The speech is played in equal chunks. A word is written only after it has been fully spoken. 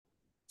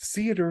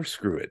See It or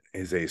Screw It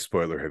is a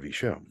spoiler heavy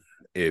show.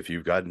 If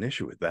you've got an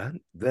issue with that,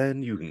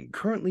 then you can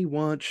currently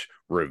watch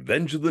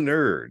Revenge of the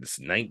Nerds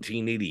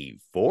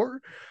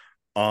 1984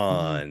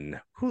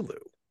 on Hulu.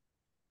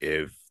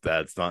 If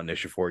that's not an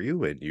issue for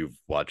you and you've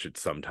watched it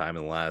sometime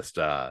in the last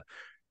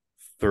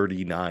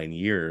 39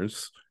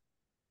 years,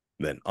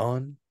 then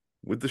on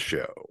with the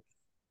show.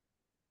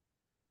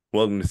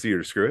 Welcome to See It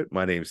or Screw It.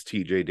 My name is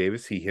TJ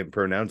Davis, he, him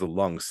pronouns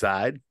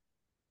alongside.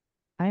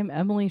 I'm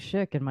Emily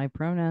Schick, and my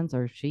pronouns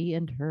are she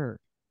and her.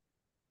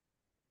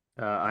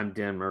 I'm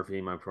Dan Murphy.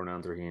 My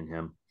pronouns are he and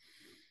him.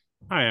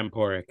 Hi, I'm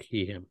Porrick,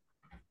 he, him.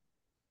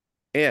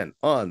 And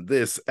on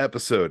this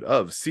episode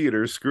of See It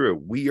or Screw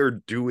It, we are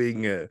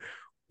doing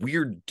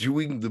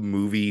the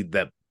movie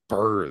that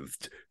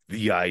birthed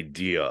the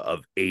idea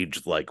of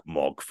Age Like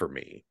Malk for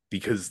me,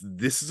 because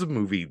this is a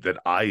movie that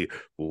I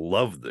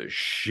love the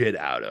shit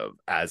out of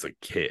as a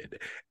kid,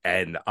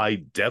 and I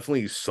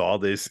definitely saw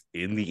this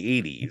in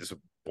the 80s,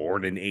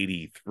 born in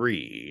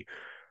 83.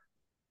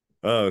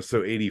 Oh,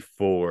 so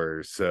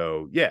 84.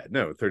 So yeah,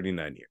 no,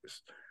 39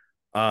 years.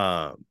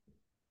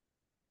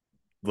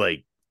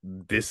 Like,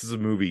 this is a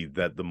movie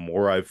that the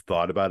more I've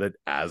thought about it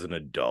as an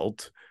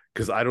adult,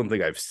 because I don't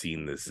think I've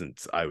seen this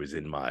since I was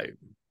in my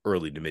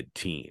early to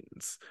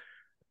mid-teens.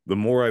 The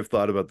more I've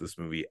thought about this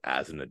movie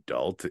as an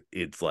adult,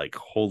 it's like,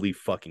 holy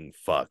fucking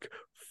fuck,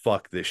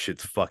 this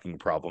shit's fucking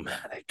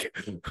problematic.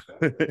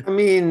 I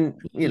mean,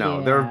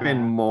 there have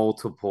been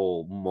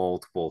multiple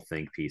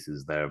think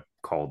pieces that have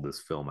called this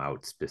film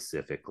out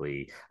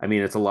specifically. I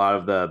mean, it's a lot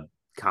of the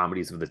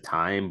comedies of the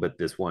time, but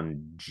this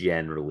one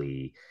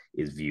generally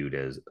is viewed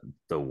as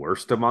the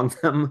worst among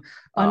them.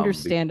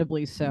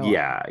 Understandably so.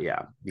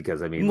 Yeah,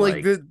 because I mean,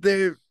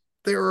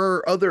 there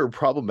are other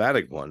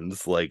problematic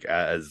ones. Like,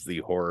 as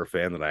the horror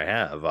fan that I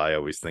have, I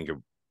always think of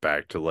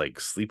back to like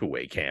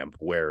Sleepaway Camp,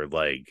 where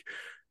like,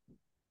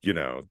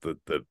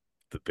 the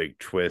big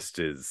twist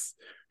is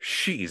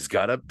she's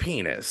got a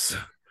penis.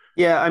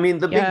 Yeah, I mean,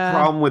 the big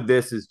problem with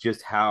this is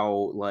just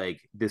how like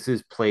this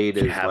is played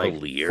as like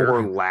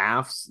for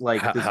laughs.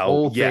 Like this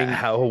whole thing,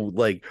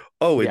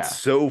 it's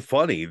so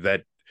funny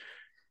that.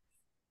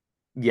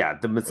 Yeah,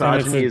 the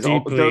misogyny is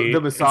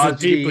the misogyny, it's a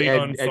deeply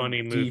and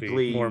unfunny movie,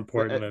 deeply more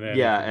important than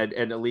anything.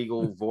 and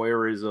illegal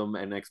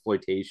voyeurism and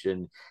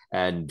exploitation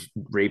and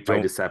rape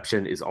by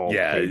deception is all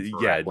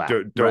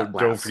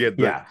don't forget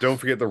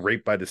the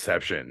rape by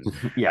deception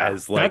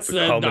as like that's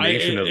the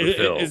culmination of the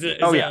film.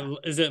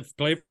 Is it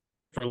played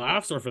for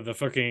laughs or for the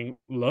fucking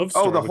love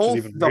story? The whole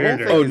thing.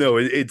 Oh no,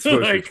 it's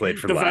supposed to be played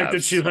for the laughs. Fact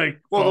that she the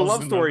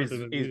love story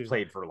is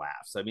played for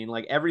laughs. I mean,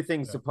 like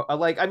everything's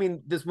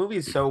this movie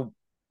is so.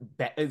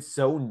 It's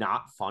so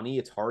not funny.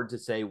 It's hard to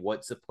say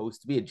what's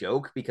supposed to be a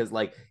joke because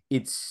like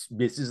it's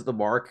misses the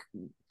mark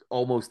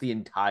almost the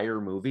entire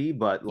movie.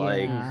 But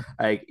I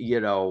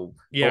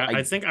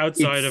think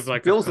outside of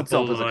like bills a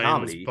couple itself as a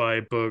comedy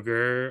by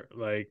Booger,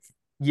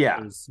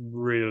 there's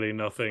really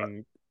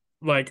nothing.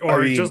 Laughing at how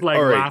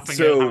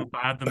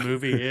bad the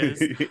movie is.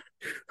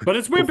 But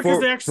it's weird because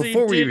they actually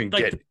before we even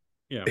get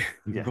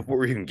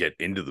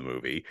into the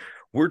movie,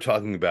 we're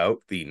talking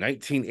about the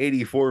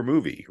 1984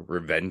 movie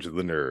Revenge of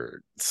the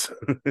Nerds.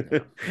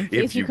 In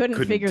case you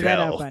couldn't figure that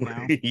out by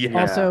now.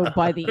 Also,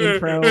 by the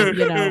intro,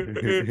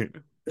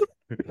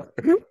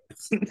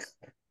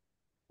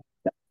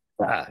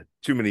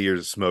 too many years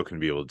of smoking to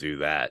be able to do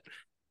that.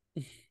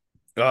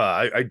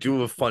 I do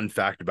have a fun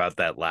fact about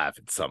that laugh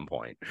at some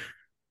point.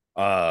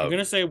 I'm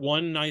gonna say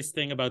one nice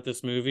thing about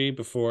this movie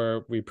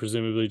before we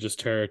presumably just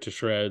tear it to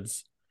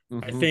shreds.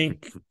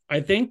 Mm-hmm.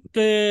 I think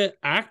the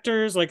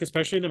actors, like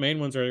especially the main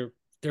ones, they're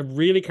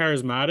really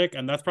charismatic,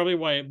 and that's probably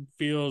why it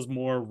feels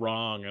more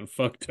wrong and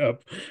fucked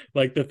up,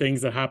 like the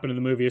things that happen in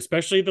the movie.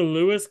 Especially the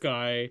Lewis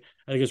guy,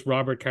 I think it's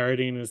Robert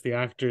Carradine is the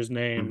actor's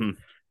name, mm-hmm.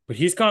 but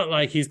he's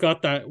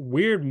got that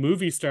weird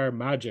movie star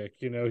magic.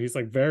 He's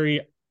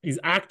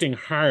acting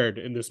hard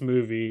in this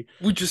movie,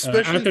 which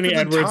especially Anthony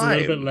Edwards a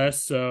little bit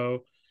less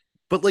so.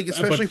 But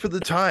especially for the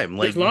time,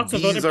 like lots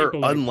of these other are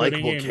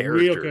unlikable characters.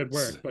 Real good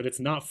work, but it's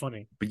not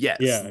funny. But yes,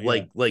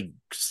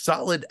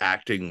 solid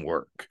acting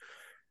work.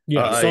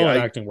 Yeah, solid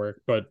acting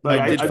work, but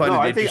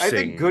I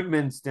think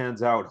Goodman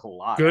stands out a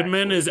lot.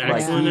 Goodman is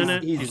excellent in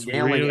it. He's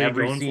nailing really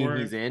every scene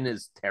he's in.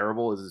 As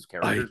terrible as his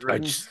character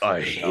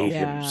I hate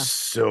him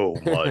so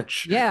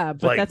much. Yeah,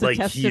 but that's a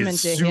testament to him.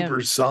 He's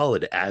super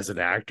solid as an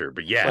actor.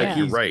 But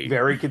you're right.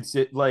 Very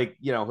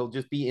he'll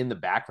just be in the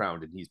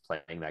background and he's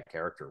playing that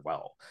character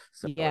well.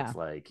 So it's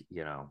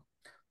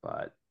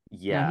but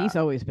he's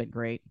always been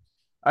great.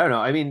 I don't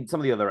know. I mean, some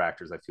of the other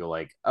actors, I feel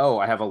like,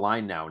 I have a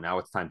line now. Now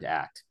it's time to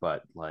act.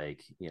 But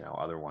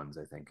other ones,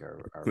 I think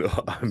are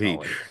I mean,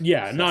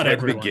 solid. Not Ted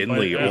everyone,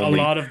 McGinley but a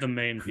lot of the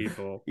main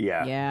people.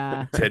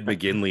 Yeah. Ted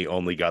McGinley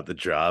only got the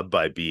job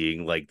by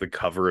being like the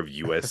cover of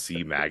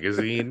USC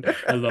magazine.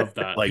 I love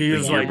that. Like the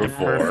year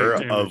before,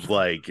 of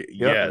and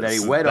then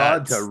he went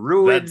on to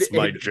ruin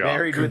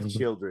Married with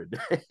Children.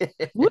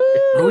 Woo!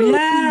 Oh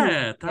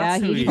yeah,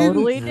 he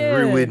totally did.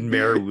 Ruin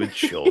Married with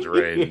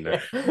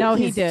Children. No,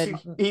 he did.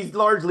 He's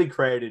largely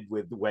credited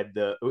with when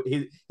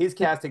his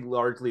casting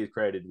largely is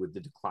credited with the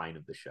decline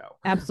of the show.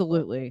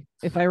 Absolutely,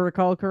 if I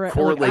recall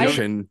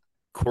correctly.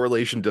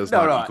 Correlation does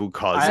not equal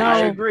causation. I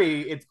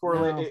agree. It's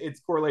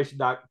correlation,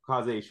 not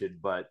causation.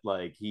 But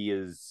like he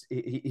was.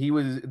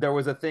 There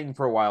was a thing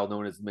for a while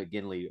known as the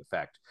McGinley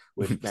effect,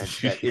 which meant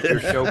that if your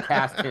show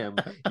cast him,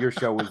 your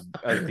show was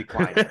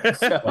declining.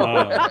 So.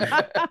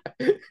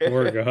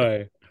 Poor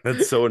guy.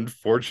 That's so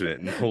unfortunate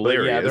and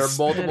hilarious. But yeah, there are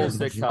multiple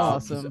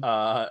sitcoms.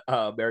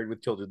 Awesome. Married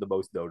with Children, the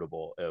most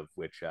notable of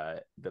which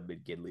the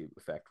McGinley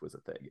effect was a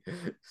thing.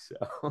 So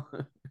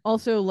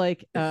also,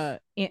 like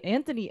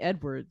Anthony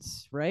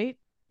Edwards, right?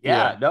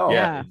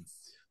 Yeah.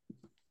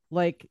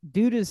 Like,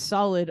 dude is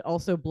solid.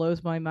 Also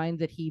blows my mind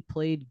that he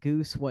played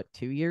Goose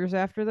 2 years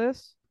after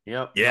this.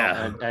 Yep.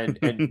 Yeah.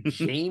 And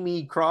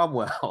Jamie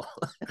Cromwell.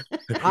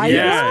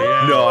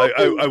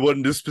 I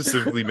wanted to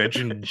specifically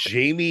mention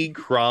Jamie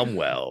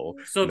Cromwell.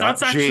 So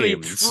that's actually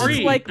James. three.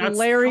 It's like that's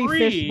Larry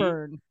three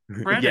Fishburne.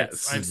 Credits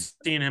Yes. I've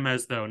seen him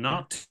as, though,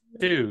 not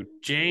two.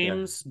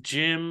 James,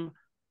 Jim,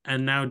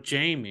 and now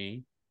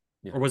Jamie.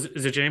 Yeah. Or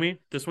is it Jamie?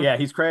 This one? Yeah,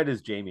 he's credited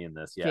as Jamie in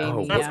this. Yeah.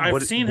 Jamie,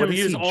 I've seen him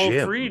use all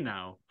Jim? three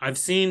now. I've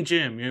seen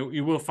Jim.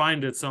 You will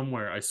find it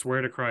somewhere. I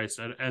swear to Christ,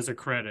 as a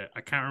credit.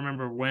 I can't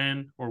remember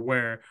when or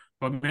where,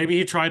 but maybe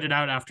he tried it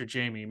out after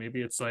Jamie.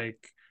 Maybe it's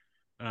like,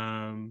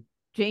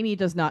 Jamie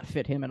does not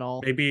fit him at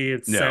all. Maybe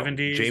it's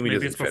 70s. Jamie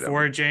maybe it's doesn't fit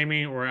before him.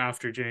 Jamie or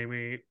after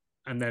Jamie,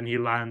 and then he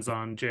lands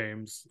on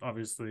James.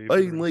 Obviously,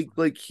 I mean,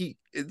 like he,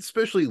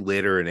 especially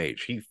later in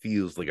age, he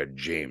feels like a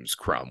James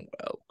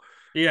Cromwell.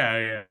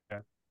 Yeah.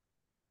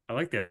 I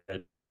like that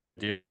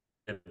idea.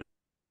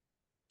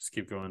 Just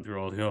keep going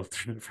through all the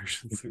alternate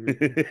versions.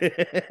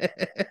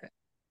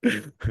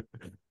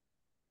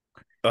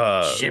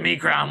 Jimmy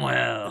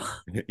Cromwell.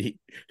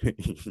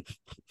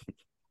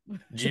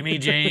 Jimmy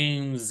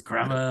James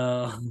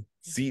Cromwell.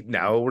 See,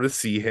 now I want to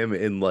see him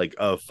in like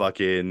a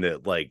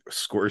fucking like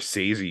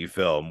Scorsese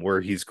film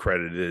where he's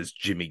credited as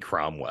Jimmy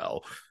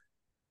Cromwell.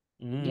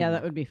 Yeah,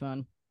 that would be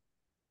fun.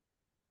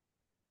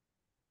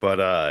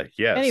 But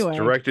yes, anyway.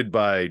 Directed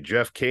by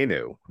Jeff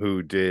Kanu,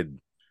 who did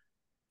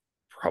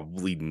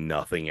probably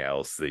nothing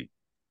else that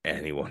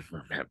anyone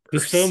remembers.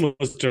 This film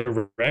was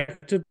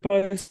directed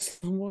by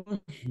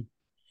someone.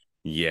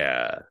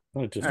 Yeah,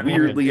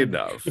 weirdly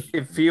enough,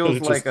 it feels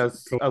like a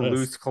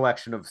loose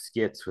collection of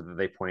skits that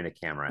they point a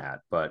camera at.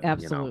 But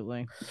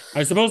absolutely,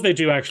 I suppose they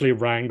do actually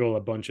wrangle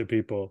a bunch of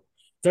people.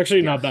 It's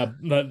actually not that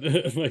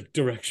like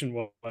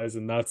direction wise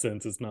in that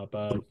sense. It's not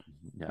bad.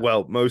 Yeah.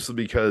 Well, mostly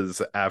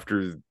because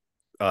after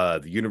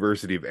the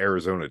University of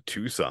Arizona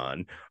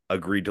Tucson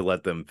agreed to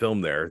let them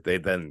film there, they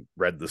then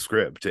read the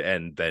script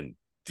and then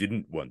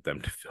didn't want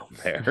them to film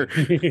there.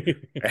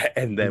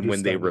 And then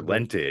when they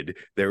relented,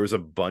 there was a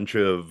bunch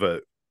of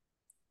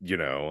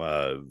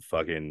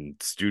fucking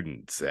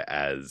students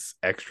as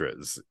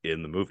extras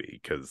in the movie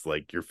because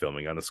like you're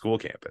filming on a school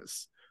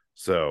campus.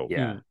 So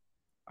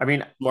I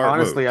mean,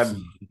 honestly,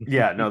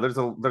 there's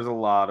a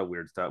lot of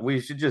weird stuff. We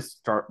should just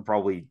start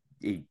probably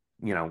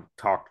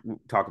talk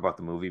about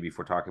the movie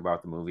before talking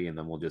about the movie, and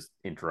then we'll just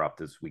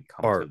interrupt as we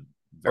come to.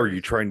 Are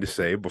you trying to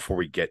say before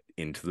we get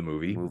into the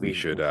movie we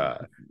should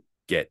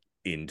get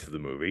into the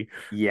movie?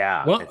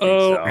 Yeah.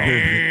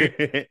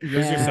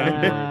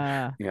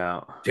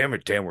 Yeah. Damn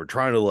it, Dan. We're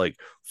trying to like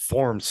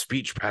form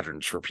speech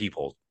patterns for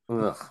people.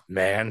 Ugh.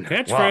 Man.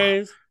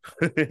 Catchphrase.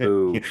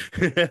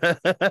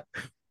 Wow.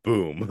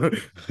 Boom.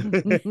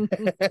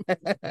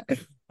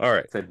 All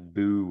right. I said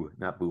boo,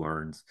 not boo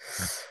earns.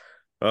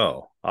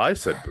 Oh, I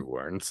said boo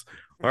earns.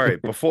 All right.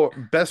 Before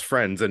best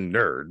friends and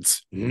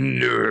nerds.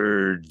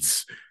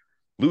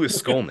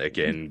 Louis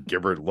Skolnick and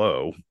Gilbert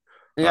Lowe.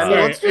 Yeah,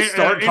 let's just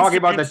start talking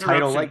about the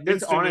title. Like,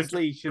 this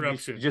honestly should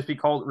just be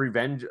called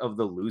Revenge of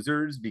the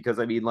Losers, because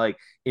I mean, like,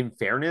 in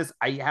fairness,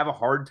 I have a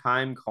hard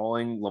time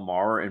calling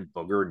Lamar and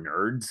Booger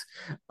nerds.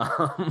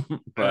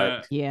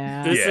 But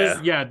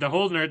the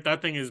whole nerd,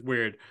 that thing is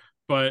weird.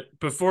 But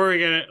before we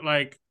get it,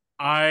 like,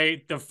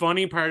 the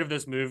funny part of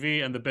this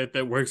movie and the bit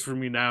that works for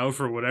me now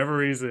for whatever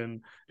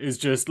reason is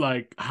just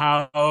like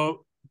how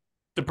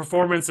the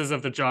performances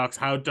of the jocks,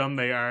 how dumb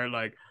they are.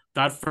 Like,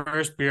 that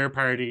first beer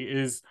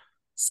party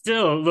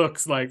still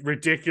looks like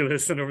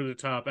ridiculous and over the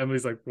top.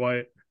 Emily's like,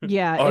 what?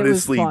 Yeah,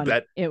 honestly,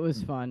 it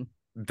was fun.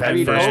 That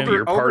first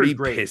beer party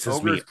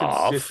pisses me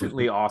off.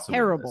 Consistently awesome.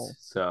 Terrible.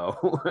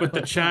 So, but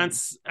the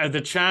chance,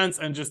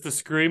 and just the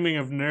screaming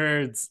of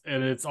nerds,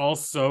 and it's all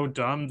so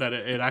dumb that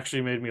it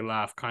actually made me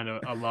laugh kind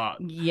of a lot.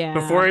 Yeah.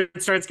 Before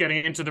it starts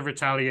getting into the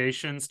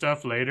retaliation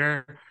stuff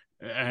later.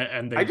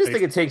 And I just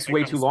think it takes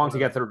way too long to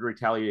get through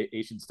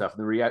retaliation stuff,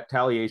 and the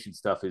retaliation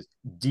stuff is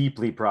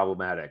deeply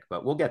problematic.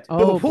 But we'll get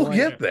to we'll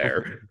get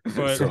there.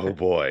 But oh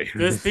boy,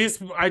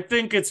 these I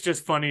think it's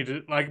just funny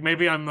to, like,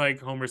 maybe I'm like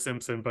Homer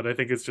Simpson, but I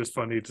think it's just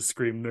funny to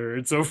scream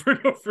nerds over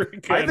and over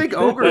again. I think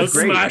Ogre is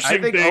great. I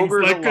think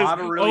Ogre is a lot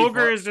of really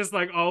Ogre is just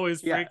like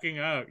always freaking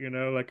out,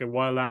 like a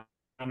wild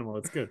animal.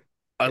 It's good.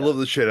 I love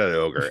the shit out of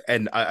Ogre,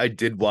 and I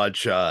did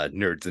watch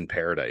Nerds in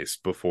Paradise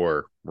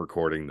before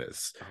recording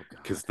this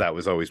because that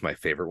was always my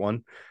favorite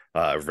one.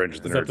 Revenge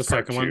of the Is that Nerds the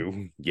Part second 2.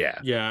 one? Yeah.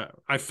 Yeah,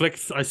 I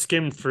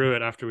skimmed through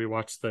it after we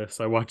watched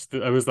this. I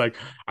was like,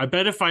 I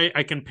bet if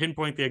I can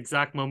pinpoint the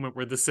exact moment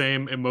where the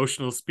same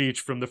emotional speech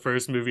from the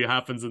first movie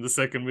happens in the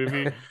second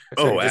movie, so I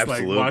Oh, can just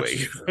like absolutely.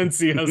 watch and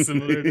see how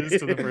similar it is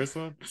to the first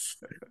one.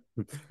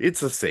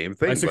 It's the same I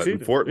thing, but in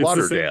succeeded. Fort It's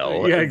the same thing.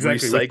 Lauderdale, Yeah,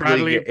 exactly. With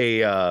Bradley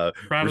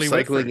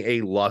recycling Whitford.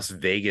 a Las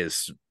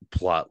Vegas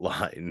plot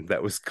line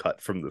that was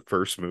cut from the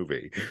first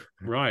movie.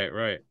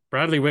 Right.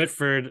 Bradley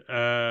Whitford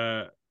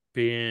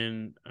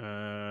being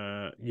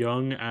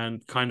young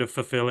and kind of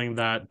fulfilling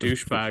that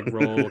douchebag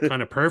role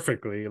kind of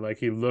perfectly. Like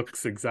he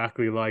looks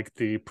exactly like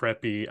the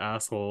preppy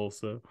asshole.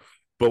 So,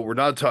 but we're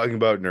not talking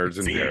about Nerds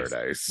in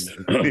Paradise.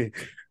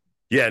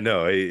 Yeah,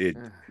 no,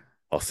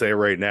 I'll say it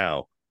right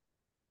now.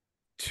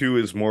 2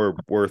 is more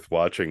worth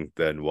watching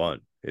than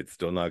 1. It's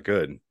still not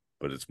good,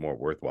 but it's more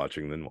worth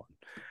watching than 1.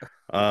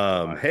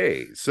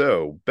 Hey,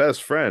 so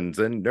best friends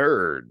and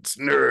nerds,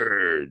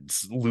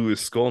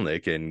 Louis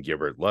Skolnick and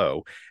Gilbert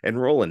Lowe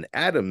enroll in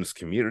Adams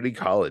Community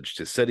College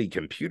to study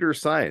computer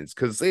science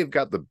because they've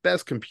got the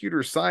best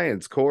computer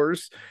science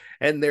course,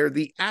 and they're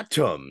the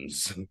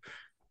Atoms.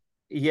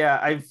 Yeah,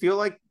 I feel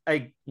like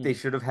they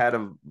should have had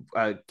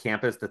a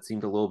campus that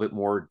seemed a little bit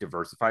more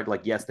diversified.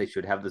 Like, yes, they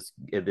should have this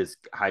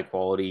high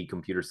quality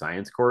computer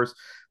science course,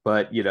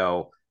 but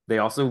they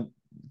also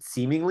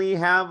seemingly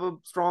have a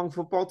strong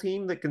football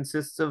team that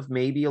consists of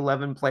maybe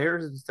 11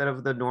 players instead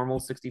of the normal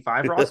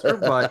 65 roster.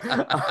 But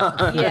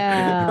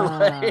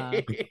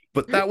yeah,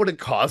 but that would have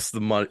cost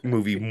the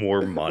movie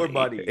more money. More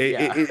money,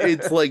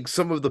 it's like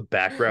some of the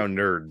background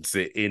nerds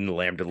in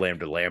Lambda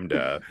Lambda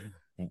Lambda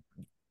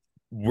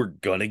were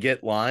gonna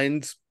get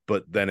lines,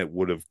 but then it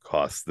would have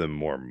cost them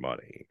more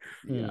money.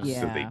 So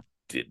they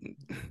didn't.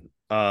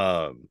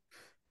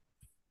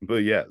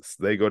 But yes,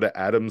 they go to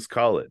Adams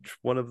College,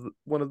 one of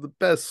the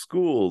best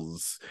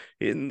schools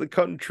in the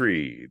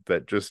country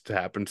that just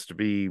happens to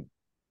be.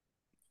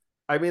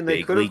 I mean,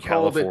 they could have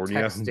called it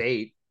Tech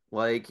State,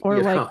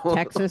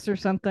 Texas or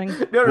something.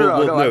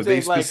 No.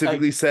 They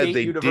specifically said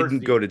they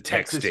didn't go to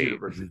Tech Texas State.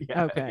 University.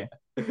 Yeah. Okay.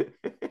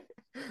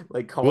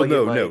 Like calling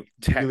it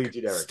Tech really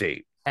generic.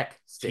 State. Tech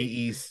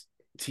State.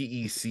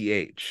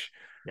 TECH.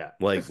 Yeah.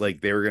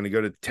 Like they were going to go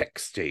to Tech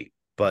State,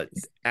 but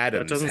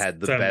Adams had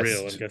the best.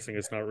 Real. I'm guessing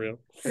it's not real.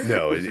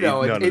 No,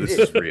 none of this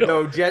is real.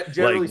 No,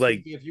 generally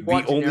speaking, if you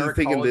want the only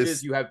thing colleges, in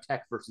this, you have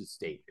Tech versus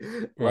State.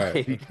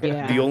 Right.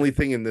 The only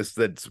thing in this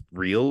that's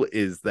real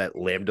is that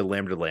Lambda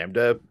Lambda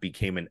Lambda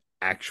became an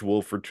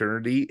actual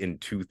fraternity in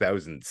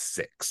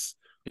 2006.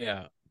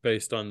 Yeah,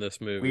 based on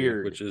this movie,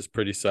 which is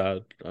pretty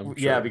sad.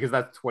 Yeah, because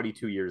that's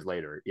 22 years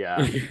later.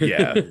 Yeah.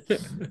 Yeah.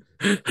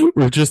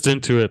 We're just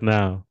into it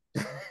now.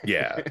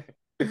 Yeah.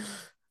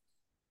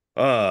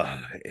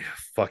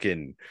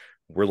 Fucking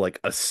we're like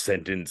a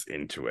sentence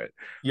into it.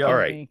 Yo, all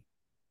right.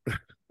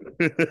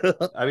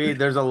 I mean,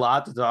 there's a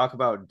lot to talk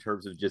about in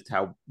terms of just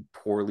how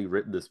poorly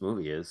written this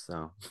movie is.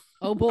 So,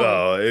 oh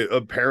boy,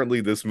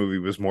 apparently this movie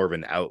was more of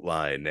an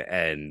outline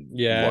and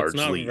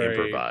largely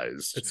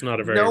improvised. It's not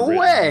a very no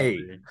way.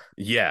 Movie.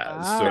 Yeah,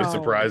 wow. So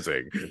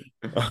surprising.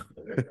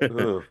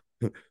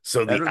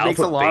 So the that alpha makes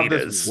a lot betas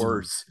of this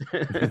worse.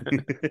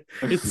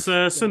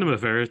 It's cinema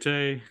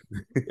verite.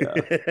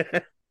 Yeah.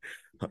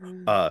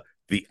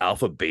 The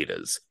Alpha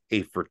Betas,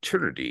 a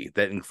fraternity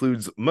that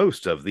includes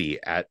most of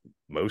the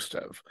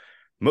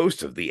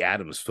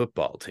Adams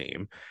football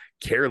team,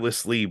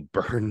 carelessly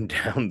burned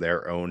down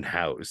their own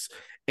house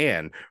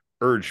and,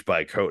 urged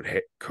by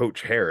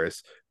Coach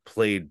Harris,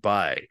 played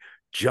by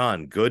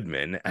John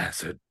Goodman,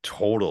 as a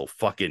total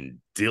fucking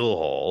dill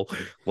hole,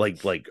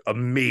 like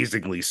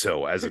amazingly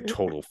so as a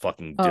total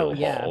fucking dill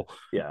hole.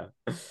 Yeah.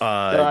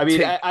 I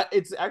mean,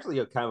 it's actually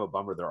a kind of a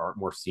bummer there aren't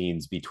more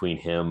scenes between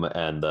him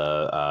and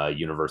the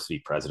university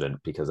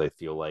president, because I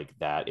feel like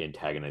that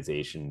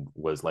antagonization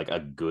was like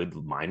a good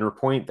minor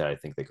point that I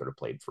think they could have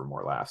played for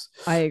more laughs.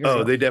 I agree.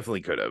 Oh, they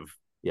definitely could have.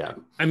 Yeah.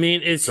 I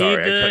mean, is he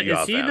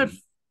the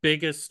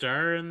biggest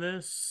star in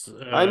this?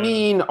 I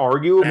mean,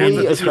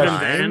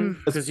 arguably,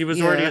 because he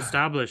was already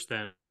established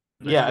then.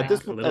 Yeah, at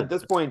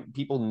this point,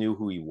 people knew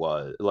who he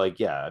was. Like,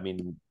 yeah, I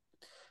mean,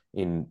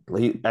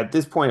 at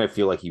this point, I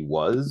feel like he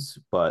was,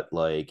 but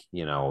like,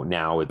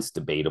 now it's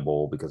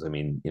debatable because I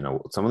mean,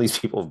 some of these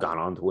people have gone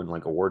on to win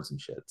like awards and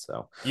shit.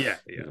 So yeah,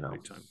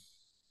 big time.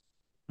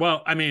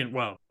 Well, I mean,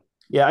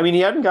 yeah, I mean,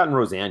 he hadn't gotten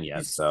Roseanne yet,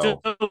 he's so still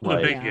the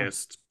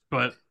biggest,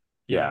 but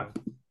yeah.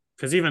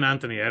 Because even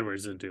Anthony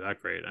Edwards didn't do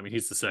that great. I mean,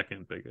 he's the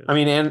second biggest. I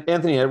mean,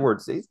 Anthony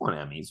Edwards, he's won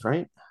Emmys,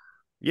 right?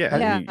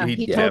 Yeah,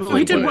 he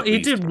definitely did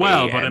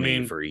well, but I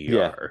mean, for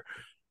ER.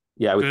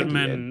 Yeah,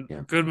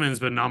 Goodman's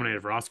been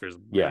nominated for Oscars a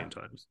million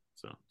times.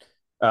 So,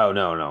 oh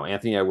no,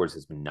 Anthony Edwards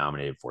has been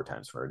nominated 4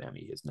 times for an Emmy.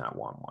 He has not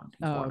won one.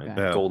 He's won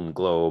a Golden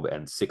Globe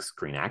and 6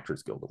 Screen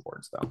Actors Guild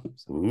Awards, though.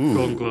 So. Ooh,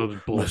 Golden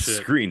Globe bullshit.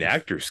 Screen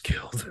Actors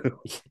Guild.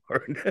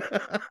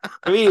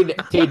 I mean,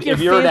 if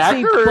you're an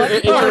actor,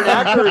 it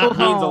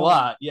means a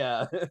lot.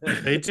 Yeah,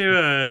 they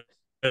do.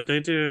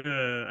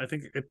 I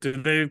think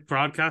did they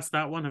broadcast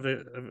that one? Have they?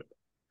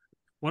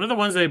 One of the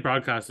ones they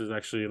broadcast is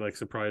actually like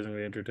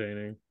surprisingly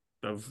entertaining.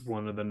 of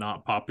one of the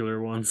not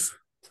popular ones.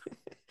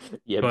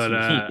 Yeah, But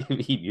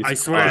I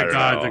swear I to don't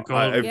God, the know.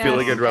 I Golden feel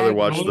like Yes, I'd Globes, rather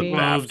watch the actually.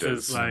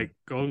 BAFTAs.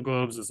 Golden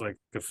Globes is like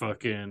the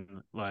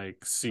fucking like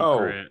Oh,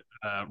 secret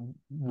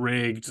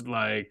rigged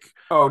like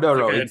oh no, like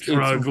no, a it's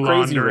drug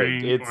crazy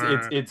rigged. laundering It's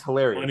or it's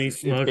hilarious. money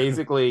It's smuggling.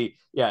 basically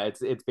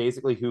it's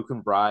basically who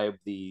can bribe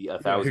the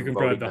Yeah, who 1,000 can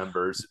bribe voting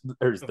members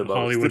there's the the most.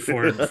 Hollywood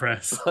Foreign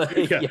Press? Like,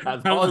 Yeah,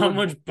 yeah, how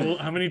Hollywood.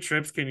 how many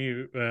trips can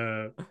you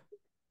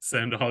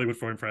send a Hollywood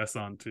Foreign Press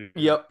on to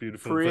Yep,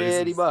 beautiful pretty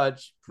places?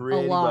 much, A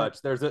pretty lot.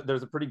 much. There's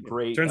a pretty Yeah.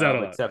 great Turns out a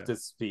lot. Yeah.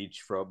 acceptance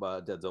speech from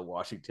Denzel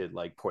Washington,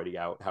 like pointing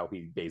out how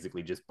he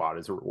basically just bought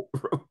his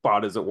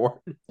bought his award.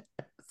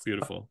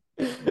 Beautiful.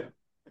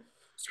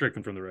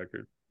 Stricken from the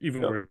record,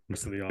 even Yep.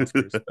 worse than the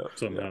Oscars Yep,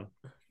 somehow.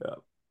 yep.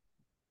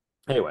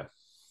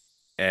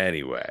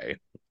 Anyway,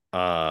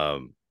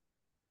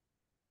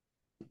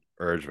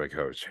 Urged by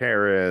Coach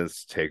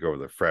Harris, take over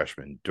the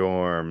freshman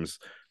dorms,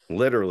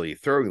 literally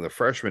throwing the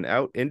freshmen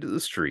out into the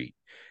street.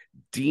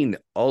 Dean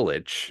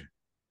Ulrich,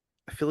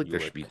 I feel like there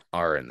should be an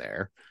R in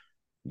there.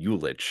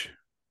 Ulich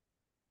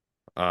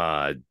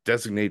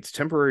designates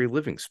temporary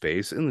living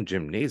space in the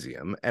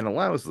gymnasium and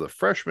allows the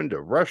freshmen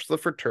to rush the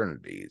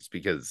fraternities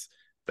because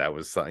that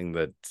was something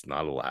that's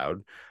not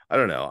allowed. I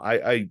don't know.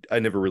 I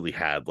never really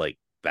had like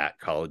that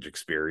college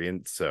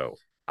experience, so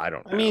I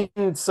don't know. I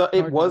mean, so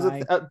it Nor was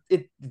did I.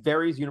 it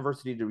varies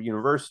university to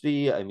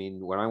university. I mean,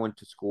 when I went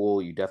to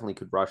school, you definitely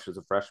could rush as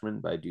a freshman,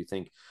 but I do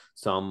think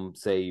some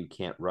say you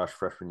can't rush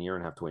freshman year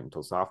and have to wait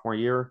until sophomore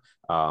year.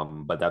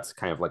 But that's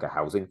kind of like a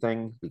housing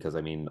thing because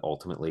I mean,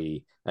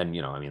 ultimately, and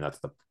I mean, that's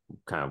the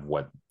kind of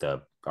what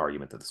the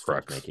argument that this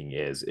film's Crux. making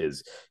is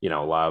a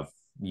lot of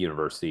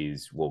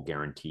universities will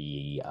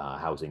guarantee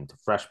housing to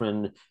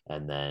freshmen,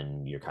 and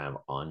then you're kind of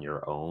on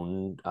your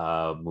own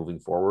moving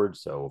forward.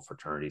 So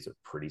fraternities are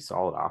a pretty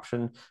solid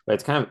option, but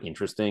it's kind of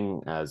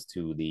interesting as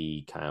to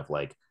the kind of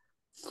like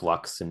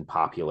flux and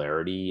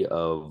popularity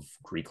of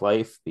Greek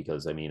life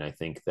because I mean I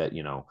think that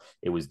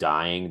it was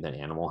dying, then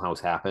Animal House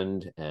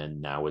happened, and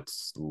now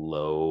it's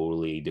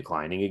slowly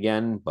declining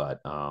again.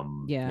 But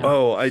Yeah.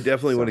 Oh, I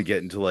definitely want so to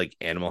get into like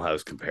Animal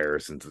House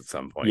comparisons at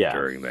some point yeah,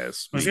 during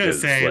this I was gonna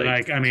because say,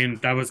 like I mean,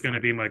 that was gonna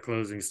be my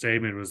closing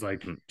statement. Was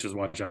like, just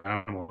watch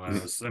Animal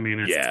House. I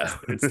mean, yeah.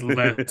 it's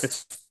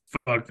less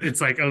fucked.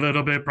 It's like a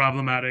little bit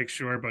problematic,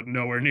 sure, but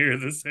nowhere near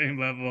the same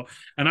level.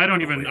 And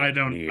Nowhere I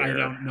near.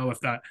 don't know if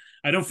that.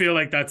 I don't feel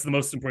like that's the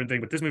most important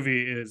thing. But this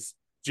movie is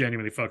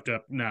genuinely fucked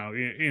up now.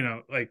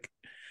 Like,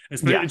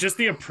 yeah. just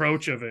the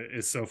approach of it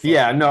is so fucked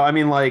Yeah, up. no, I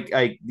mean, like,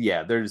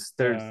 there's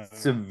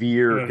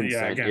severe Yeah,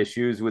 consent again,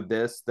 issues with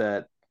this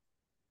that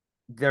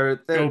go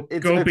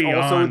it's also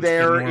beyond the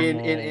there in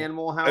normal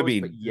Animal I House,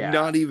 but mean, yeah,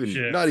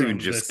 shit not even from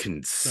just this time.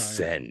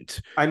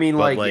 consent, I mean,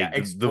 but like, yeah, like the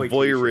exploitation,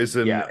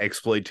 voyeurism, yeah,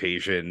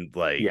 exploitation,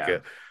 like yeah,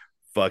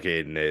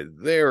 fucking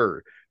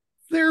there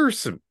are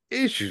some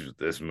issues with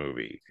this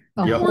movie.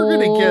 A yep, We're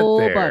gonna get whole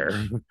there.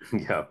 bunch.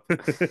 yep,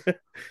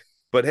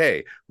 But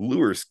hey,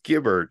 Lewis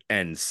Gibbert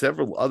and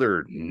several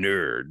other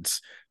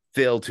nerds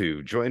fail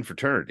to join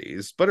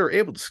fraternities, but are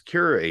able to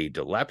secure a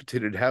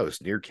dilapidated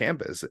house near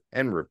campus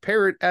and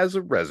repair it as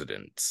a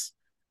residence.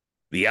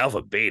 The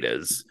Alpha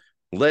Betas,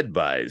 led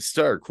by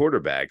star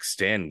quarterback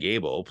Stan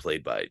Gable,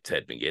 played by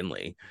Ted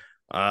McGinley,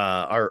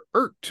 are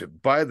irked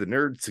by the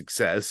nerds'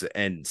 success,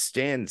 and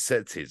Stan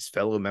sets his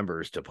fellow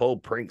members to pull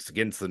pranks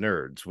against the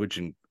nerds, which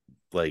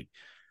like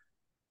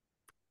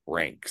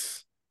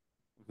pranks.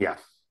 yeah.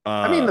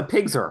 I mean, the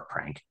pigs are a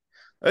prank.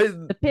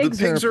 The The pigs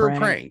pigs are are a a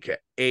prank.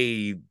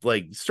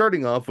 like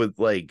starting off with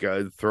like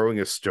throwing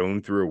a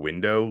stone through a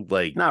window.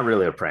 Like Not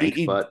really a prank,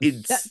 but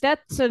it's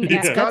That's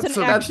got an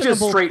some. that's just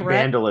actionable straight threat.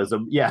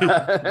 vandalism.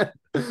 Yeah,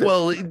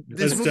 Well,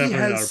 this That's movie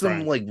definitely not has a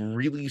some prank. like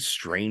really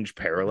strange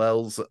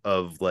parallels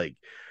of like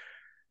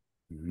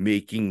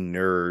making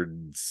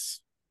nerds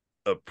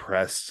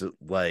oppressed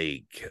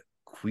like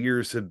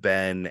queers have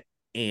been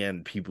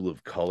and people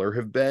of color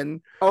have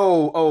been,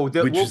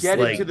 which We'll is get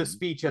like into the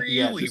speech at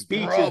the end. The really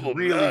speech is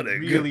really,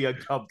 problematic. really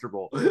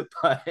uncomfortable,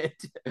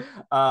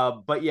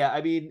 but yeah,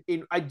 I mean,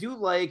 I do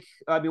like.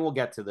 I mean, we'll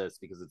get to this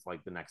because it's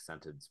like the next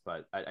sentence,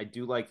 but I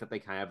do like that they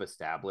kind of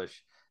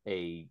establish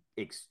a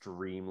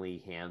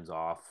extremely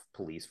hands-off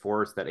police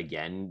force that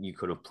again you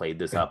could have played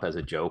this up as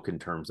a joke in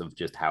terms of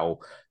just how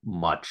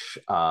much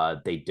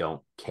they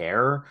don't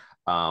care,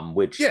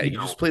 which Yeah, you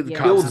just play the Yeah.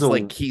 cops builds as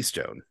like a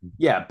Keystone.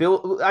 yeah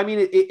build I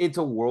mean it's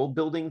a world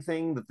building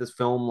thing that this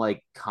film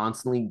like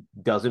constantly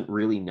doesn't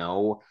really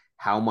know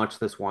how much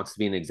this wants to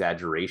be an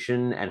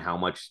exaggeration and how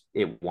much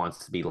it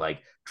wants to be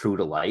like true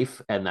to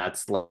life, and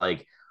that's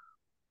like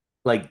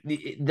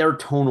there are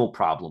tonal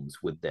problems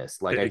with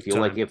this. Like I Big feel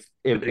like time.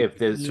 Big if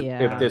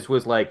Yeah. this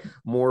was like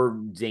more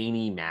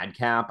zany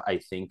madcap, I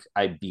think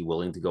I'd be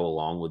willing to go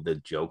along with the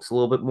jokes a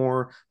little bit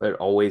more, but it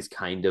always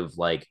kind of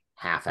like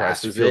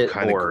Tries to half-asses feel it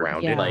kind of or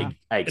grounded. Yeah.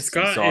 like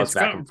seesaws it's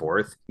back got and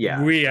forth.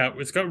 Yeah,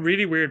 it's got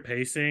really weird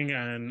pacing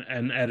and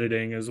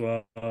editing as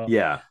well.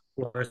 yeah,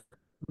 Where,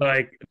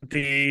 like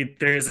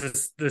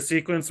there's the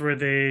sequence where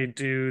they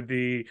do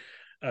the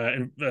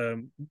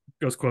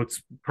ghost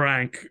quotes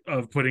prank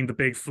of putting the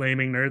big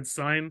flaming nerd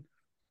sign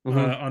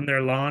on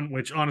their lawn,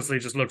 which honestly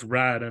just looks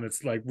rad, and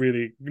it's like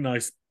really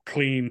nice,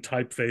 clean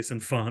typeface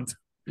and font.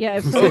 Yeah,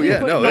 if Oh somebody yeah,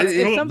 put no, like it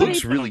if somebody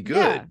looks really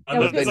yeah, good. I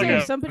was But gonna then say you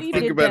if somebody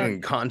think did about it that,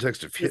 in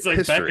context of It's like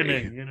history.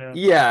 beckoning, you know.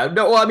 Yeah,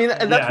 no, well, I mean,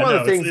 and that's Yeah, one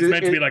of no, the things. it's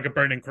meant to be like a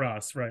burning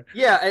cross, right?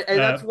 Yeah,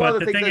 and that's one of But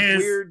the the things thing that's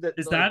weird. That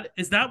is like,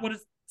 that what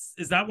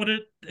is that what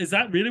it is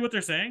that really what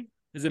they're saying?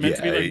 Is it meant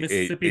to Yeah, be like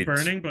Mississippi it's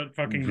burning, but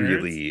fucking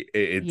nerds?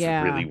 it's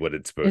really yeah, what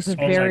it's it's supposed a to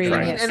be Oh my very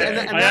trying god! to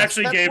yeah. and I say.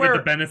 actually that's gave it the where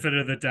benefit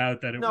of the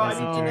doubt that it no, I mean,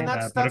 wasn't and doing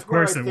that, but that's of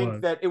where I course it think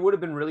was. that it would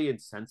have been really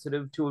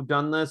insensitive to have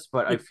done this,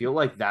 but I feel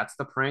like that's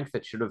the prank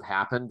that should have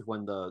happened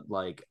when the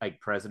like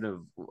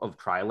president of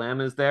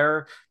Trilam is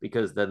there,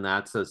 because then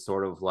that's a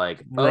sort of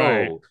like,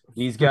 Right. oh,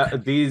 these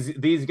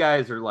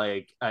guys are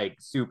like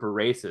super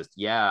racist.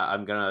 Yeah,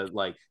 I'm gonna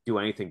like do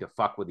anything to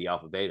fuck with the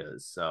alpha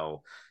betas.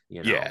 So,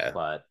 Yeah.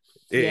 but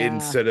Yeah.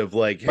 Instead of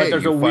like, but hey,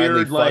 there's you a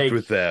finally weird fucked like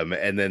with them,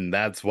 and then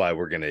that's why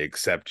we're gonna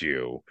accept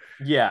you.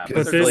 yeah,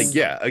 but Because But there's a like, this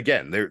yeah,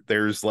 again,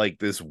 there's like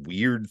this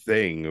weird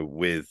thing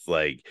with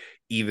like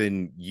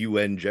even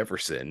UN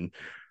Jefferson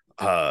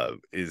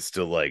is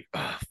still like,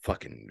 oh,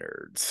 fucking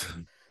nerds.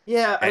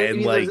 yeah, I And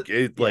mean there's like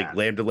it like yeah.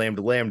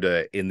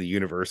 lambda in the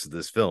universe of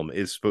this film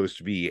is supposed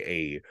to be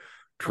a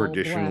All black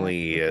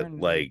traditionally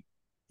fraternity. like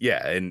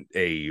yeah, and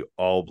a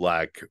all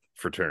black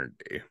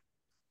fraternity.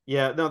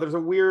 Yeah, no, there's a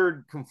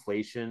weird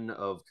conflation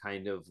of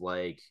kind of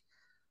like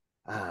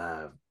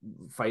uh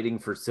fighting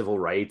for civil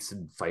rights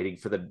and fighting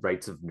for the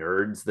rights of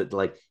nerds that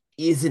like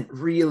isn't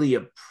really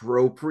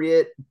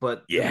appropriate,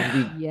 but the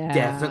movie Yeah.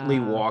 definitely Yeah.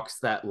 walks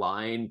that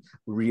line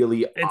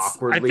really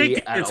I think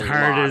awkwardly at a its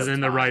heart lot is of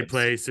in the right times.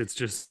 place. It's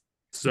just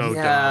so dumb.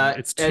 Yeah,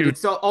 It's and too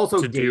it's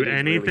also to do dated really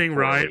anything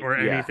right poorly. or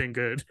Yeah, anything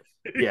good.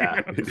 You yeah.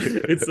 know?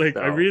 It's like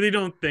I So really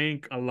don't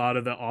think a lot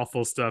of the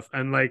awful stuff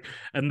and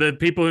the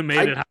people who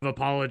made I it have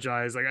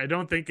apologized. Like I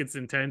don't think it's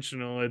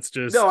intentional. It's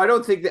no, just I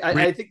don't think that.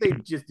 really I think they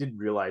just didn't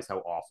realize how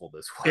awful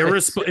this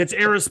was. it's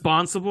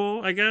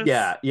irresponsible, I guess.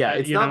 Yeah, yeah.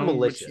 It's You not know,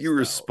 which malicious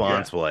though.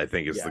 Yeah, Irresponsible, I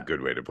think, is the yeah,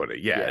 good way to put it.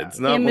 Yeah, yeah. it's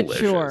not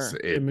malicious. Immature.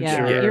 Yeah,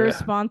 immature. Yeah.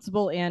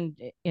 irresponsible and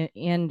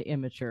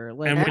immature.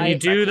 Like And when And you I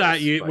do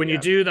that, reckless, but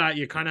yeah.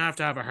 you kind of have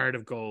to have a heart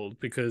of gold,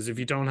 because if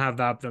you don't have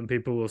that, then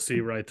people will see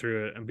right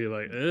through it and be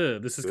like,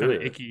 "Ugh, this is kind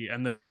of Ugh. icky."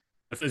 And then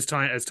as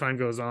time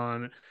goes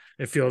on,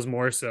 it feels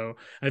more so.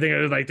 I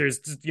think like there's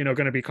going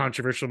to be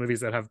controversial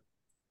movies that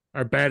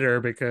are better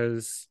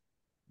because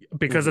of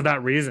Mhm.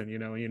 that reason.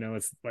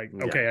 It's like,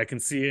 Yeah. okay, I can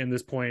see in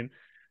this point,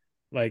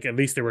 like at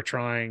least they were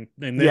trying.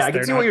 In Yeah, this, I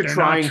can see what you're they're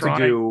not trying to trying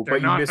do, they're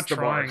but you not missed the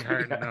trying mark.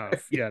 hard Yeah.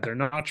 enough. Yeah, they're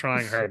not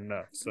trying hard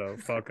enough. So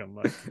fuck them.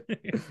 Like.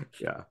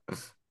 Yeah.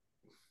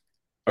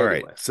 All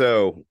right. Anyway.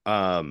 So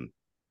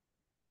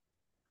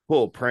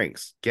pull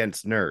pranks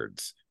against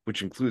nerds,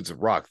 which includes a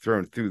rock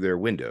thrown through their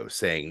window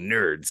saying,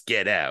 "Nerds,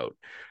 get out."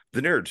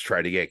 The nerds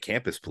try to get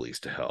campus police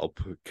to help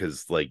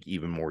because, like,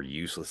 even more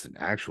useless than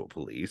actual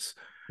police.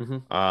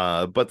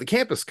 Mhm. But the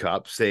campus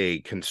cops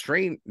say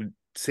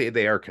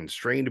they are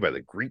constrained by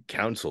the Greek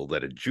council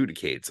that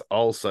adjudicates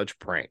all such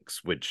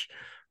pranks, which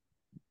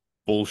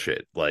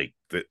bullshit. Like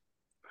the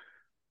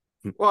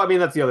Well, I mean,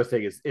 that's the other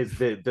thing is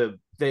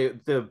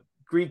the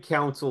Greek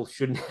council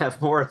shouldn't have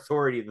more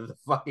authority than the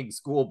fucking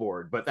school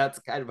board, but that's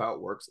kind of how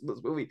it works in this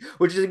movie,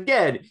 which is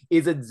again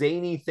is a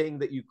zany thing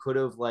that you could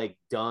have like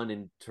done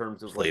in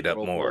terms of like played up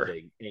world more.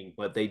 building,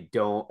 but they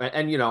don't.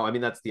 And I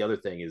mean, that's the other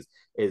thing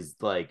is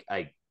like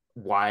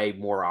why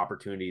more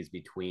opportunities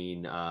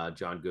between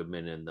John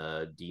Goodman and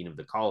the dean of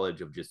the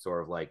college of just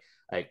sort of like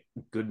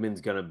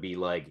Goodman's gonna be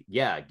like,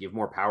 yeah, give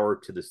more power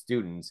to the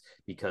students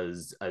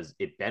because as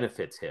it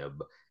benefits him,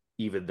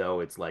 even though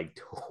it's like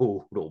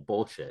total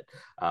bullshit.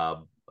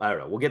 I don't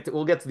know. We'll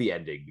get to the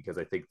ending because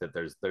I think that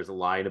there's a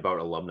line about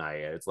alumni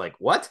and it's like,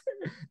 what?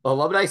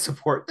 Alumni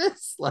support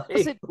this? Like,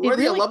 who it are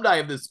the really alumni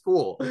of this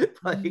school?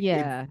 Like,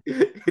 yeah.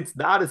 it's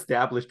not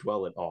established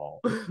well at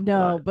all.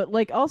 No, but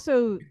like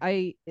also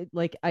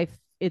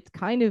it's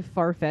kind of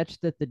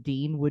far-fetched that the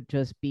dean would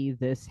just be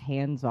this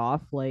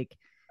hands-off like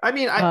I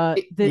mean,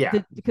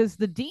 because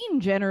the dean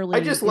generally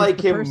I just is like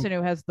the him. person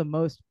who has the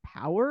most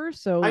power,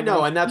 so I know,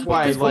 like, and that's he why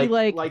could I just be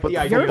like like But the the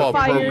idea you're football of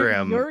fired,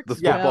 program, you're the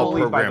yeah, football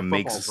expelled. by the program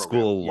makes football the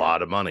program. school a Yeah,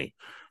 lot of money.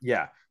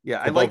 yeah,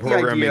 yeah. I Football like the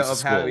program idea makes the of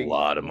school a having.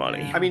 lot of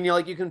money. Yeah. I mean,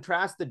 like you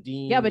contrast the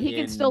Yeah, dean but he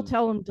can still in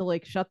tell him to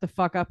like shut the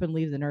fuck up and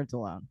leave the nerds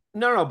alone.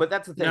 no, but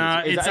that's the thing.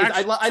 No, it's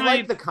I like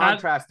actually the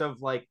contrast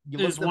of like you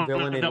look is at the one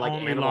villain of in the like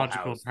only Animal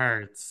logical House.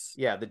 parts.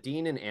 Yeah, the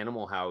dean in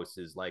Animal House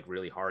is like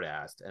really hard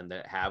assed, and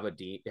that have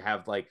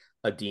like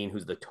a dean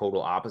who's the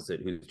total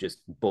opposite, who's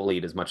just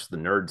bullied as much as the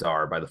nerds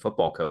are by the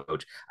football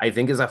coach. I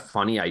think is a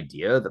funny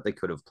idea that they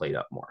could have played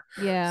up more.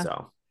 Yeah.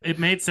 So It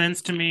made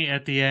sense to me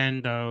at the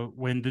end, though,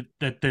 when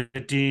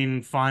the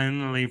dean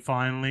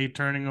finally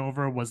turning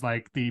over was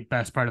like the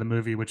best part of the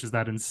movie, which is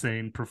that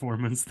insane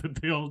performance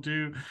that they all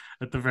do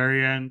at the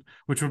very end,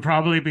 which would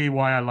probably be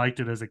why I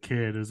liked it as a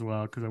kid as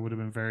well, because I would have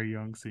been very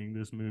young seeing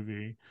this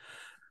movie.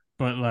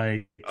 But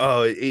like,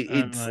 Oh, I'm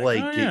it's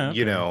like, oh like yeah,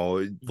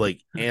 okay.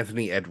 like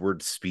Anthony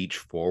Edwards' speech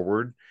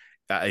forward.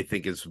 I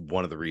think is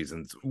one of the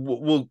reasons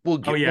we'll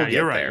get you're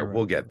there. right.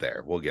 We'll get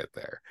there. We'll get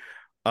there.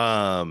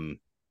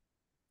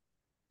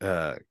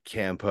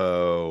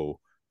 Campo,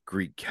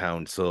 Greek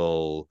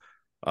Council,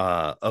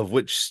 of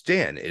which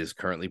Stan is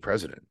currently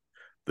president.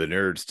 The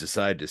nerds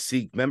decide to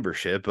seek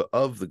membership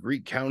of the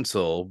Greek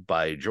Council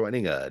by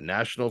joining a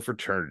national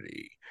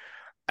fraternity.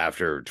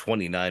 After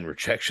 29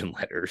 rejection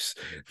letters,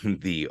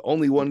 the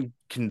only one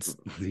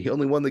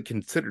that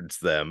considers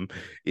them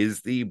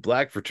is the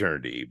Black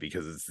fraternity,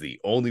 because it's the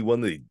only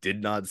one they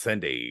did not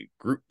send a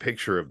group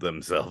picture of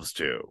themselves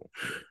to.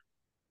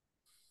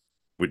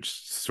 Which is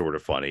sort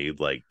of funny.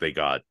 Like, they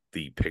got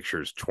the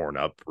pictures torn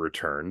up,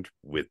 returned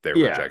with their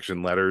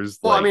rejection letters.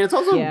 Well, like, I mean, it's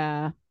also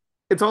Yeah.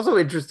 it's also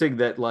interesting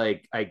that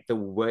like the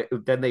way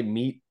then they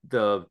meet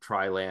the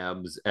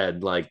Trilambs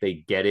and like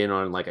they get in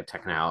on like a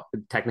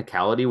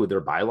technicality with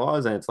their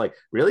bylaws, and it's like,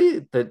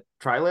 really, the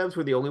Trilambs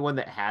were the only one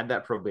that had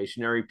that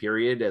probationary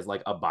period as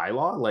like a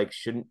bylaw. Like,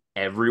 shouldn't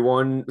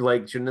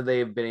they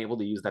have been able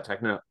to use that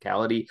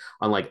technicality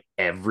on like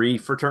every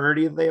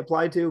fraternity that they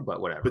apply to?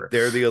 But whatever. but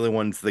they're the only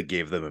ones that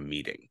gave them a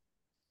meeting.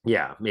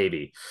 Yeah,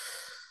 maybe.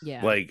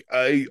 Yeah. Like,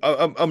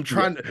 I'm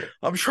trying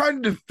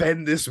to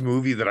defend this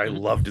movie that I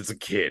loved as a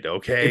kid,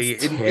 okay?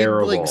 It's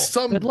terrible. In like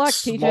some Good luck,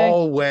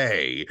 small TJ.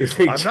 way.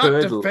 I'm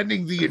not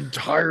defending the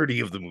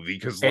entirety of the movie,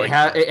 because like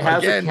it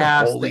has again, a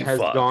cast holy that has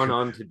fuck. gone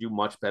on to do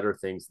much better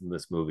things than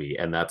this movie,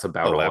 and that's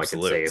about all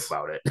absolute. I can say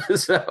about it.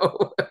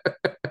 So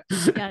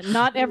Yeah,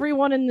 not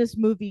everyone in this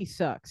movie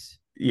sucks.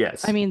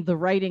 Yes. I mean, the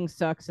writing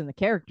sucks and the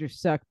characters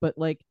suck, but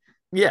like,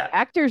 yeah,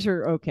 actors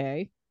are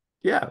okay.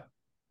 Yeah.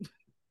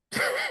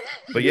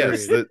 But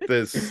yes,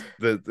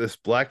 this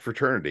Black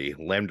fraternity,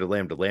 Lambda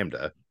Lambda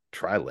Lambda,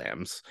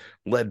 Trilambs,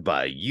 led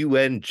by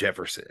UN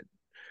Jefferson.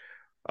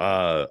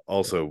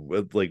 Also,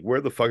 like,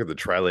 where the fuck are the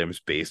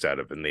Trilambs based out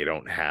of, and they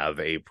don't have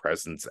a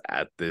presence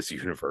at this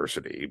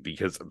university?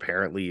 Because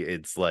apparently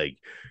it's like,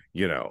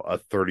 a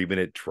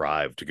 30-minute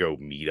drive to go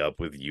meet up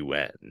with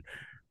UN.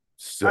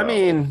 So I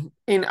mean,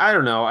 I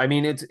don't know. I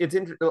mean, it's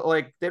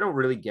like they don't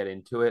really get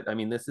into it. I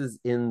mean, this is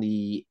in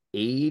the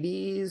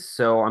 80s,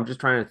 so I'm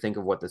just trying to think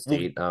of what the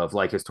state of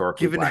like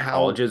historically Black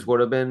colleges would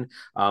have been,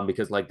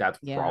 because like that's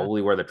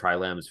probably where the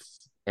Trilambs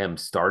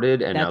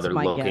started, and now they're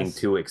looking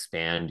to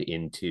expand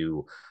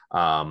into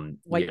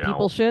white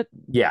people shit.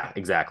 Yeah,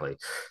 exactly.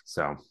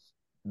 So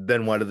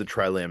then why do the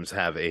Trilambs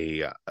have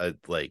a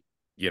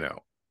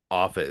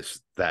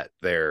office that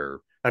they're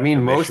I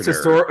mean, most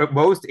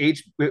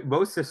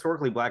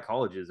historically Black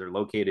colleges are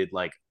located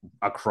like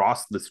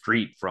across the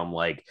street from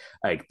like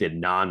the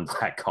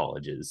non-Black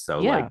colleges.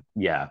 So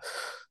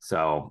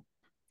so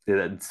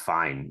it's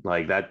fine.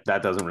 Like that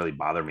doesn't really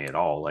bother me at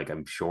all. Like,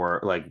 I'm sure,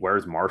 like,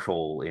 where's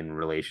Marshall in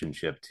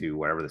relationship to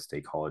whatever the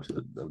state college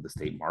of the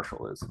state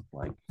Marshall is?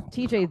 Like,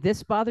 TJ,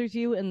 this bothers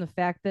you in the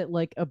fact that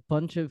like a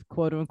bunch of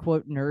quote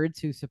unquote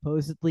nerds who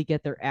supposedly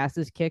get their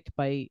asses kicked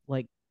by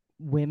like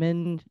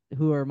women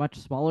who are much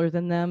smaller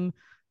than them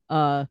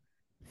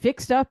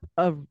fixed up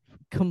a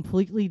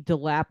completely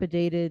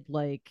dilapidated,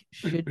 like,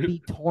 should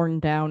be torn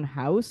down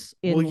house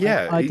in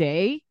a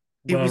day.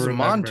 It was a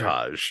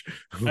montage.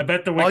 I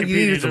bet the Wikipedia all you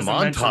need is a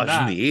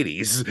montage in the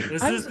 80s.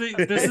 This is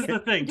the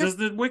thing. Does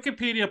the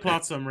Wikipedia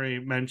plot summary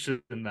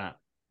mention that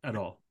at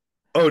all?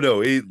 Oh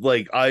no!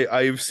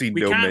 I've seen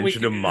no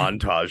mention of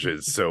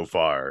montages so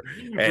far,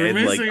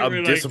 and like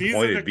I'm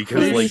disappointed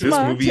because like this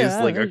movie is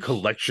like a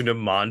collection of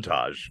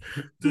montage.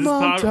 This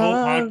whole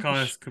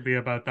podcast could be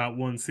about that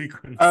one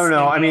sequence. Oh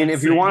no! I mean,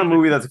 if you want a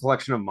movie that's a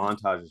collection of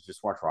montages,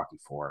 just watch Rocky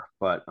IV.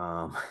 But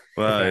well,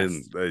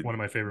 one of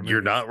my favorite movies.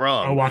 You're not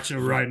wrong. I'll watch it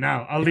right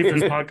now. I'll leave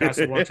this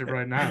podcast and watch it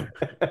right now.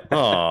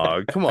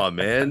 Oh, come on,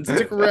 man!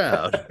 Stick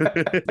around.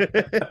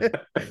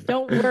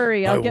 Don't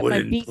worry, I'll get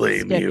my beat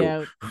stick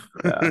out.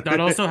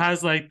 That also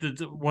has like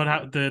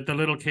the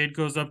little kid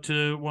goes up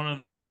to one of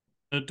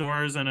the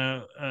doors and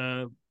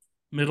a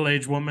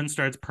middle-aged woman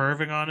starts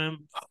perving on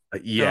him.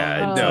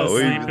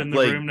 Sleep in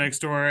the room next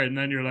door, and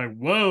then you're like,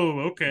 "Whoa,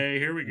 okay,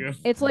 here we go."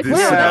 It's like,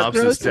 wow,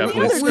 that's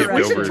gross.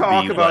 We should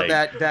talk about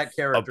that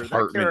character.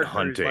 Apartment that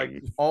hunting,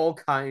 like all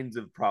kinds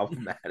of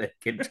problematic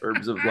in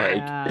terms of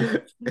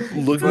like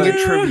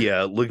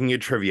looking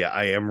at trivia.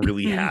 I am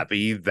really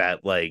happy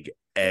that like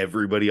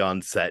everybody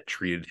on set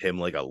treated him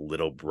like a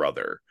little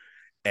brother.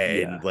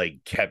 And like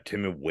kept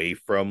him away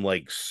from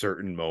like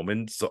certain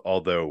moments,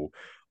 although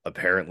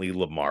apparently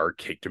Lamar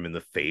kicked him in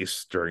the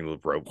face during the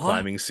rope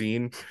climbing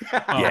scene.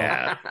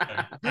 I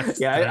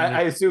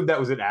assume that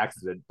was an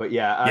accident, but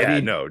I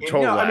mean,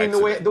 total I mean,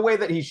 the way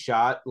that he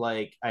shot,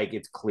 like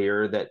it's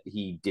clear that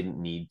he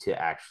didn't need to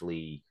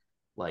actually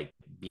like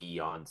be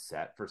on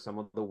set for some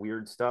of the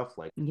weird stuff.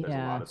 Like there's a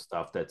lot of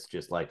stuff that's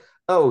just like,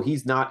 oh,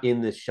 he's not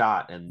in this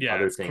shot, and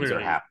other things are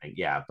happening.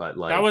 But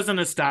like that was an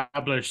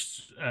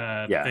established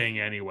thing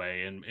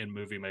anyway in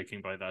movie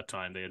making by that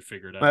time. They had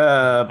figured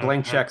out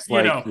blank checks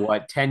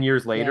what 10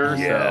 years later.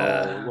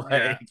 So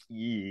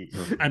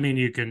I mean,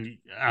 you can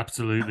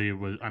absolutely.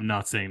 I'm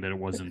not saying that it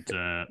wasn't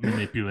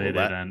manipulated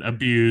and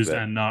abused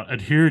and not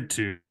adhered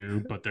to,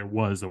 but there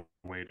was a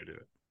way to do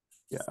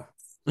it.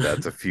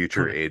 That's a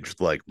future aged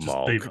like Just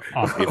Malk,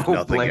 awful. if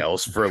nothing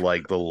else, for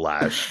like the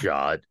last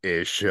shot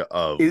ish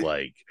of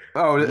like,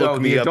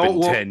 look me the up in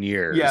adult 10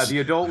 years. Yeah, the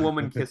adult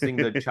woman kissing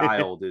the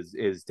child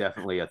is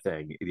definitely a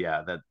thing.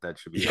 Yeah, that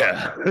should be.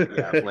 Yeah.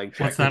 Yeah, blank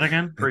check. What's that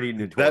again? Pretty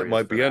notorious. That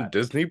might for be on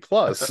Disney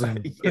Plus.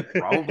 It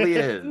probably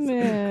is.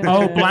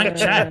 Oh, Blank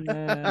Check.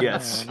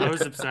 Yes. I was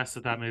obsessed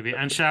with that movie.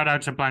 And shout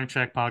out to Blank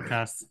Check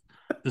Podcast,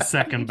 the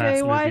second Jay,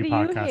 best why movie do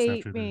you podcast hate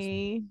after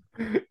me?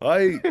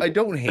 I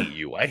don't hate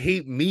you. I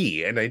hate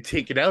me, and I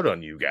take it out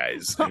on you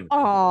guys.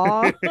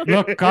 Aw. this.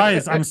 Look,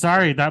 guys, I'm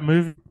sorry. That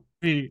movie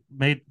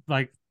made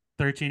like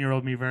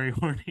 13-year-old me very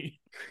horny.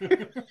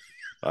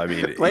 I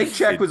mean, Blank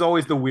Check was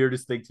always the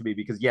weirdest thing to me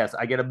because yes,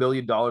 I get $1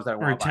 million. I For a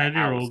want to buy a house.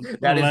 10-year-old,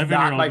 That is not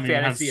 11-year-old my me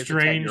fantasy have as a 10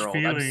 strange year old.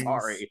 I'm feelings.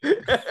 sorry.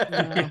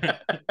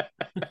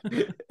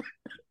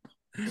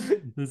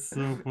 It's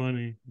so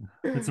funny.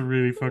 It's a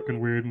really fucking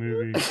weird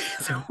movie.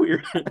 It's a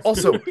weird.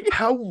 Also,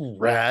 how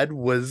rad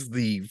was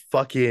the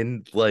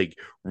fucking like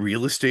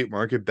real estate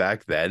market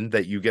back then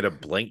that you get a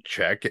blank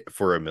check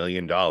for $1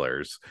 million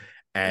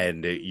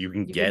and you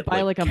can get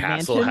buy, like like, a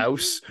Castle mansion?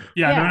 House?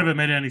 Yeah, Yeah, none of it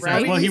made any sense.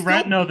 right? Well, he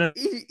rent. No, the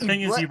he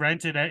thing is, he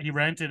rented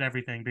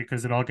everything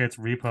because it all gets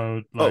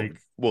repoed. Like,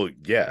 well,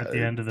 yeah, at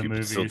the end of the people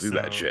movie, still do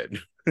that so, shit.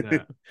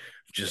 yeah.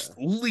 Just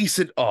lease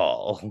it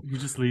all. He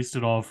just leased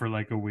it all for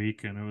like a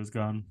week and it was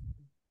gone.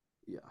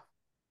 Yeah.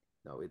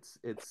 No, it's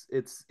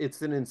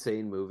an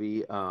insane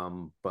movie,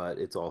 but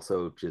it's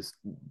also just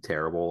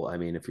terrible. I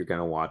mean, if you're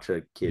gonna watch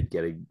a kid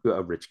getting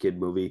a rich kid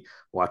movie,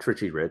 watch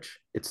Richie Rich.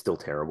 It's still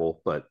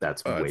terrible, but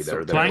that's way it's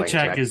better so than Blank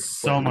Check is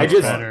so much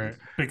better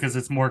because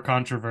it's more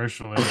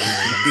controversial. And weird.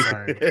 I'm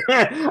sorry.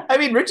 I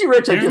mean, Richie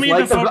Rich. I Give just me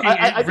like the the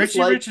fucking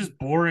Richie Rich is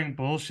boring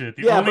bullshit.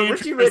 The only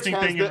Richie Rich interesting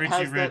thing in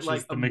Richie Rich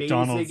is the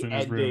McDonald's in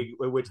his room. ending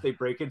in which they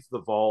break into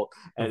the vault,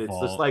 and it's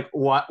vault. just like,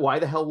 why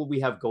the hell would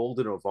we have gold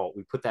in a vault?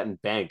 We put that in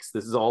banks.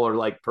 This is all our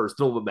like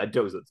personal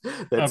mementos.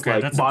 That's Okay,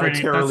 like that's a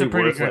pretty good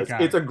worthless.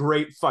 gag. It's a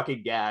great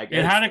fucking gag.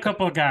 It had a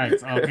couple of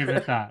gags. I'll give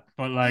it that.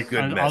 But like,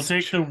 I'll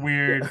take the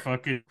weird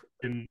fucking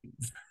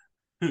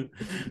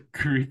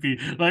creepy.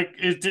 Like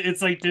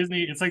it's like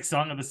Disney. It's like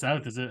Song of the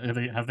South. Is it?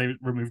 Have they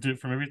removed it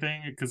from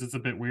everything because it's a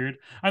bit weird?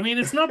 I mean,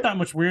 it's not that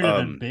much weirder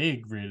than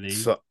Big, really.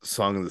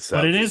 Song of the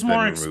South, but it is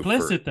more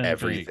explicit than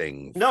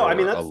everything. Big. No, I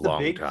mean that's the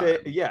big thing.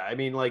 Yeah, I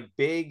mean like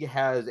Big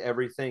has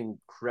everything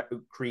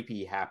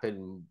creepy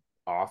happen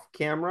off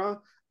camera.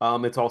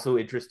 It's also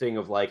interesting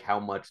of like how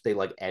much they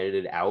like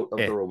edited out of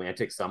the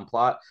romantic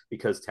subplot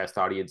because test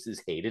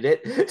audiences hated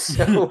it.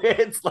 So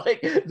it's like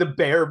the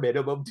bare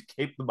minimum to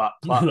keep the plot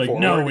like, forward.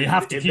 No, we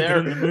have to keep it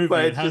in the movie.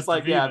 But it's just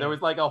like, yeah, there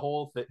was like a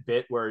whole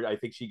bit where I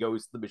think she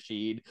goes to the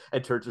machine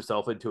and turns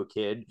herself into a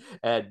kid,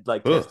 and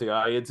like testing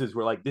audiences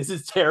were like, "This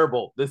is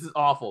terrible. This is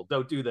awful.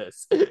 Don't do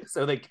this."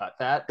 So they cut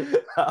that.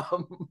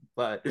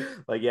 But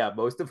like, yeah,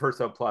 most of her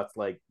subplots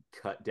like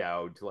cut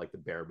down to like the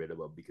bare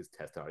minimum because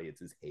test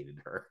audiences hated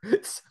her.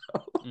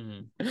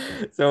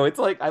 So it's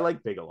like I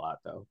like Big a lot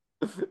though.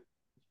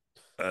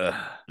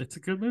 It's a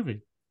good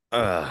movie.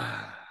 We're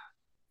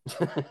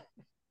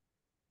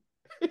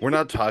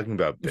not talking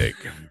about Big.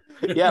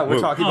 Yeah, we're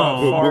talking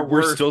about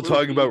we're still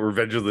talking about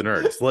Revenge of the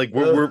Nerds. Like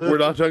we're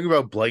not talking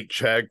about Blank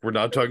Check. We're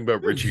not talking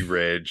about Richie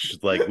Rich.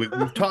 Like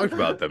we've talked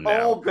about them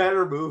now. All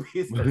better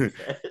movies than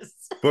this.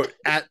 But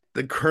at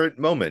the current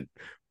moment,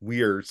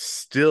 we are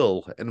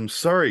still, and I'm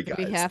sorry,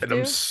 guys, and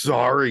I'm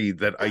sorry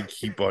that I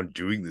keep on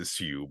doing this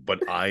to you,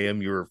 but I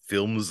am your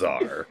film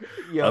czar.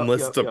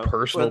 Unless it's a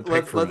personal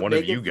pick from one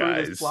of you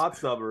guys. This plot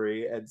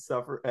summary and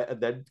suffer, and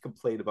then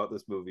complain about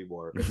this movie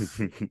more.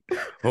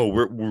 Oh,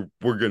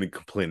 we're gonna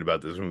complain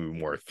about this movie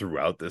more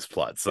throughout this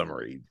plot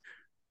summary.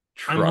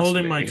 I'm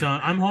holding my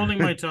tongue. I'm holding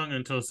my tongue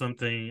until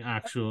something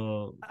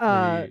actual.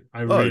 I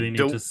really need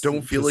to.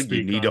 Don't feel like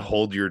you need to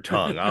hold your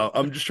tongue.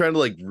 I'm just trying to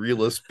like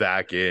reel us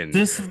back in.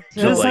 This like,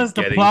 has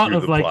the plot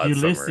of like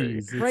Ulysses. Summary.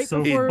 It's right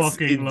so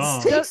fucking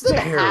long. It takes them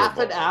half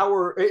an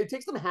hour. It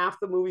takes them half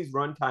the movie's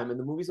runtime, and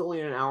the movie's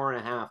only an hour and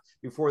a half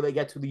before they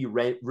get to the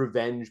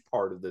revenge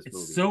part of this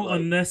movie. It's so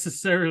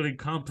unnecessarily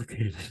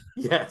complicated.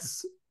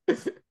 Yes.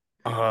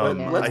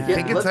 I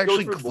think it's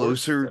actually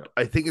closer.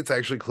 I think it's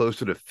actually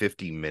closer to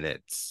 50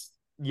 minutes.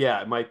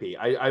 Yeah, it might be.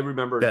 I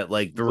remember that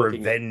like the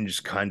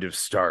revenge kind of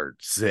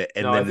starts, and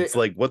then it's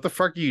like, what the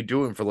fuck are you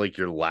doing for like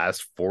your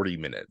last 40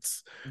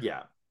 minutes?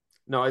 Yeah.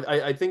 No,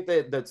 I think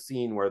that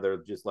scene where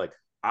they're just like,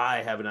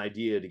 I have an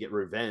idea to get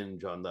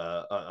revenge on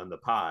the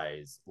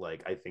pies.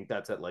 Like, I think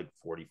that's at like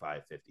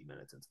 45, 50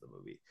 minutes into the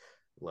movie.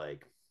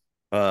 Like,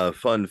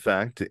 fun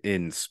fact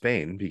in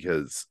Spain,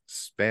 because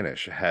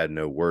Spanish had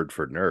no word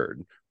for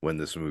nerd when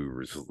this movie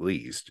was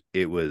released,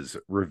 it was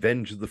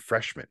Revenge of the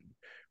Freshman,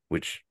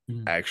 which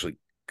actually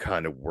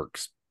kind of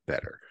works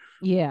better.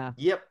 Yeah.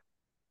 Yep.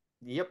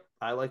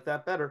 I like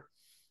that better.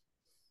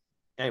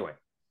 Anyway,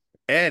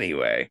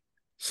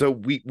 so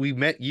we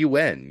met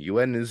UN.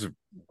 UN is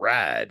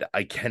rad.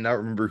 I cannot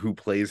remember who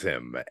plays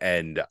him,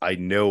 and I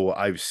know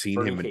I've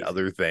seen him in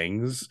other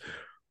things,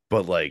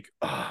 but like,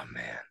 oh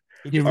man,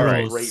 He All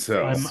right, rules. great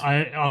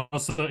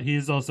face.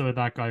 He's also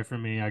that guy for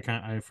me.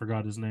 I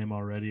forgot his name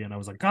already, and I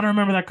was like, gotta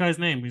remember that guy's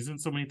name. He's in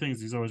so many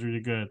things. He's always really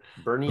good.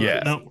 Bernie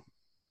Yeah. Casey.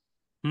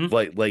 No. Hmm?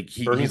 Like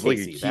Bernie he's like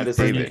a Casey. That Keith is his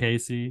Bernie name. David.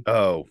 Casey.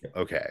 Oh,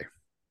 okay.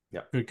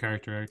 Yeah. Good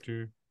character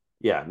actor.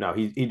 Yeah, no,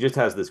 he just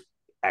has this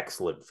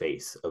excellent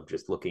face of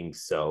just looking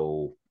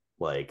so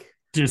like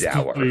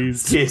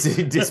Displeased.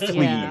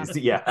 displeased.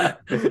 Yeah.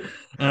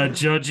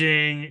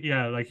 Judging,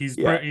 yeah, like he's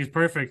Yeah. he's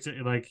perfect.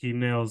 Like he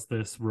nails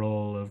this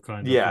role of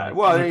kind of Yeah, like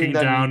well, I mean, looking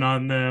then- down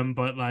on them,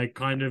 but like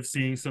kind of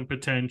seeing some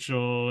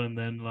potential and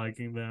then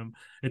liking them.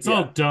 It's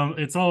all Yeah. dumb.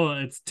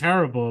 It's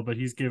terrible, but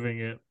he's giving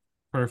it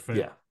perfect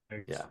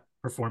Yeah.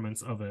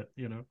 performance of it.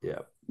 You know. Yeah.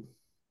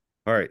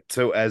 All right.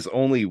 So as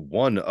only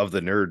one of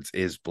the nerds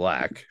is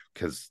black,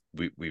 because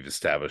we've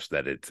established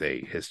that it's a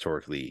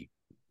historically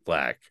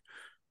black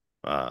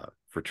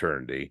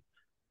fraternity.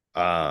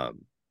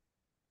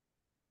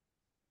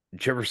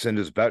 Jefferson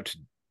is about to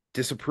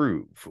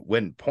disapprove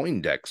when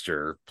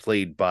Poindexter,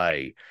 played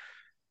by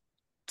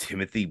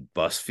Timothy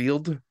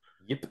Busfield.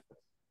 Yep.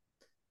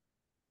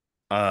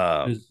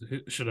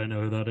 Should I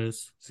know who that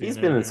is? He's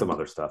been in some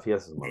other stuff. He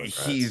has some other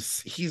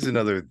He's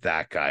another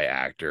that guy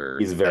actor.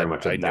 He's very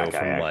much a I know that guy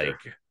from actor. like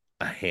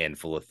a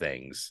handful of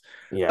things.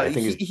 Yeah, I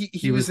think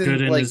he was in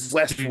good in like his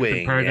West stupid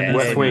Wing. part in And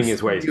West Wing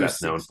is what he's Studio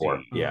best known for.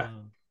 60. Yeah.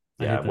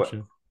 I hate that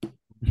show.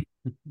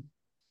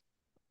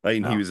 I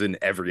mean, Oh. he was in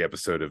every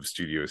episode of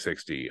Studio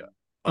 60.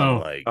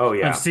 Oh,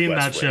 yeah. I've seen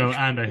West that show Wing.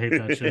 and I hate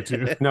that show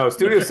too. No,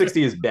 Studio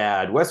 60 is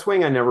bad. West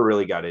Wing I never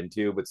really got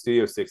into, but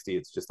Studio 60,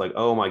 it's just like,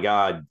 oh my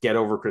God, get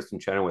over Kristen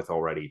Chenoweth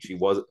already. She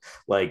was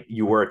like,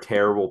 you were a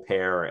terrible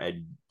pair,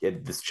 and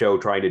this show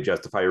trying to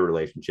justify your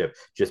relationship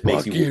just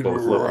makes you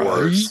both look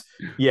worse.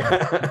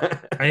 Yeah.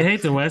 I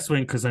hate the West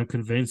Wing because I'm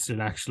convinced it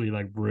actually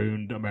like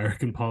ruined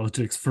American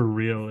politics for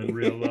real in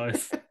real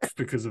life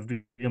because of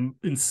the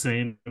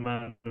insane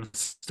amount of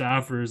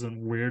staffers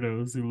and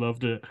weirdos who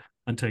loved it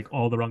and take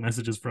all the wrong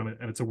messages from it,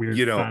 and it's a weird,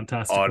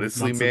 fantastical,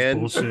 honestly, man,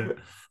 bullshit.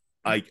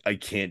 I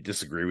can't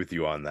disagree with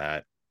you on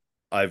that.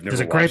 I've never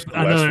There's a watched great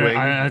The West Wing.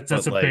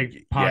 that's a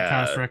big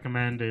podcast yeah.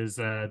 recommend is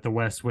the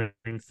West Wing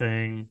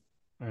thing.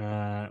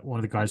 One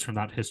of the guys from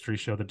that history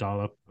show, The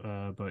Dollop.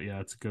 But yeah,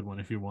 it's a good one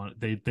if you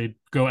want. They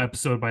go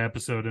episode by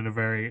episode in a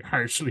very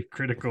harshly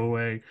critical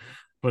way,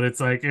 but it's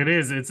like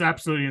it's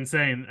absolutely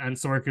insane. And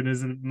Sorkin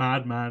is a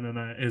madman,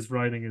 and his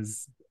writing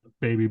is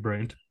baby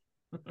brained.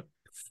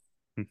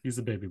 He's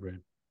a baby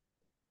brain,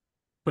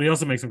 but he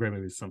also makes some great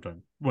movies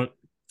sometimes. What?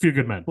 Few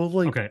Good Men. Well,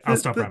 like, okay, I'll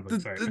stop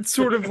rambling. Sorry. It's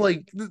sort of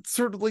like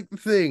the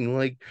thing,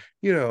 like,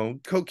 you know,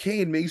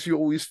 cocaine makes you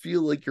always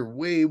feel like you're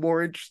way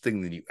more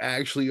interesting than you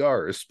actually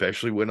are,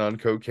 especially when on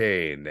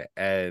cocaine.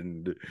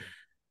 And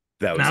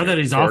that was now Aaron that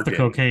he's Sorkin. off the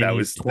cocaine, that he's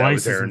was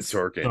twice Aaron as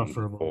Sorkin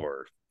insufferable.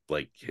 for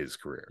like his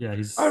career. Yeah,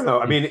 I don't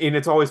know. I mean, and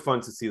it's always fun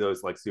to see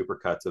those like super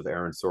cuts of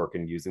Aaron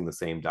Sorkin using the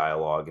same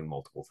dialogue in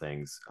multiple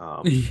things.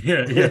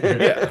 Yeah.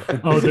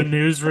 Oh, the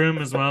newsroom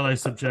as well. I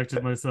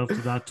subjected myself to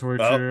that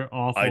torture.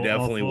 Awful. I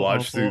definitely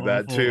watched through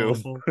that too.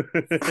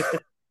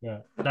 Yeah,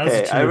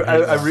 hey,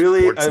 I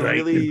really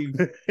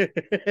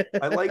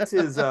I liked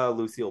his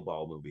Lucille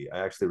Ball movie.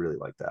 I actually really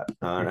liked that.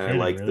 And I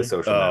liked really? The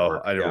Social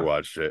Network. I never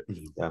watched it.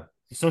 Yeah,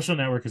 The Social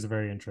Network is a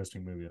very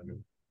interesting movie.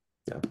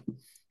 Yeah,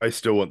 I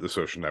still want The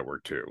Social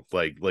Network too.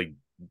 Like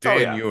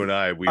Dan, you and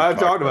I've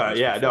talked about it.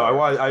 Yeah, before. No, I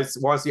want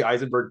to see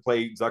Eisenberg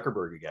play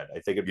Zuckerberg again. I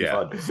think it'd be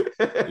fun.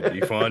 It'd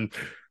be fun.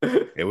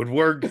 It would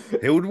work.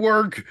 It would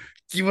work.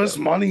 Give us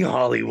money,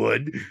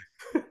 Hollywood.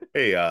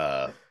 Hey,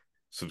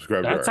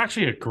 subscribe. That's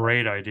actually a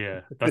great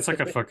idea. That's like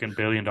a fucking $1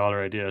 billion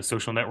idea.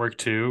 Social Network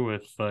 2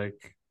 with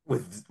like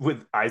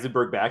with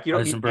Eisenberg back. You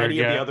don't need any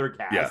of the other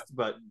cast,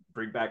 but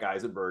bring back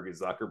Eisenberg and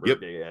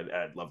Zuckerberg and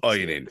I'd love to all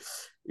see you need.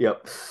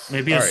 Yep.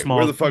 Maybe a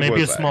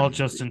small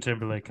Justin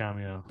Timberlake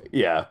cameo.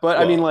 Yeah, but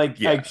I mean, like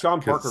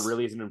Sean Parker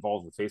really isn't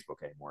involved with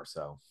Facebook anymore,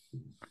 so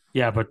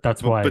yeah, but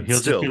that's why he'll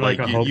still, just be like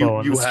a hobo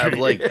on the street. Have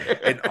like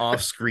an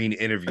off-screen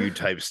interview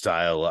type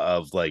style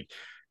of like,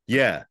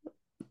 yeah,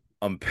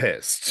 I'm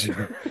pissed.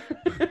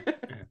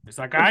 It's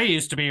like, I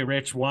used to be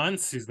rich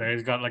once. He's there.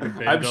 He's got like a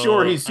big. I'm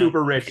sure he's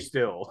super rich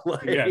still.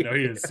 Yeah, no,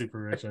 he is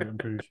super rich. I'm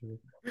pretty sure.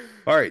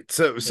 All right,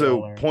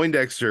 so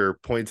Poindexter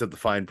points at the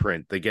fine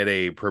print. They get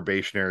a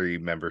probationary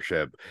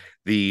membership.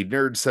 The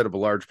nerds set up a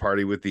large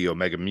party with the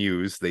Omega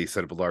Muse. They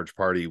set up a large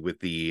party with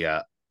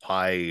the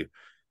Pi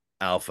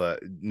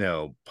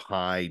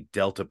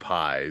Delta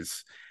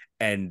Pies,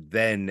 and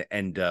then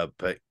end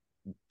up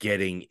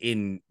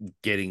getting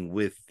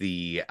with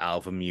the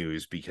Alpha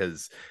Muse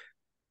because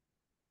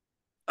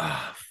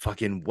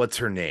fucking what's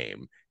her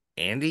name?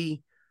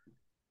 Andy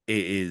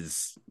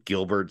is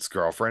Gilbert's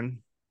girlfriend.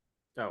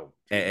 Oh,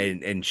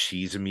 and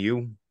she's a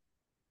Mew.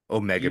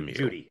 Omega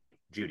Mew.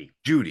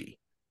 Judy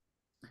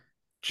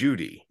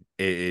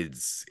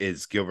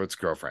is Gilbert's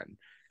girlfriend,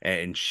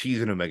 and she's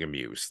an Omega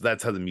Mew. So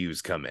that's how the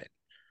Mews come in.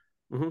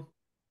 Mm-hmm.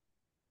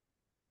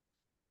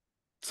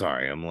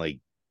 Sorry, I'm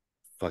like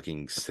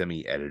fucking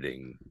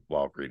semi-editing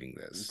while reading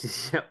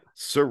this. Yep.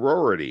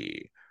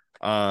 Sorority.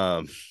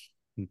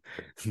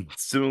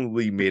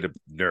 similarly made up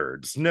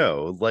nerds.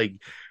 No, like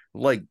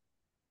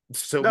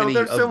so No, many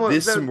they're of similar.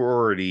 this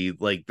sorority,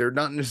 like they're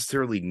not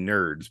necessarily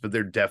nerds, but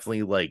they're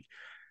definitely like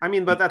I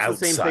mean, but the that's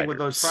the same thing with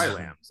those outsiders.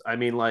 Tri-Lambs. I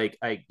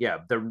mean, yeah,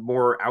 they're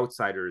more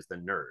outsiders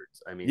than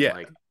nerds. I mean, Yeah.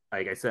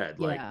 like I said,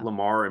 like Yeah.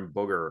 Lamar and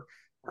Booger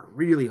are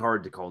really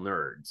hard to call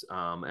nerds.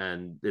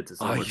 And it's a Oh,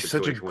 similar he's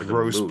such a situation with the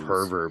gross Moose.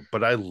 pervert,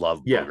 but I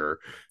love Yeah, Booger.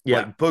 yeah.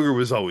 Like Booger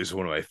was always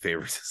one of my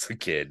favorites as a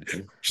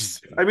kid.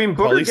 Just I mean,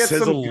 probably Booger gets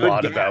says a some good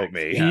lot gags. about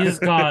me. Yeah. He's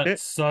got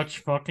such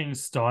fucking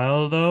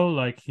style though.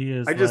 Like he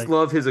is I just like,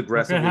 love his look at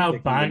aggressively how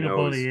picking the bangable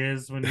nose. he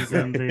is when he's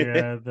in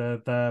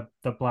the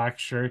black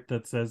shirt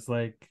that says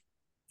like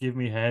give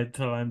me head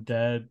till I'm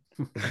dead.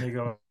 And they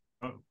go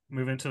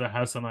move into the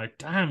house. I'm like,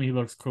 damn, he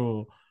looks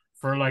cool.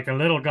 For like a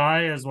little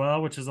guy as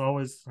well, which is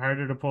always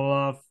harder to pull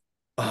off.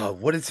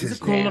 What is He's a his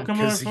cool name? looking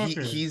Because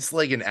motherfucker. he's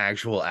like an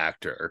actual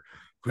actor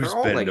who's They're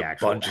all been like in a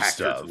actual bunch of actors,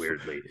 stuff.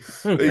 weirdly.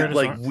 Oh, Yeah. Curtis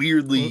Like Ar-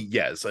 weirdly, well,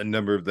 yes, a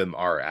number of them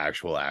are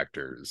actual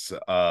actors.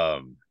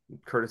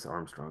 Curtis Armstrong.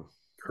 Curtis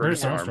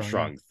Curtis Armstrong,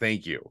 Armstrong,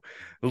 thank you.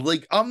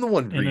 Like I'm the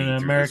one in an reading through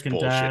this American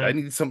bullshit. I Dad.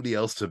 need somebody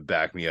else to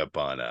back me up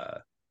on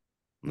that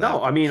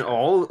No, I mean,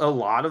 bullshit. a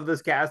lot of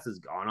this cast has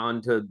gone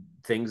on to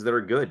things that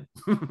are good.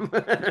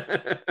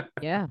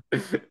 Yeah.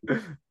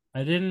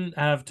 I didn't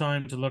have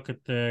time to look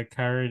at the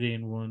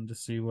Carradine one to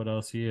see what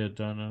else he had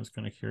done. I was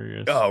kind of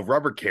curious. Oh,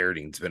 Robert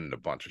Carradine's been in a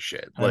bunch of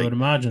shit. I would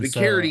imagine the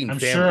so. Carradine I'm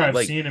sure family, I've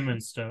like seen him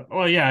and stuff.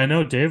 Oh yeah, I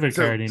know David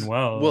Carradine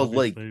well,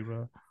 obviously.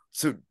 But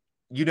so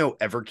you know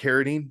Ever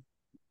Carradine?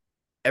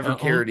 Ever oh,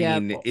 yeah.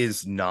 Carradine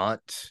is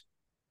not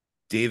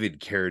David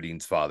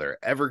Carradine's father.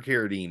 Ever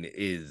Carradine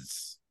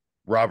is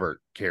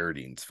Robert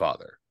Carradine's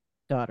father.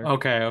 Daughter.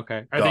 okay.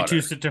 Are they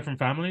Daughter. two different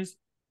families?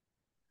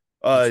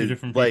 Two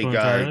different people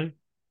entirely?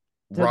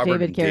 So Robert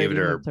David and David Carradine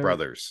are the third.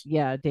 brothers.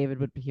 Yeah, David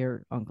would be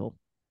your uncle.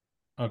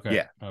 Okay.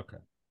 Yeah. Okay.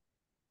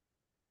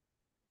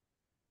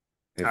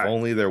 If All right.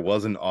 only there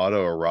wasn't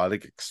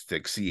autoerotic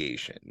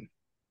asphyxiation.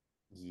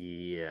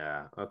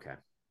 Yeah. Okay.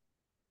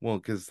 Well,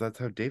 because that's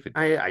how David.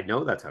 I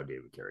know that's how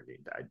David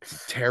Carradine died.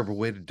 It's a terrible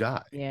way to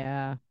die.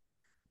 Yeah.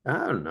 I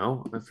don't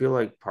know. I feel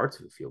like parts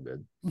of it feel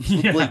good.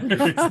 Yeah.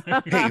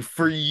 Like, hey,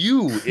 for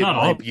you, it Not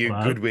all might be a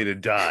bad. good way to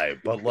die,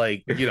 but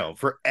like,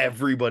 for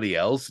everybody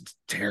else, it's a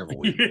terrible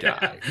way to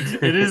die.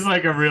 It is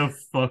like a real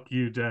fuck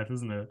you death,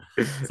 isn't it?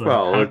 It's like,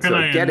 Well, how it's can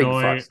I getting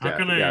annoy fucked how death,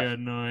 can I yeah.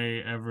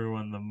 annoy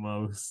everyone the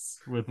most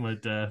with my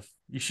death?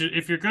 You should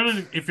if you're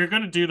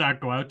gonna do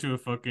that, go out to a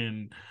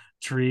fucking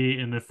tree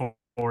in the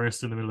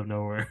forest in the middle of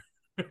nowhere.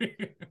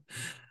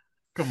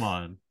 Come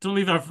on, don't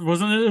leave that.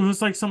 Wasn't it? It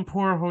was like some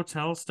poor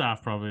hotel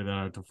staff probably that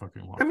had to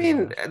fucking walk. I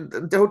mean,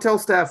 the hotel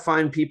staff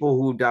find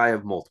people who die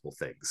of multiple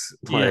things.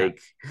 Yeah.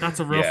 That's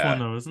a rough Yeah. one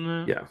though, isn't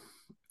it? Yeah.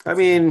 I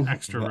mean,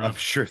 extra I'm rough.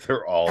 sure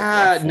they're all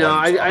rough no,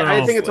 ones,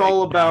 I think it's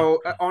all honestly.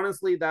 about.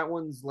 Honestly, that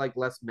one's like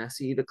less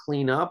messy to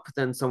clean up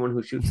than someone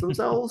who shoots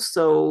themselves.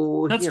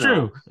 So That's you true.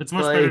 know, It's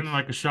much better than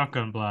like a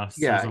shotgun blast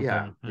or Yeah, something.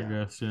 yeah, I yeah.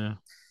 guess. Yeah.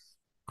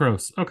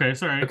 Gross. Okay,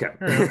 sorry.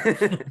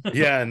 Okay.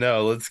 Yeah,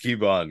 no, let's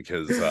keep on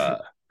because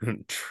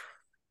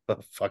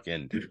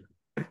fucking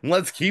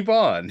let's keep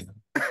on.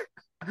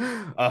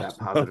 That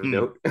positive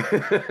note.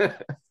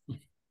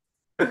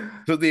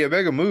 So the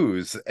Omega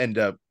Moos end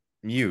up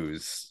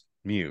Muse.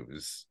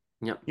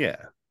 Yep. Yeah,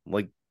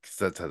 like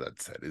that's how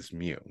that's said is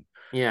Mew.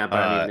 Yeah, but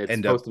I mean, it's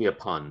end supposed up to be a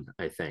pun,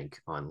 I think,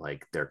 on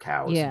like their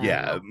cows. Yeah.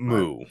 yeah, but-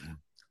 Moo.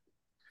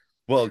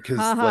 Well, because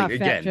Haha, like fat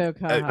again, joke,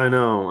 haha. I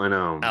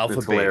know. Alpha,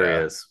 It's beta.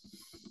 hilarious.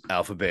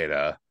 Alpha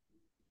Beta,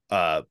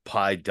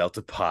 Pi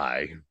Delta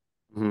Pi.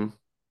 Mm-hmm.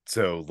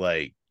 So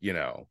like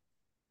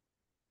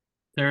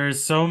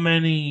There's so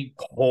many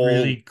whole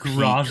really peak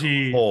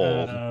grotty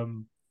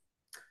hole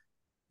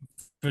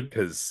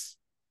because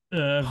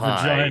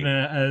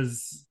vagina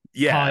as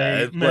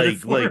yeah, pie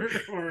metaphor,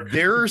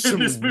 there are some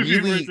this movie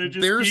where really they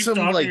just there's keep some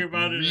talking like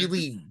about it.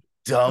 really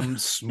dumb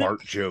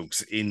smart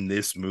jokes in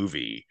this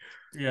movie.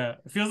 Yeah,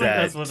 it feels like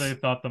that's what they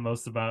thought the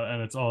most about,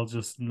 and it's all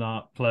just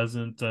not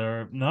pleasant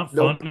or not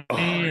Nope. Oh,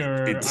 funny,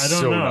 or it's I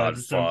don't so know. I not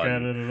just don't get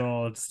fun. it at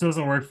all. It just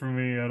doesn't work for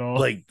me at all.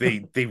 Like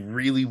they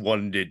really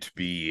wanted it to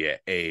be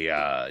a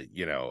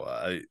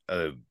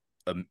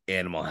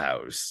Animal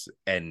House,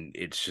 and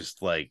it's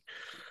just like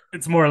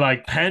it's more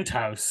like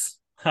Penthouse.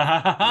 Ha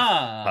ha ha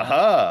ha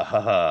ha.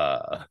 ha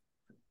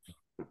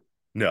ha.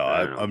 No,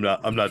 I don't know.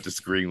 I'm not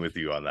disagreeing with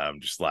you on that.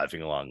 I'm just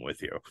laughing along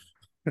with you.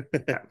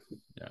 Yeah.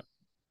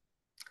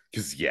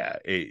 Because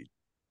it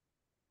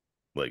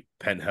like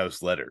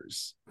Penthouse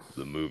Letters,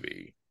 the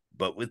movie,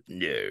 but with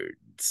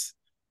nerds.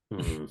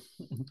 Mhm.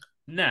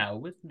 Now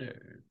with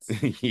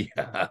nerds.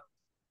 Yeah.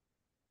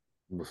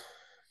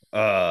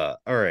 All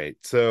right.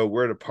 So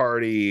we're at a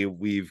party.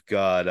 We've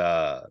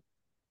got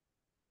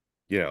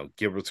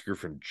Gilbert's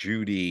girlfriend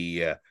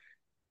Judy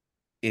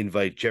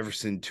invite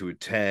Jefferson to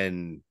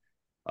attend.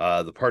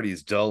 The party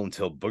is dull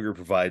until Booger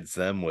provides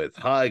them with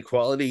high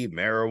quality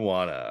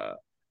marijuana.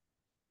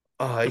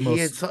 He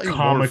had something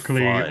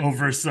comically more fun.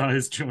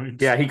 oversized joint.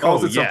 Yeah, he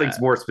calls Oh, it something yeah.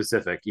 more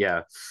specific.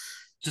 Yeah.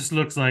 Just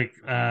looks like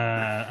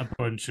a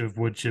bunch of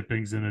wood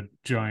chippings in a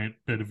giant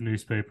bit of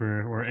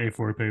newspaper or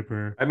A4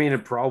 paper. I mean,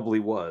 it probably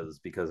was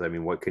because I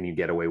mean, what can you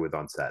get away with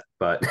on set?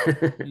 But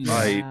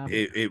Yeah.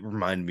 It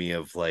reminded me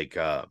of like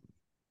Up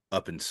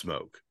in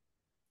Smoke.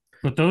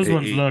 But those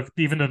ones It, look,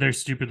 even though they're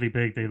stupidly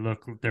big,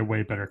 they're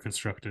way better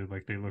constructed.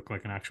 Like they look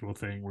like an actual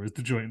thing. Whereas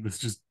the joint, this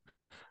just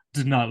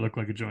did not look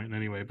like a joint in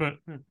any way. But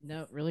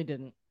No, it really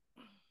didn't.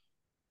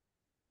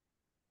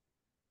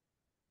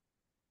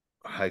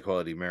 high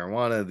quality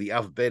marijuana, the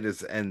Alpha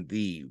Betas, and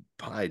the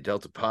Pi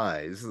Delta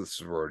Pies, the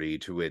sorority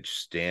to which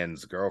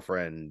Stan's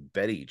girlfriend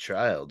Betty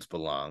Childs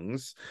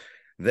belongs,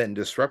 then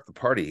disrupt the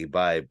party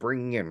by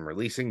bringing and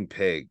releasing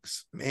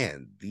pigs.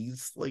 Man,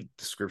 these like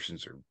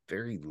descriptions are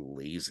very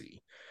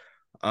lazy.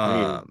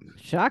 I mean,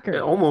 Shocker.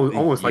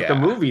 almost like the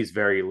yeah. movie's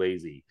very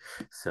lazy.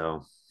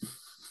 So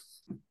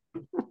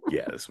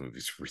Yeah, this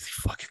movie's really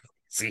fucking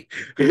lazy.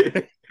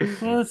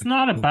 well, it's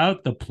not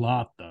about the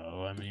plot,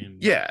 though. I mean,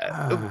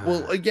 yeah.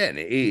 Well, again,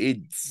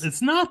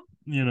 it's not.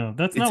 You know,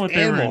 that's not it's what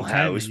they were Animal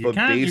intending. House, You but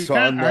can't based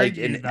on like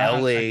argue an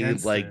that LA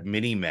against like it.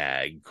 mini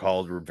mag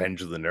called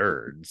Revenge of the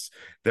Nerds.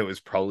 That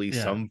was probably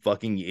Yeah. some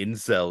fucking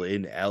incel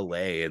in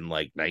LA in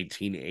like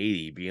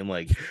 1980 being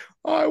like,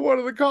 I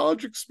wanted the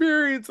college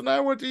experience and I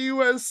went to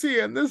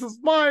USC and this is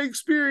my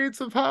experience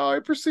of how I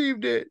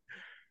perceived it.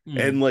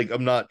 And like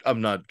I'm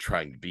not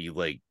trying to be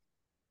like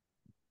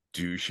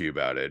douchey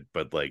about it,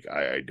 but like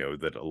I know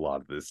that a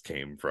lot of this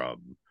came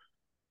from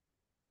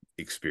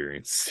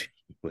experience.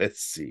 Let's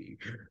see.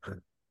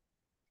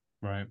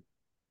 Right.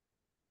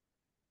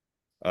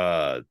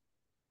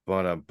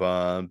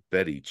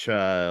 Betty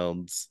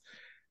Childs,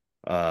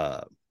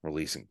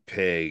 releasing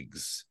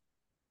pigs.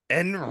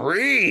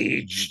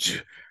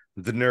 Enraged,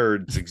 the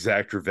nerds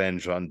exact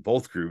revenge on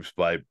both groups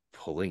by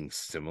pulling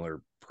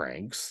similar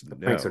pranks. the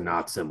pranks are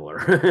not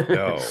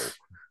similar.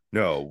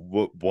 No.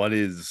 One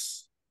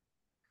is.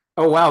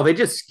 Oh wow, they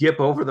just skip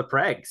over the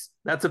pranks.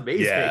 That's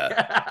amazing.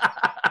 Yeah.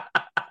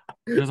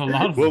 There's a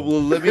lot of well,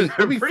 them. let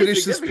me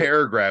finish this significant.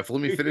 paragraph.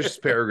 Let me finish this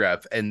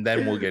paragraph, and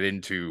then we'll get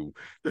into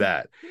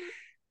that.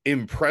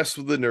 Impressed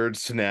with the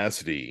nerds'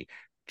 tenacity,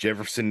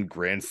 Jefferson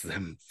grants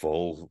them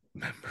full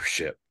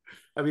membership.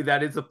 I mean,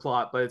 that is a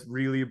plot, but it's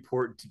really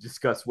important to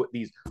discuss what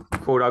these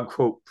quote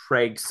unquote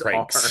pranks.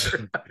 are.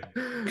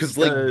 Because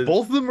like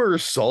both of them are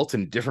assault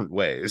in different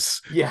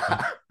ways.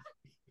 Yeah.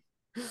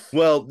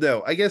 Well,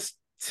 no, I guess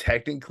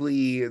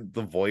technically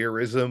the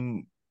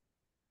voyeurism.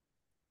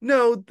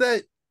 No,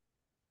 that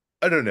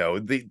I don't know.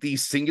 The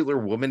singular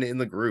woman in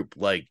the group,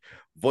 like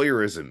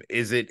voyeurism,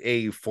 is it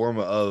a form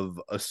of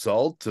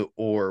assault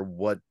or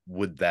what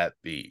would that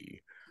be?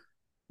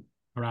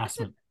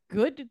 Harassment.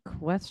 Good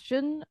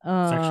question.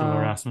 Sexual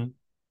harassment.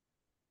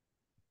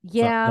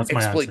 Yeah. That's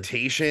my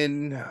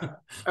exploitation.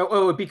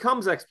 It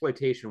becomes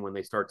exploitation when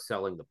they start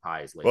selling the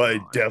pies later. Well,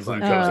 it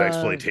definitely becomes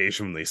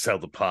exploitation when they sell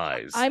the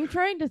pies. I'm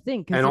trying to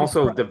think, and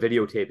also the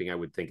videotaping, I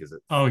would think, is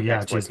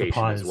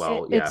exploitation as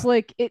well. It's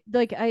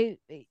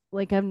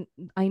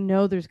I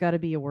know there's got to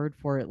be a word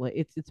for it. Like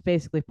it's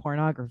basically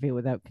pornography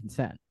without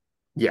consent.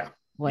 Yeah.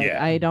 Like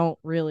I'm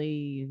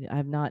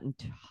not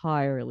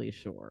entirely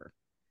sure.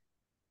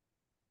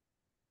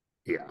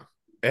 Yeah.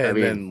 And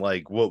then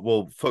like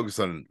we'll focus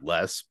on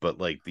less, but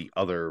like the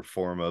other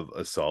form of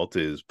assault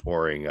is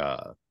pouring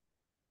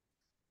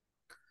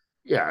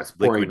it's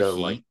pouring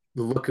the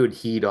liquid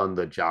heat on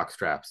the jock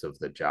straps of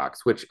the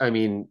jocks, which I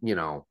mean,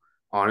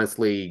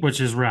 honestly,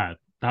 which is rad.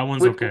 That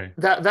one's okay.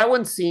 That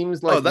one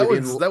seems like that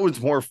one's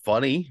more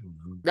funny.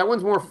 That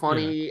one's more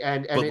funny,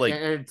 and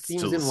it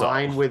seems in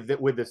line with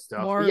the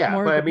stuff.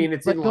 But I mean,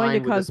 it's in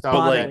line with the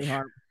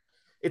stuff.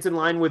 It's in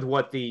line with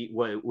what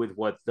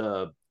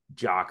the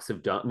jocks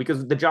have done,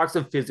 because the jocks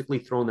have physically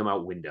thrown them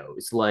out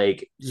windows. But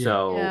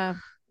yeah,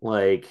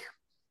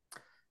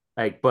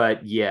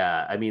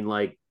 I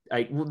mean,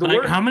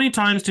 how many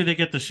times do they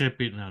get the shit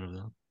beaten out of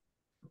them?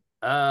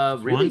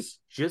 Really once?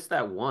 Just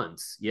that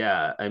once.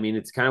 Yeah, I mean,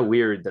 it's kind of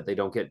weird that they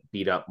don't get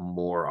beat up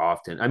more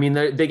often. I mean,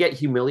 they get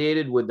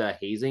humiliated with the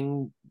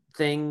hazing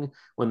thing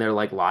when they're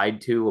like lied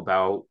to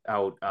about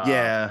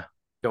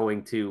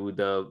going to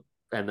the,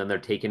 and then they're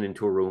taken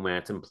into a room and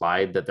it's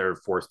implied that they're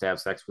forced to have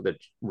sex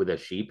with a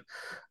sheep.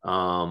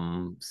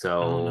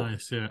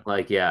 Nice,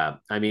 yeah.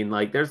 I mean,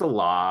 like there's a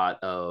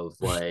lot of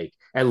like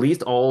at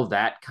least all of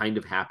that kind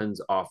of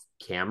happens off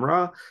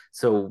camera.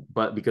 So,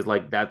 but because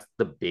like that's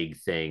the big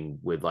thing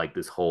with like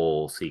this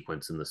whole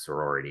sequence in the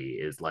sorority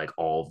is like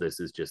all of this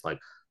is just like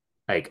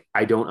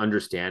I don't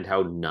understand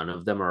how none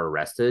of them are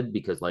arrested,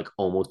 because like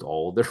almost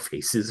all of their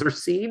faces are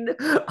seen.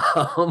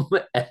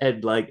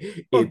 And like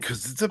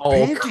because it's a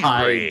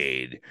panty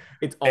raid.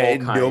 It's all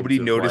and kinds nobody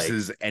of,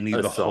 notices like, any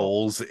of the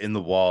holes in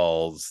the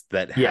walls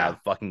that have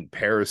fucking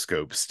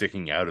periscopes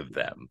sticking out of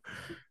them.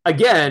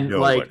 Again,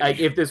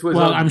 if this was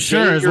I'm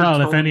sure as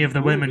well, if any of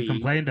the women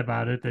complained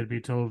about it, they'd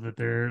be told that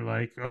they're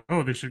like,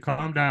 oh, they should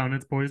calm down.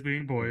 It's boys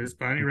being boys.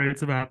 Panty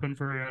raids have happened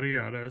for yada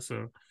yada.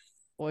 So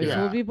boys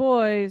will be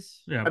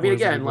boys. Yeah, I mean,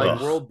 again,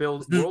 like world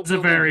building. It's a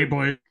very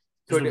boy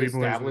could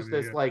establish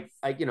this like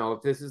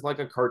if this is like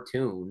a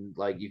cartoon,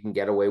 like you can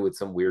get away with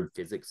some weird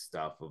physics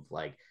stuff of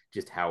like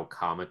just how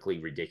comically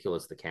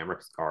ridiculous the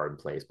cameras are in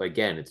place. But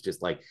again, it's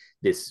just like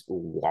this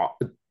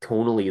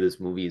tonally, this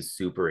movie is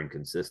super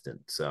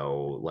inconsistent.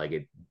 So like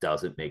it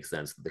doesn't make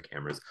sense that the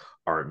cameras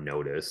aren't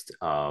noticed.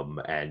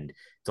 And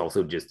it's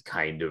also just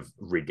kind of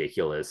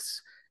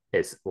ridiculous.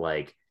 It's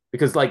like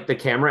because like the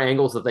camera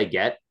angles that they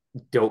get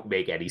don't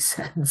make any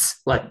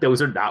sense. Like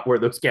those are not where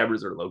those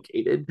cameras are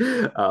located.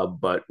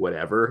 But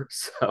whatever.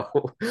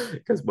 So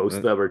because most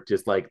of them are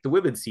just like the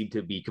women seem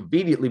to be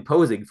conveniently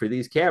posing for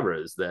these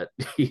cameras that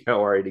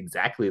are in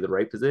exactly the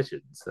right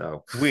position.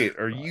 So wait,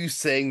 are you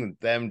saying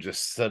that them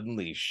just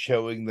suddenly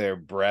showing their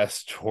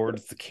breast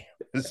towards the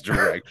camera's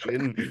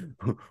direction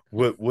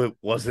what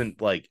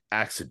wasn't like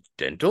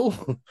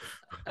accidental?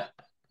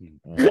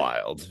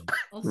 Wild.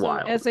 Also,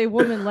 Wild. as a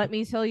woman, let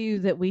me tell you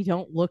that we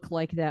don't look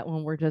like that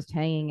when we're just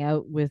hanging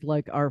out with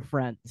like our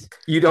friends.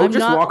 You don't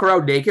just walk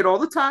around naked all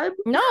the time?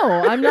 No,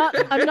 I'm not.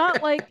 I'm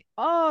not like,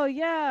 oh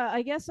yeah,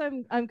 I guess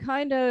I'm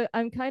kind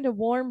of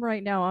warm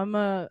right now. I'm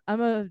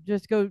a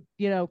just go,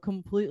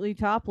 completely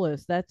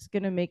topless. That's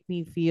gonna make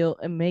me feel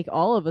and make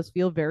all of us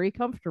feel very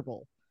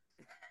comfortable.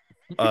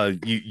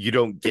 You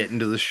don't get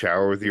into the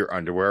shower with your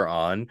underwear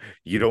on.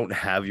 You don't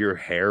have your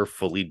hair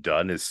fully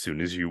done as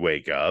soon as you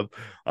wake up.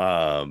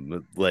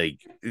 Like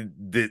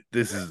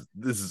this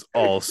is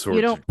all sorts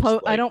You don't of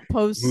just, I like, don't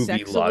pose movie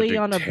sexily logic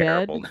on a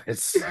bed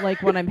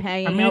like when I'm I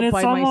hanging mean, out it's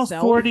by almost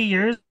myself. 40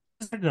 years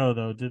ago,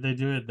 though. Did they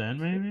do it then?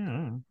 Maybe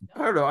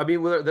I don't know. I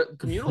mean, the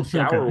communal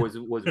shower was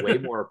way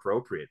more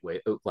appropriate,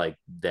 like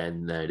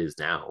than it is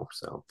now.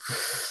 So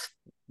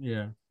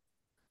yeah.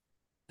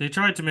 They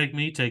tried to make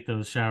me take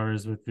those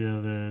showers with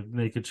the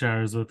naked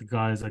showers with the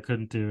guys. I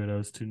couldn't do it. I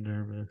was too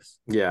nervous.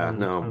 yeah, I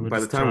no. would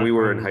By the time we I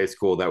were in would- high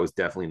school, that was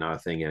definitely not a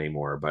thing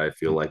anymore. But I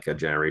feel like a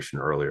generation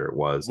earlier it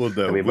was. Well,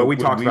 no, I mean, but we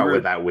when talked we about were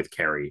with that with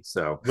Carrie.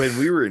 So when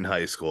we were in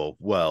high school,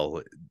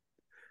 well,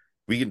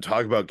 we can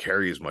talk about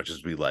Carrie as much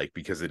as we like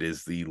because it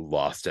is the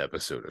lost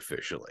episode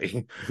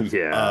officially.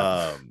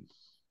 yeah.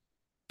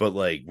 But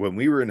like when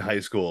we were in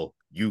high school,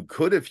 you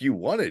could if you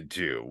wanted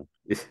to,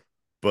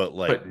 but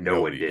like But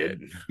no one nobody did.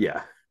 did.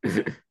 Yeah.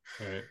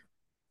 Right.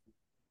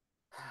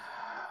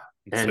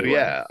 So Anyway,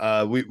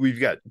 yeah, we've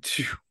got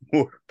two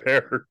more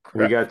paragraphs.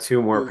 we got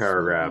two more of this movie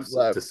paragraphs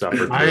left. to suffer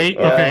through.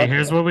 Okay,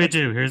 here's what we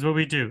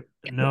do.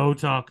 No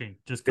talking.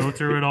 Just go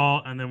through it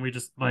all, and then we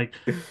just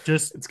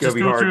It's gonna be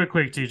go hard. through it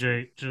quick,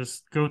 TJ.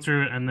 Just go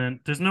through it, and then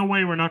there's no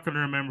way we're not going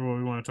to remember what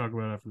we want to talk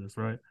about after this,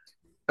 right?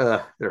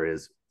 There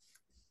is.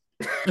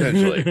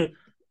 Potentially.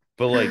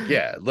 But like,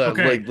 yeah,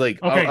 Okay.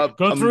 like, Okay,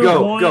 go I'm through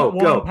go.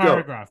 one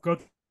paragraph. Go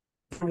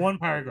through one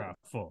paragraph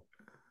full.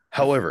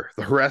 However,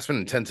 the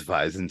harassment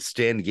intensifies and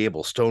Stan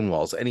Gable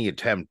stonewalls any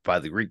attempt by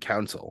the Greek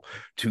Council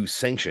to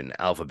sanction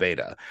Alpha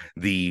Beta.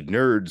 The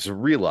nerds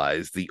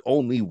realize the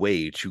only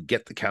way to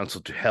get the council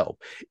to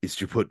help is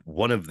to put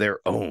one of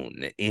their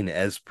own in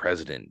as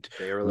president,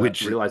 They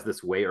realized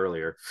this way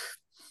earlier.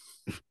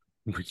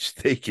 which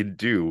they can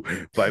do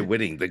by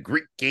winning the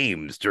Greek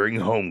Games during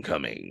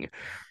homecoming,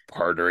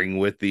 partnering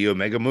with the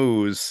Omega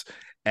Moos,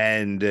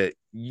 and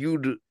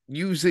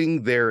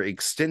using their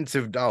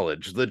extensive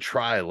knowledge, the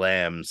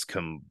Tri-Lambs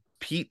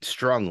compete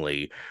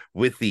strongly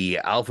with the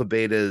Alpha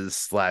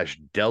Betas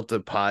 / Delta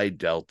Pi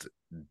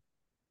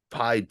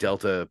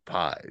Delta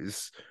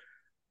Pies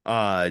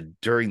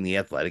during the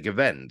athletic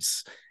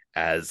events.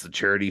 As the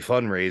charity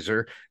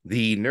fundraiser,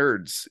 the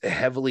nerds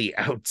heavily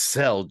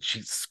outsell.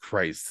 Jesus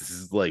Christ, this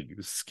is like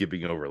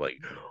skipping over like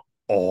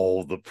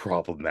all the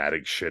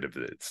problematic shit of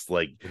it. It's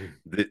like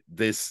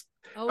this.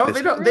 Oh,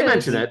 they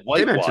mention it.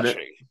 They mention it.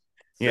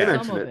 Yeah, they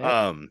mention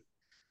it.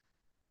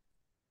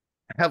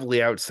 Heavily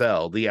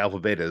outsell the Alpha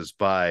Betas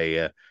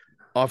by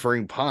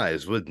offering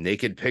pies with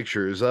naked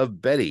pictures of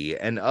Betty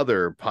and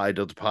other Pi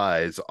Delta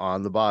Pies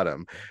on the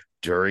bottom.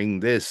 During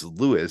this,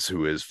 Lewis,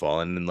 who has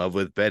fallen in love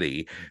with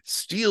Betty,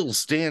 steals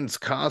Stan's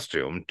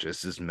costume,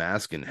 just his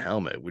mask and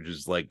helmet, which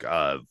is like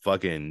a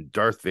fucking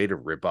Darth Vader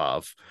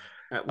ripoff.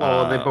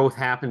 Well, they both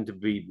happen to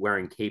be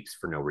wearing capes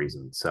for no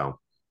reason, so.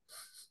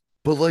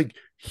 But like,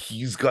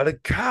 he's got a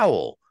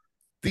cowl.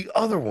 The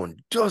other one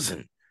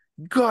doesn't.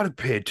 Gotta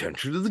pay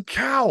attention to the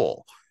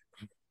cowl.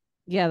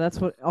 Yeah, that's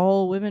what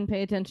all women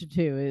pay attention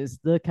to is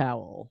the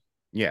cowl.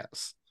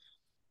 Yes.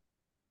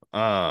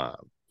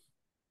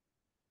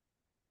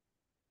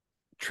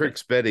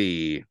 Tricks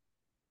Betty,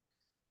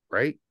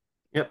 right?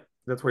 Yep,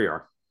 that's where you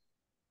are.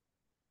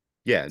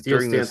 Yeah,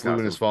 during this,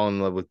 Lewin has fallen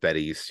in love with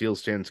Betty,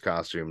 steals Stan's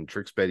costume,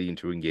 tricks Betty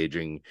into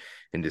engaging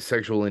into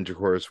sexual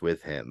intercourse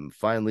with him.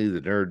 Finally,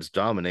 the nerds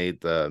dominate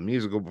the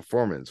musical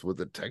performance with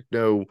a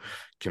techno,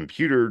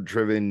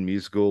 computer-driven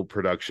musical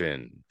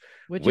production,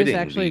 which winning is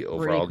actually the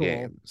overall cool.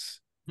 games.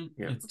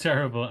 Yeah. It's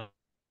terrible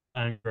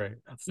and great.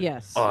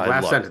 Yes.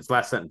 Last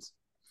sentence.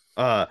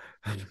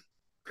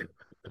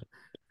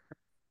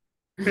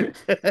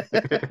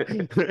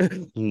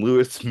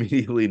 Lewis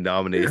immediately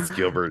nominates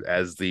Gilbert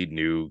as the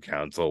new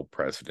council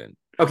president.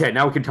 Okay,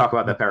 now we can talk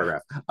about that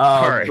paragraph.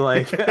 All right.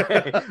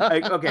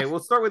 Okay, we'll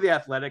start with the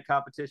athletic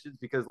competitions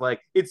because like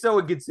it's so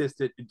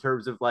inconsistent in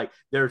terms of like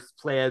their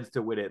plans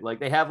to win it. Like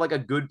they have like a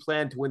good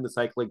plan to win the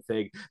cycling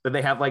thing, but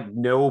they have like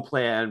no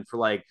plan for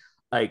like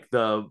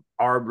the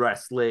arm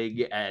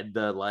wrestling and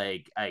the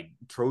like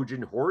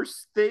Trojan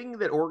horse thing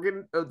that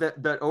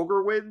that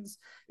Ogre wins.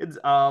 It's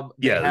they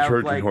Yeah, the have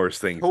Trojan like horse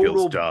thing feels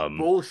total dumb.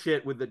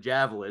 bullshit with the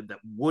javelin that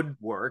would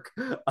work.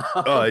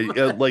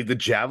 Like the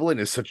javelin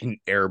is such an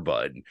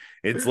airbud.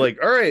 It's like,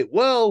 all right,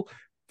 well,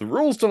 the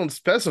rules don't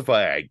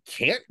specify I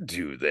can't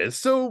do this,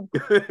 so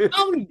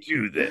I'll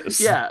do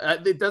this. Yeah,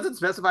 it doesn't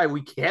specify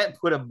we can't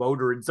put a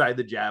motor inside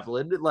the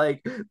javelin.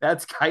 Like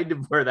that's kind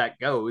of where that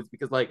goes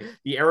because like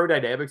the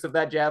aerodynamics of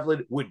that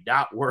javelin would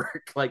not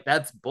work. Like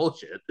that's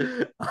bullshit.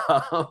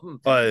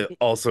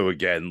 Also,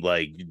 again,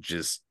 like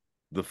just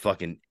the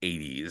fucking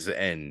 80s,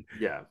 and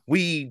yeah,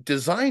 we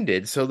designed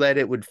it so that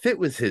it would fit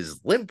with his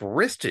limp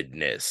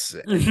wristedness.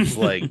 It's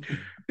like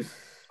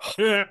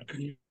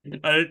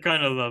I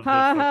kind of love the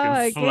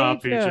I fucking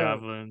floppy gave you.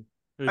 javelin.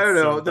 I don't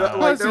know.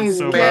 because there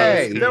he's were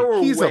gay. there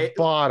were He's way, a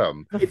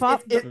bottom.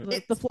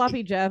 The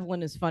floppy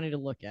javelin is funny to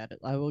look at.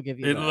 I will give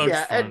you it that. looks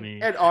Yeah, funny,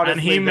 and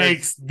honestly, he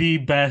makes the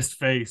best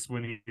face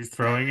when he's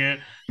throwing it,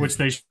 which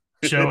they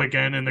show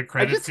again in the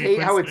credit just hate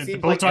sequence. how it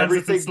seems both like times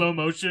it's in everything- slow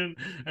motion,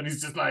 and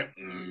he's just like,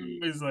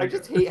 he's like. I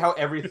just hate how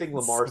everything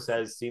Lamar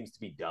says seems to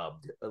be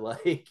dubbed.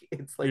 Like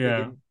it's like they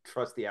didn't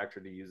trust the actor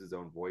to use his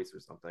own voice or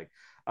something.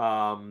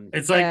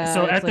 It's like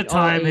so it's at like the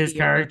time his 80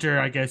 character,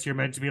 I guess you're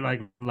meant to be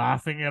like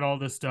laughing at all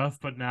this stuff,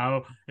 but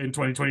now in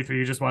 2023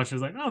 you just watch it,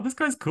 it's like, oh, this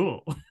guy's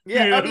cool.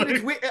 Yeah, You know, I mean like-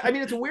 it's weird. I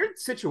mean it's a weird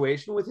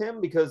situation with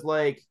him because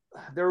like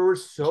there were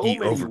so He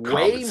many way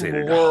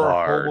overcompensated more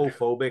hard.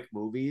 homophobic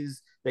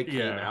movies that came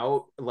Yeah.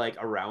 out like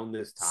around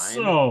this time.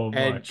 so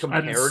and much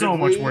and so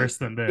much worse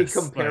than this.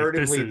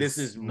 Comparatively, Like, this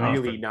is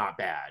nothing. really not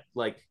bad.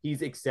 Like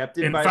he's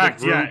accepted In by fact,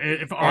 the group. yeah,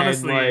 if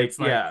honestly, and, like, it's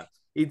like yeah,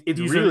 it's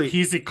really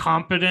he's a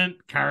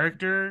competent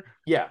character,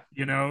 yeah.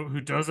 you know,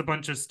 who does a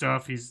bunch of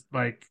stuff. He's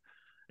like,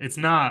 it's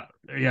not,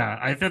 yeah.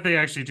 I think they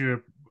actually do it.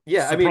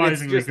 Yeah, I mean,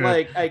 it's surprisingly just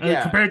good.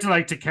 yeah. Compared to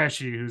like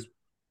Takeshi, who's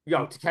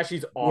Yo,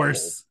 Takeshi's awful.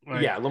 worse.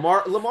 Like, yeah,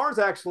 Lamar's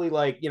actually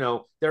like, you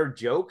know, they're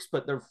jokes,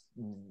 but they're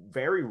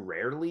very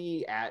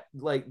rarely at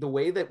like the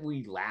way that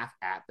we laugh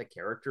at the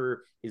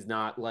character is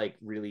not like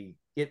really.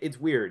 It's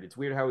weird. It's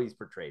weird how he's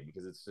portrayed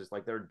because it's just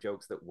like there are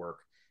jokes that work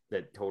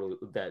that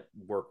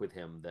work with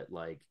him that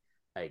like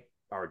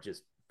are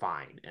just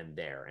fine and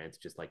there, and it's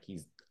just like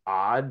he's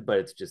odd, but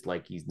it's just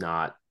like he's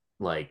not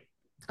like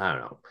I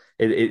don't know.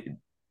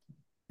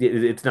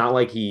 It's not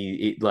like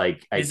he's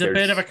a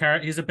bit of a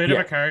character. He's a bit of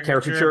a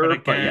caricature, but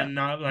again, yeah.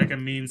 not like a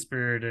mean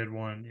spirited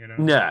one. You know.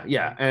 No,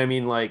 yeah. I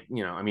mean, like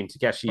you know, I mean,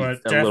 Takeshi's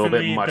But a little bit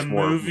definitely much the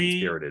more movie-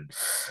 mean spirited.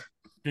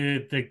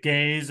 The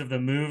gaze of the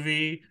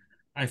movie,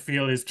 I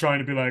feel, is trying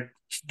to be like,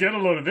 get a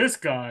load of this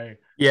guy.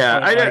 Yeah,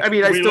 But, like, I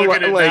mean, I we still look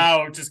at it like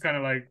now, just kind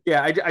of like,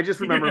 yeah. I just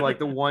remember like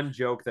the one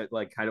joke that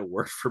like kind of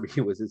worked for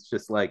me was it's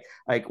just like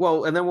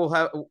well, and then we'll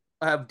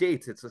have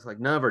dates. It's just like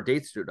none of our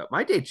dates showed up.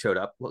 My date showed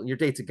up. Well, your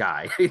date's a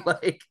guy.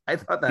 Like I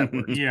thought that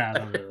worked.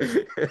 yeah.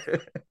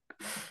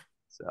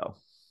 So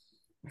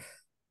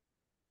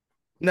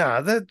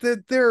nah,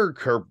 that there are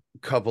a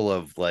couple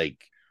of like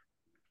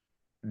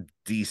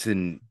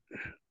decent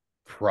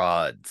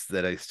prods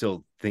that I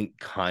still think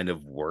kind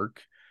of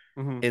work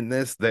in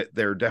this. That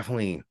there are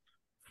definitely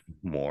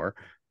more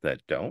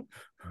that don't.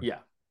 Yeah.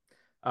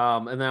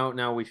 And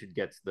now we should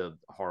get to the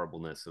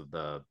horribleness of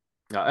the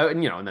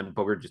and you know, and then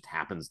Booger just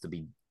happens to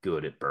be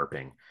good at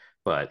burping.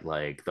 But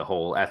like the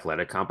whole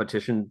athletic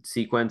competition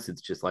sequence,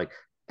 it's just like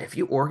if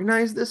you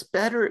organize this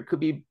better, it could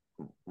be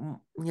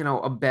you know,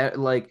 a bet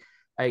like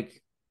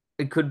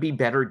it could be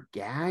better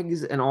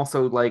gags. And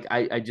also like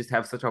I just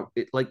have such a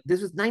like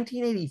this was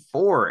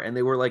 1984 and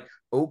they were like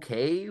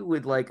okay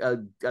with like a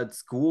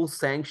school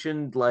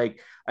sanctioned like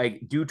I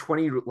do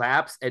 20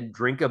 laps and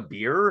drink a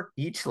beer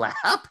each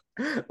lap.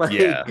 Like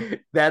Yeah.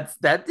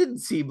 that didn't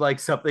seem like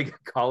something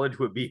college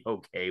would be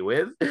okay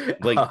with.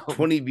 Like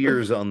 20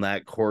 beers on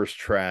that course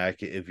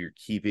track, if you're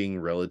keeping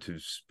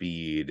relative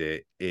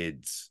speed,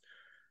 it's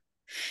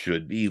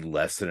should be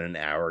less than an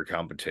hour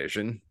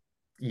competition.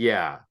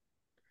 Yeah.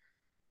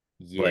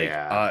 Like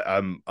Yeah.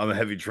 I'm a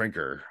heavy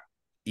drinker.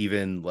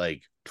 Even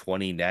like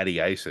 20 natty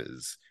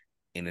ices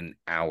in an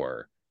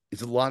hour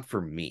is a lot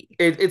for me.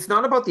 It's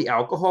not about the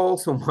alcohol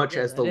so much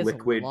Yeah, as the that is a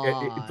liquid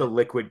lot. the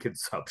liquid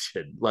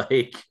consumption.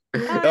 Like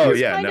Oh It's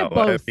yeah, kind no. of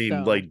both, I mean,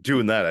 though. like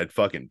doing that, I'd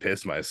fucking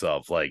piss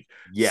myself like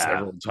yeah.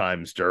 several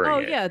times during Oh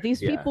it. yeah,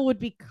 these Yeah. people would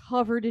be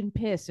covered in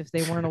piss if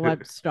they weren't allowed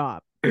to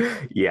stop.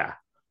 Yeah.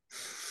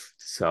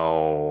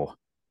 So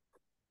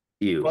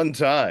ew. Fun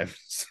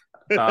times.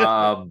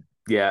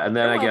 Yeah, and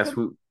then You're I guess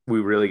welcome.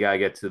 we really gotta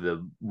get to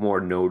the more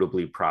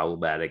notably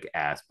problematic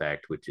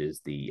aspect, which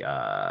is the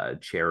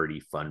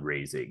charity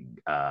fundraising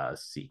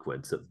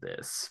sequence of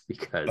this,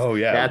 because Oh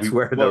yeah, that's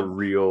where the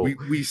real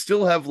we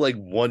still have like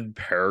one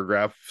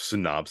paragraph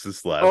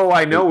synopsis left. Oh,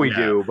 I know But we yeah,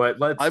 do, but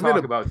let's I'm talk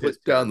gonna about put this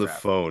down the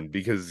paragraph. phone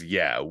because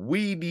yeah,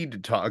 we need to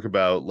talk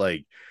about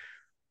like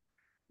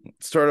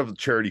start off a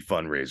charity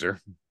fundraiser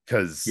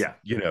because Yeah.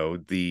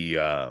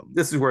 the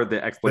This is where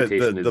the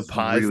exploitation the is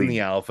pies and the really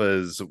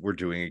alphas were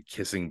doing a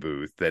kissing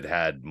booth that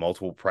had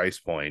multiple price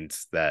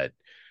points that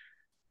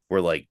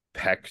were like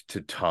peck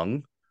to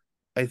tongue,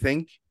 I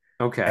think.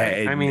 okay.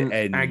 I and mean,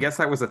 I and guess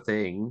that was a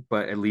thing,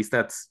 but at least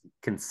that's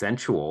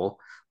consensual.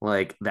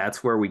 Like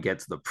that's where we get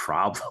to the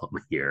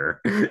problem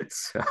here.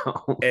 So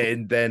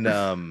and then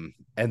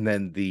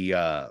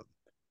the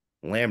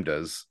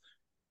lambdas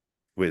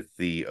with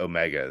the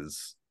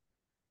omegas.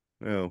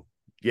 Oh,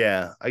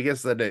 yeah, I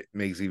guess that it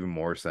makes even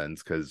more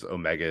sense because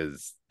omega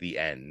is the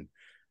N,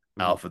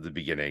 alpha the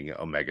beginning,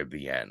 omega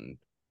the N.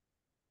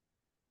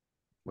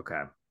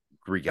 Okay.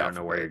 Greek I don't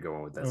know where you're alphabet.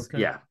 going with this. Okay.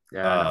 Yeah.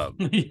 Yeah,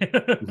 I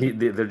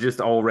know. They're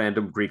just all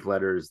random Greek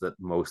letters that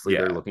mostly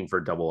they're Yeah. looking for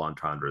double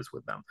entendres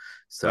with them.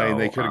 I mean,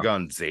 they So could have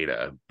gone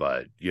Zeta,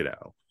 but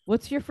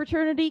What's your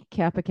fraternity?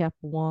 Kappa Kappa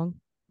Wong.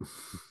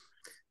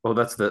 well,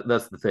 that's the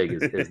thing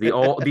is the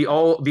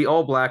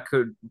all black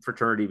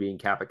fraternity being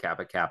Kappa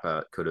Kappa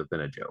Kappa could have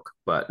been a joke,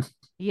 but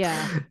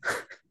Yeah.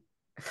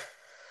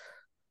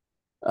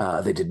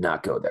 they did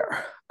not go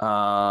there.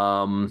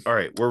 All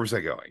right, where was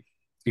I going?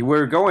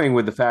 We're going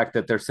with the fact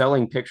that they're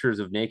selling pictures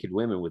of naked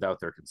women without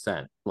their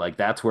consent. Like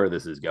that's where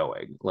this is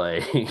going.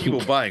 Like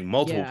People buying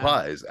multiple Yeah.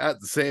 pies at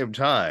the same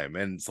time,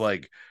 and it's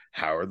like,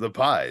 how are the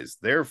pies?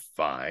 They're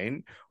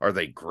fine. Are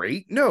they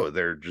great? No,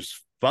 they're just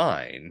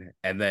fine.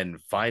 And then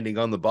finding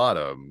on the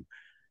bottom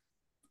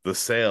the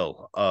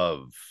sale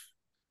of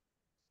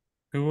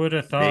Who would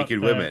have thought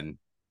naked that women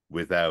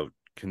without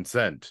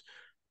consent.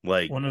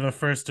 Like, one of the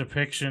first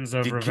depictions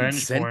of did revenge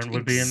consent porn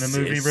would be in the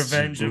movie exist?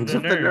 Revenge of the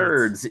of the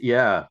Nerds. nerds,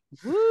 yeah.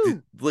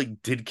 Woo!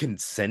 Did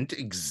consent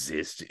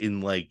exist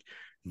in like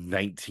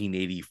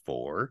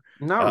 1984?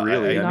 Not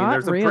really. I mean,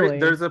 Not really.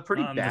 there's a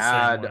pretty Not in the same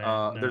bad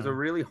way, there's a no.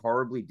 really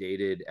horribly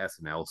dated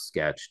SNL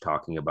sketch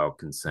talking about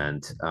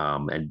consent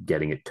and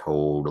getting it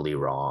totally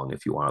wrong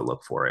if you want to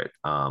look for it.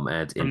 And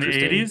it's From the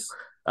interesting. 80s?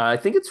 I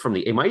think it's from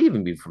the it might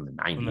even be from the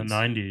From the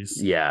 90s. 90s.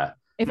 Yeah.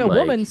 If a Like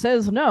woman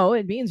says no,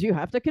 it means you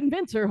have to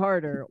convince her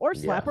harder or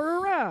slap yeah. her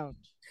around.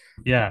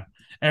 Yeah.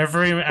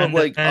 But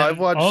like, I've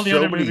All watched the so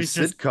other many movies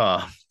just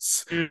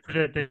sitcoms. do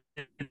that.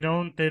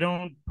 They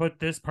don't put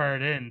this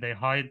part in. They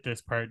hide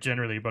this part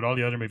generally, but all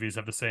the other movies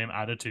have the same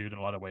attitude in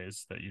a lot of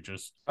ways that you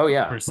just Oh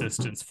yeah.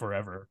 persistence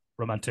forever.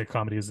 Romantic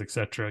comedies,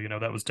 etc.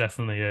 That was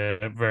definitely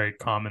a very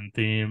common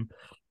theme.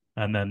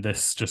 And then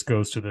this just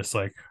goes to this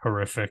like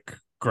horrific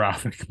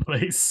graphic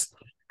place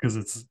because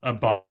it's a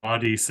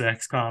body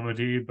sex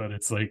comedy, but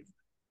it's like,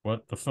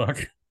 what the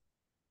fuck?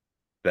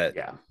 that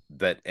Yeah.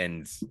 that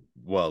ends,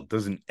 well,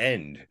 doesn't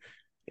end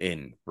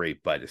in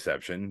rape by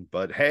deception,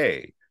 but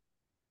hey,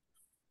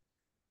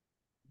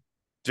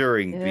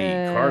 during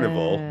the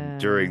carnival,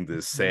 during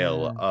the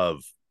sale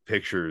of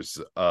pictures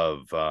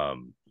of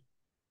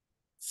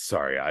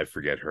sorry, I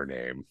forget her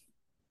name.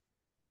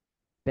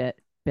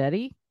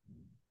 Betty?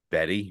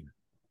 Betty.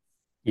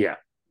 Yeah.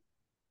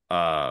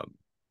 Um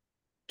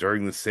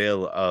during the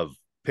sale of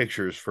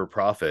pictures for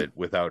profit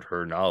without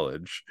her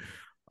knowledge,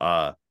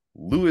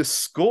 Louis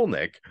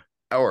Skolnick,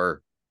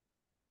 our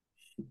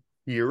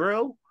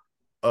hero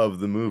of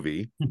the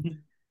movie,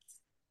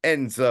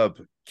 ends up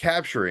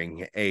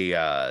capturing a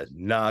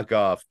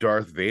knockoff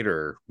Darth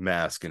Vader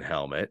mask and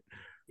helmet.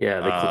 Yeah,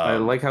 I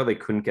like how they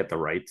couldn't get the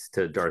rights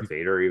to Darth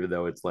Vader, even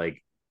though it's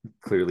like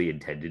clearly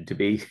intended to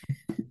be.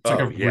 It's like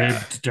a yeah.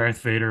 ribbed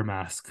Darth Vader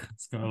mask.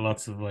 It's got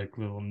lots of like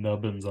little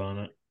nubbins on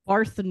it.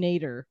 Darth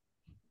Nader.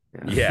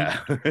 Yeah.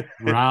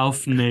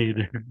 Ralph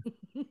Nader.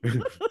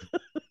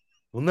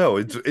 Well, no,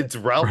 it's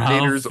Ralph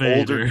Nader's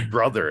older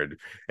brother,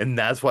 and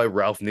that's why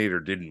Ralph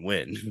Nader didn't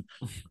win.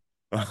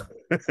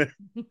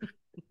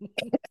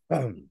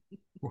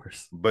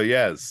 But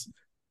yes,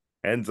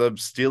 ends up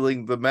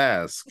stealing the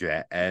mask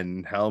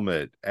and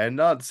helmet and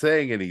not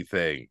saying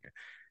anything,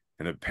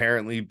 and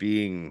apparently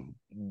being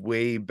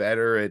way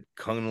better at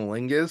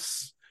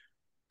cunnilingus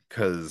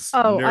because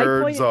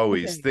nerds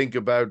always think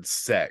about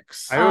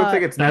sex. I don't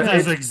think it's that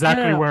is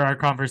exactly no. where our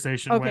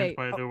conversation went,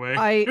 by the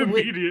way.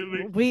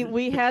 Immediately.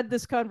 We had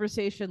this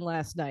conversation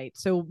last night.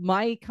 So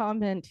my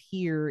comment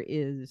here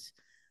is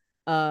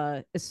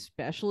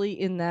especially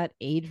in that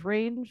age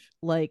range,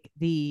 like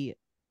the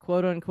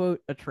quote unquote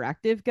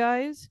attractive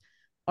guys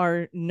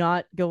are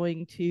not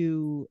going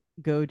to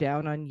go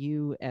down on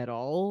you at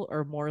all,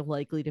 or more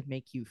likely to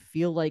make you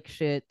feel like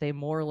shit. They're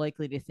more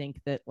likely to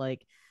think that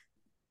like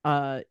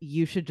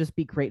you should just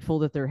be grateful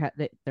that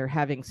they're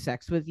having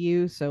sex with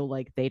you, so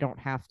like they don't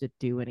have to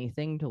do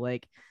anything to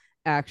like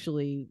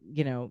actually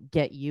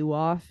get you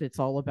off. It's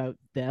all about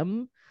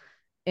them.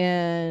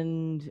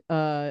 And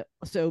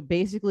so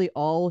basically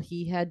all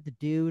he had to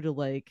do to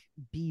like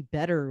be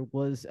better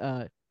was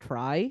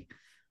try.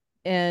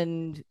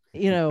 And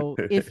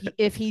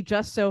if he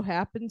just so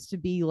happens to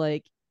be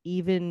like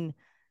even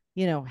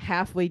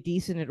halfway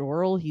decent at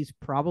oral, he's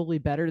probably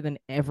better than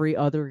every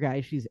other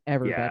guy she's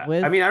ever been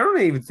with. I mean, I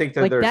don't even think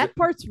that like there's that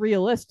part's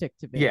realistic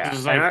to me. Yeah,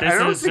 like, I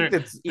don't think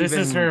that's this even...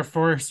 is her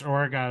first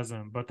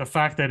orgasm, but the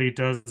fact that he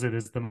does it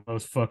is the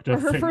most fucked up.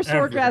 Her thing first ever.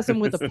 orgasm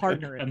with a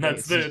partner, and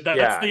that's the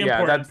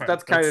important part.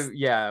 That's kind of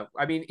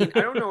I mean, I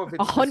don't know if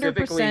it's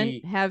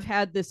 100% have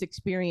had this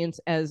experience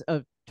as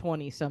a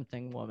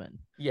 20-something woman.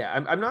 Yeah,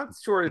 I'm not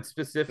sure it's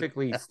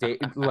specifically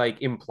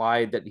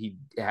implied that he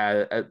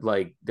had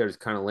there's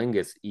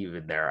cunnilingus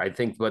even there. I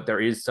think, but there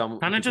is some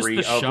kind of just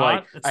degree the of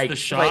shot. The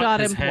shot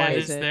his head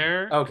is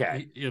there.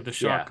 Okay, the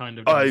shot kind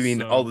of. I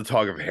mean, all the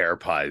talk of hair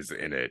pies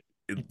in it.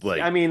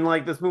 I mean,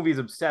 this movie's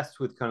obsessed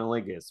with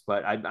cunnilingus,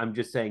 but I'm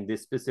just saying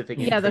this specific.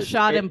 Yeah, the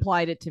shot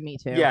implied it to me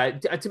too. Yeah,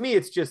 to me,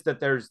 it's just that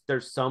there's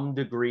some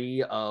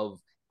degree of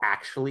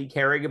actually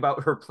caring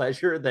about her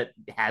pleasure that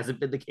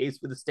hasn't been the case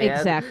with the stand.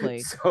 Exactly.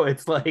 So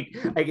it's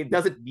it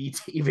doesn't need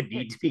to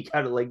be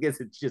cunnilingus.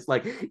 It's just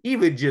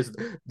even just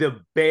the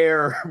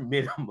bare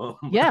minimum.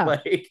 Yeah,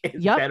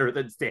 it's better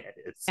than Stan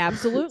is.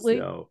 Absolutely.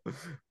 So,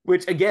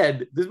 which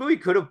again, this movie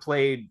could have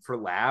played for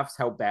laughs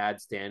how bad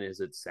Stan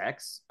is at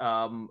sex,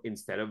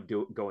 instead of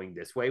going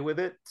this way with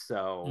it.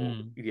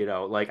 So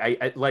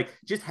I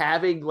just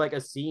having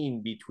a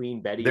scene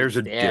between Betty. There's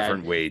and Stan, a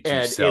different way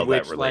to sell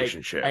that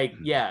relationship.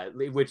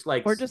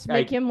 Or just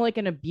make him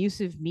an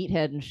abusive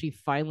meathead, and she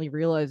finally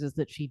realizes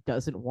that she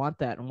doesn't want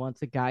that and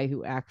wants a guy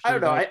who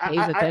actually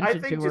pays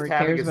attention to her and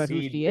cares about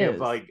who she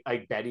is.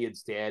 Betty and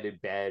Stan in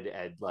bed,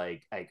 and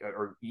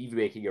or even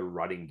making a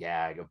running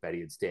gag of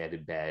Betty and Stan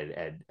in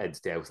bed, and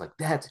Stan was like,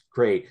 "That's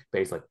great," but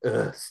he's like,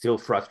 "Ugh, still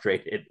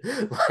frustrated."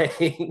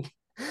 I'm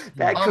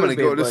gonna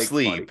go to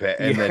sleep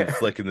and then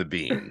flicking the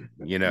bean.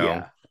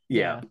 Yeah.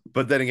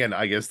 But then again,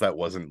 I guess that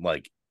wasn't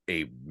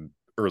a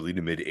early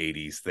to mid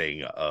 80s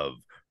thing of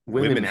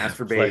women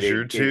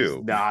masturbating too.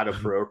 Is not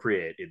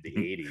appropriate in the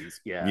 80s.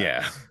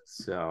 Yeah.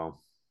 So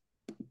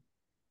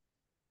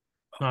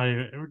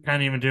we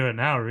can't even do it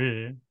now,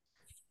 really.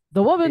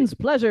 The woman's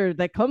pleasure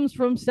that comes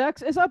from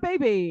sex is a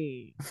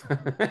baby.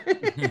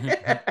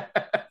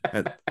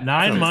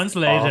 9 months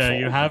later, awful.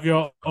 You have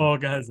your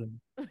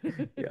orgasm.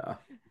 Yeah.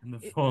 In the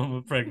form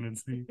of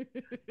pregnancy.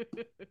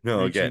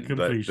 No, again,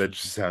 that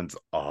just sounds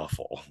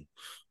awful.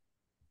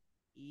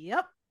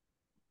 Yep.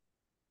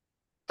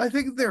 I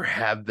think there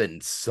have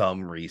been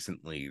some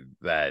recently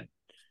that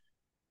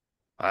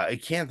I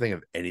can't think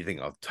of anything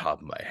off the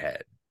top of my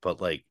head,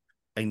 but I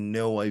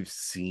know I've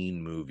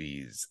seen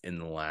movies in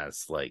the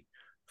last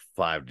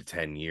 5 to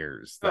 10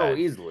 years that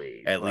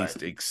easily at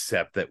least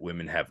accept that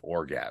women have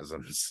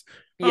orgasms.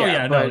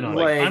 I'm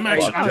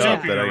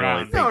joking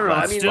around.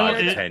 I mean, 5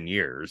 to 10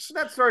 years.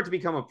 That started to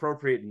become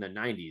appropriate in the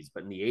 90s,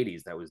 but in the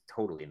 80s that was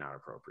totally not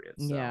appropriate.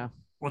 So. Yeah.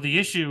 Well, the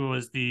issue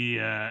was the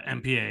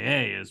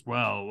MPAA as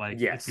well.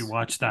 If you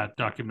watch that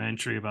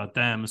documentary about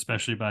them,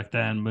 especially back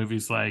then,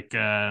 movies like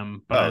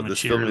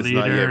This Film Is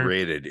Not Yet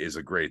Rated is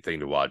a great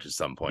thing to watch at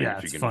some point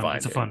if you can find it.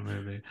 It's a fun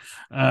movie.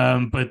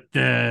 But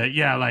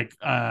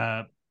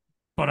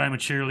I'm a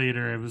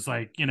Cheerleader. It was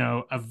a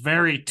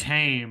very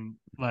tame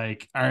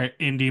our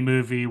indie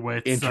movie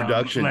with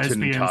introduction some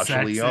lesbian to Natasha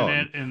sex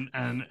Lyonne in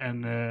it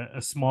and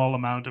a small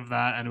amount of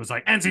that, and it was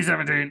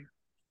NC-17.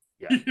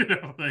 Yeah.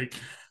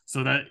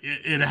 So that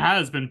it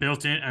has been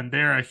built in, and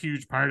they're a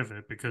huge part of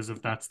it because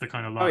of that's the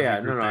kind of law. I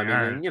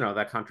mean,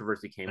 that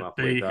controversy came up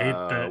with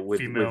Blue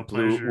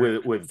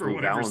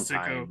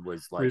Valentine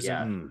was Blue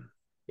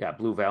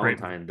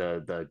Valentine.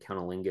 The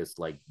cunnilingus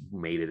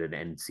made it an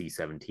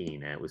NC-17,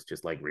 and it was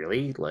just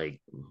really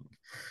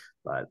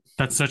but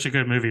that's such a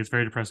good movie. It's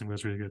very depressing, but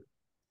it's really good.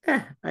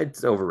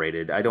 It's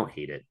overrated. I don't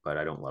hate it, but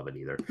I don't love it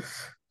either.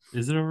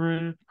 Is it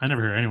overrated? I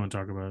never hear anyone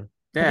talk about it.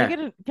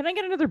 Can I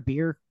get another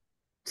beer?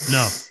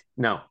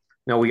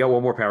 No, we got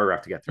one more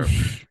paragraph to get through.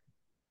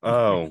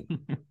 Oh,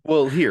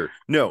 well, here.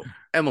 No,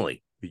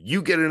 Emily,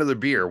 you get another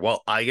beer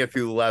while I get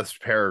through the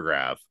last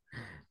paragraph.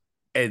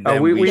 And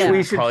then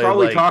we should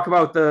probably talk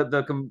about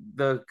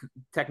the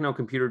techno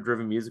computer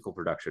driven musical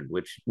production,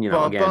 which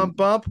decently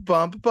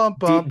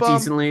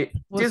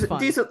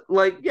decent.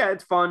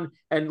 It's fun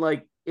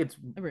and it's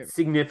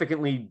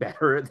significantly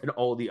better than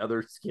all the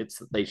other skits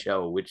that they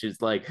show, which is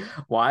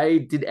why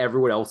did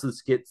everyone else's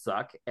skits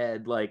suck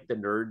and the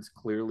nerds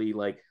clearly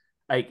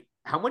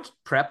how much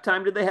prep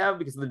time did they have?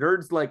 Because the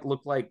nerds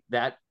look like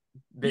that.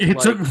 They've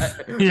been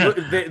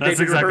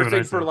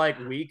rehearsing for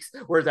weeks,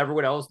 whereas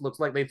everyone else looks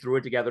like they threw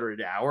it together in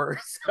an hour.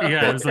 So.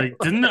 Yeah, I was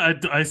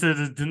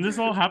didn't this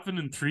all happen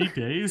in 3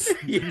 days?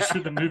 Yeah.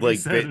 Sure the movie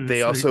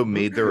they also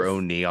made their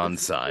own neon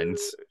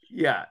signs.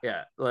 Yeah.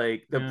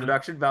 The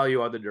production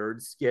value on the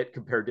nerd skit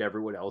compared to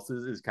everyone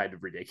else's is kind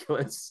of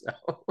ridiculous. So.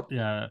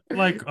 Yeah,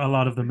 a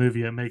lot of the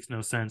movie, it makes no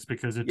sense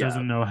because it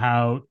doesn't know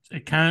how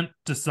it can't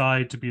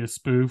decide to be a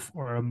spoof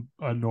or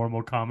a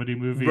normal comedy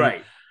movie,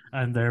 right?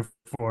 And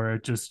therefore,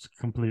 it just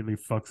completely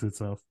fucks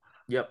itself.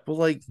 Yep.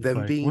 Well,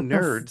 them being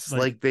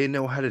nerds, they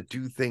know how to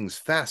do things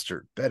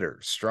faster, better,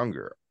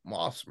 stronger,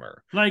 Mossmer.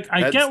 Like,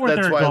 I get where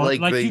they're why going.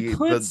 like Like,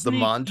 the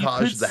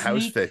montage of the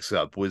house sneak, fix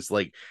up was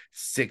like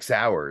 6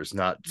 hours,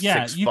 not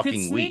yeah, 6 you could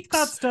fucking sneak that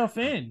weeks. stuff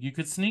in. You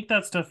could sneak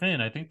that stuff in.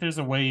 I think there's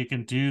a way you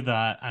can do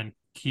that and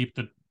keep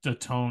the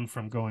tone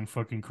from going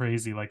fucking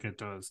crazy like it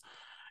does.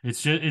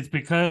 It's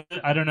because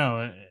I don't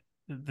know.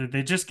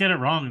 They just get it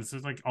wrong. It's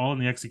just like all in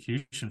the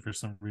execution for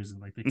some reason.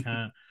 Like they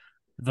can't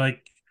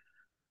like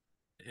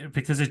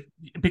because it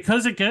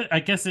get I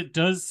guess it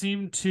does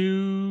seem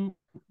too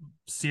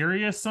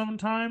serious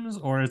sometimes,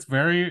 or it's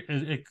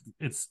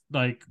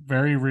like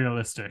very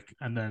realistic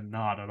and then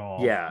not at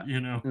all. Yeah. You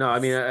know. No, I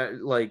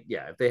mean, like,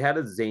 yeah, if they had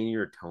a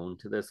zanier tone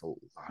to this, a lot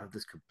of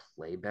this could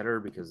play better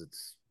because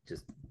it's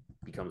just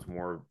becomes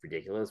more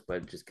ridiculous, but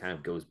it just kind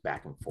of goes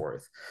back and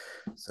forth.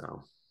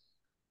 So,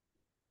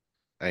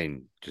 I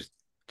mean, just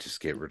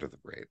get rid of the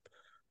rape.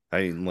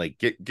 I mean, like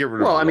get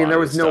rid of well, a I mean, lot there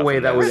of was the no stuff way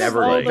in that this. would Rid of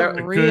ever. all the A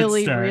good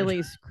really, start.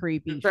 really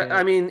creepy shit.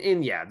 I mean,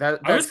 in yeah, that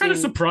I was kind of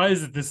scene.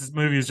 surprised that this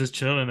movie is just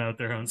chilling out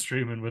there on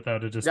streaming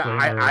without a Yeah, disclaimer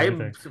or I'm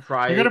anything.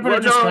 surprised. You gotta put Well,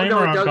 a no, disclaimer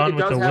it on does. Gone It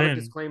with does the have a Wind.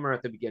 disclaimer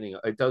at the beginning.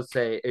 It does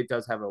say it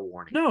does have a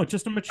warning. No,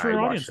 just a I mature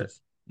watched it.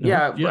 audiences. No,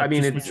 Yeah, I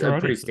mean, just it's mature a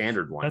pretty audiences.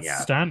 standard one. That's Yeah,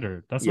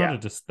 standard. yeah.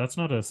 That's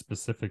not a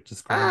specific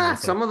disclaimer.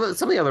 It's like Some of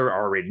the other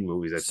R-rated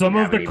movies I've seen some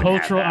of the haven't even had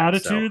cultural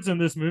that. So, attitudes in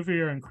this movie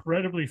are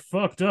incredibly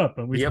fucked up,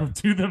 and we yep, don't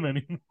do them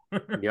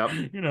anymore. yep.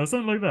 You know,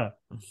 something like that.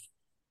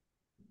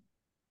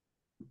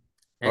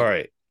 All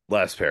right,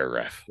 last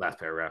paragraph. Last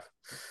paragraph.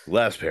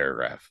 Last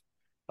paragraph.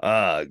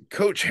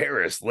 Coach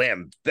Harris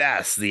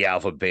lambasts the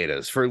Alpha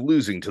Betas for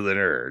losing to the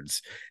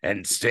nerds,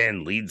 and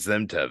Stan leads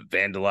them to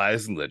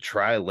vandalizing the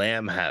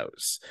Tri-Lam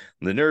house.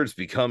 The nerds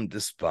become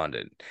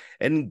despondent,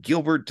 and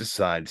Gilbert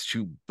decides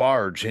to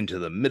barge into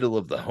the middle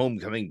of the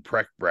homecoming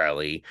prep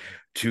rally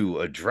to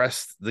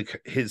address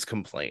his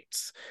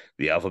complaints.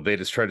 The Alpha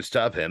Betas try to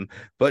stop him,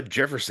 but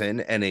Jefferson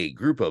and a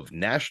group of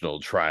national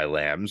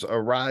Tri-Lams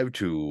arrive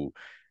to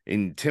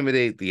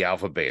intimidate the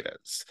Alpha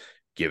Betas,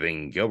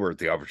 giving Gilbert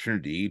the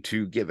opportunity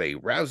to give a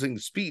rousing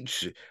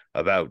speech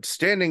about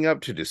standing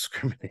up to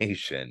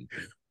discrimination.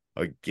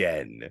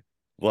 Again,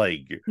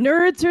 like,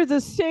 nerds are the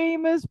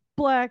same as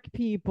black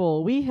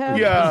people. We have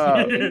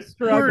yeah, the same we're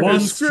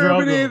struggles.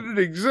 discriminated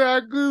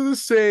exactly the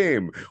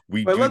same.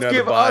 We But do let's not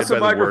give abide us a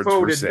by the words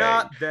microphone we're and saying.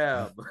 not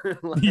them.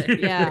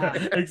 Yeah. Yeah,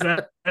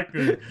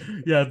 exactly.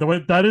 Yeah, the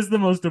way that is the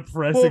most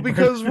depressing. Well,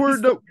 because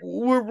part.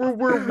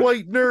 we're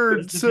white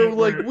nerds, It's the so bit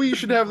like where- we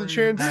should have the where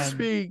chance to man-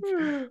 speak.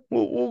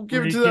 We'll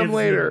give where it he to them gives them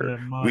later. the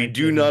my We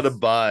do not goodness.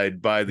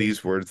 abide by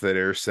these words that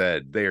are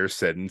said. They are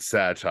said in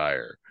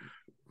satire.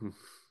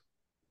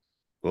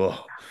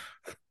 Oh,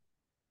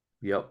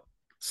 Yep.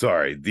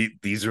 sorry.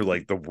 These are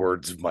like the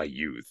words of my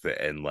youth,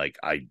 and like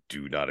I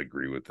do not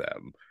agree with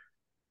them.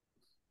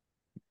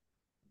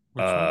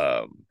 Which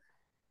one?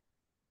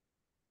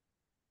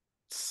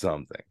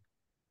 Something.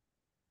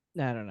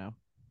 I don't know.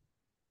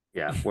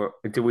 Yeah. Do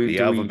The we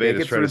Alpha make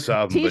Betas it try through? to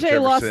stop him, but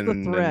TJ lost the Jefferson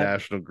and thread.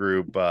 National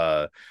Group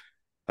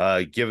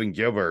giving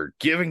Gilbert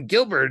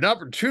an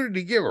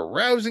opportunity to give a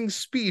rousing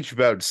speech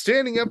about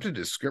standing up to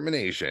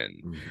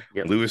discrimination.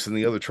 Yep. Lewis and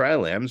the other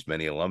Tri-Lams,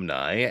 many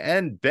alumni,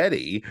 and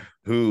Betty,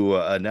 who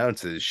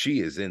announces she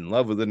is in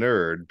love with a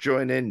nerd,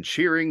 join in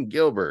cheering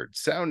Gilbert,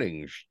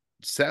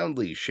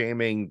 soundly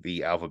shaming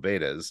the Alpha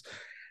Betas.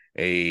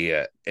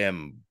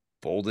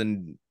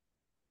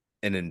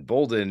 An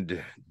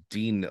emboldened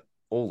Dean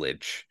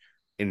Olich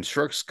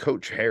instructs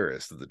Coach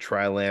Harris that the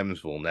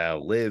Tri-Lams will now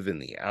live in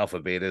the Alpha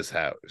Beta's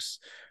house,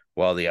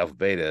 while the Alpha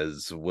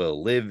Betas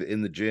will live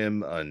in the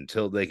gym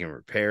until they can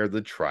repair the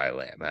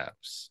Tri-Lam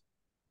house.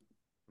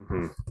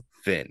 Mm-hmm.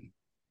 Finn.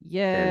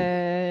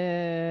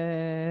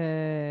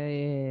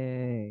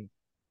 Yay.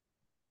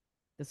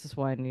 This is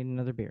why I need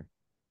another beer.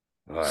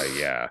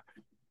 Yeah.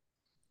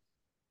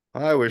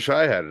 I wish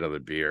I had another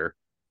beer.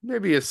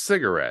 Maybe a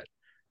cigarette.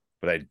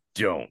 But I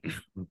don't.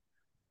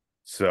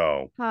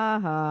 So. Ha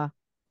ha.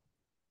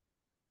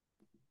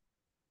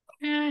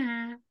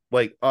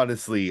 Like,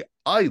 honestly,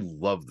 I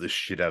love the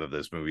shit out of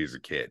this movie as a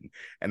kid,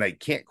 and I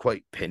can't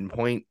quite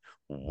pinpoint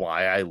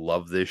why I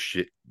love the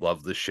shit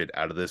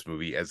out of this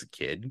movie as a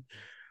kid.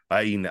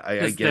 I mean,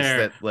 I guess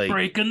that like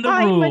breaking the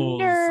I'm rules.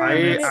 a nerd. I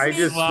It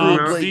just makes me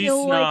remember-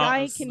 feel like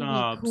I can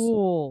be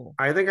cool.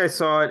 I think I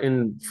saw it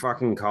in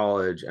fucking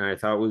college, and I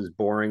thought it was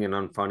boring and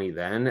unfunny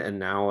then, and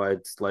now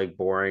it's like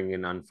boring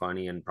and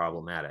unfunny and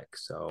problematic.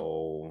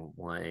 So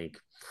like,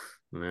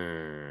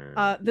 man.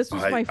 This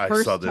was my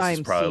first I saw this time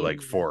is probably seeing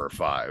like 4 or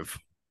 5.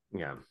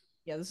 Yeah.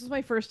 Yeah, this is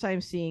my first time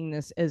seeing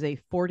this as a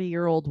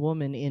 40-year-old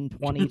woman in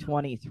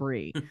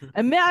 2023.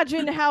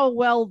 Imagine how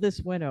well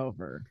this went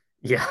over.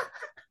 Yeah.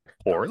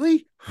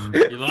 Poorly?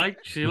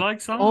 She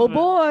likes some Oh of it.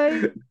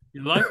 boy.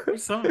 You like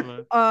some of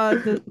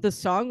it. The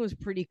song was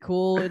pretty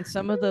cool, and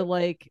some of the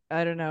like,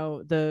 I don't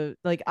know, the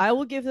like I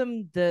will give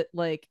them the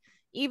like,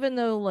 even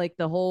though like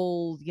the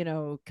whole, you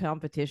know,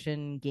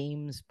 competition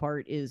games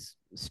part is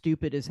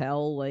stupid as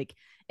hell, like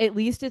at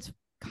least it's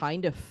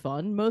kind of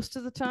fun most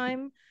of the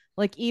time.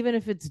 Like even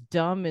if it's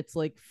dumb, it's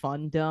like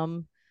fun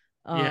dumb.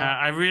 Yeah,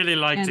 I really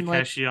like and, like,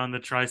 Takeshi on the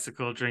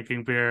tricycle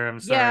drinking beer. I'm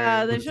yeah,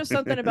 sorry. there's just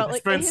something about I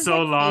like spent his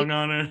so like long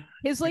on it.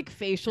 his like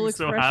facial He's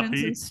so expressions and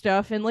happy.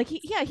 stuff, and like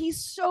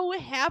he's so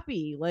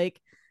happy. Like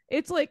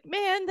it's like,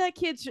 man,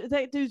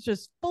 that dude's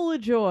just full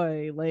of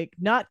joy. Like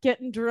not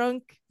getting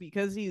drunk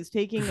because he's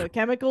taking a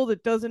chemical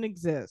that doesn't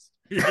exist.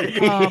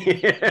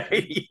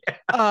 I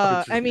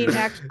mean,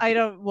 actually, I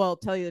don't. Well,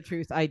 tell you the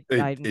truth, It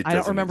I don't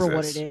doesn't remember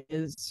what exist. it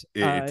is.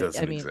 It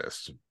doesn't I mean,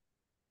 exist.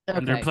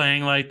 And they're okay.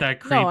 playing like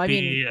that No, I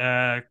mean,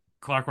 creepy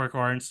Clockwork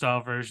Orange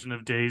style version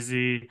of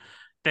Daisy.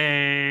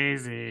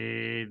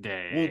 Daisy, Well,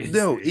 Daisy.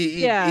 no,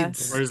 yeah.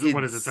 Or is it,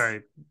 what is it?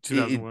 Sorry,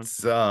 2001.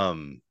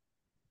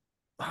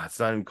 It's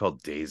not even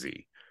called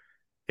Daisy.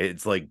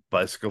 It's like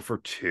Bicycle for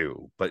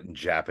Two, but in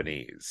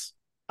Japanese.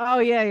 Oh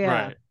yeah,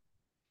 yeah. Right.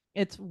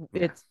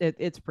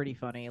 It's pretty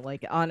funny.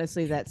 Like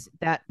honestly,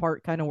 that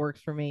part kind of works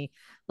for me.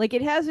 Like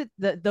it has it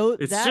though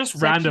It's that just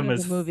section random of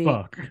the as movie.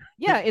 fuck.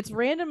 Yeah, it's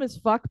random as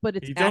fuck,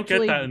 but You don't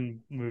get that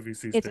in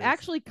movies these it's days.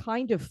 actually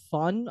kind of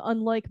fun,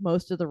 unlike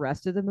most of the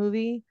rest of the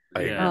movie.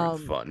 I agree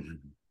with fun.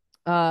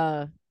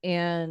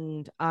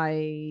 And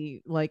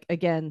I like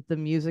again the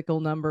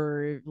musical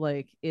number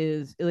like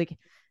is like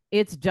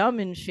it's dumb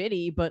and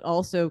shitty, but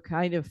also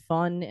kind of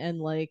fun and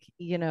like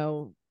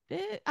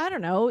I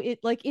don't know,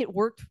 it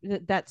worked.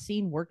 That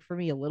scene worked for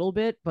me a little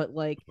bit, but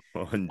like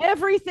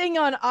everything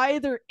on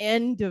either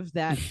end of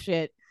that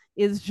shit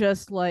is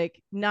just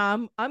like, nah,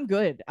 I'm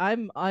good.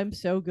 I'm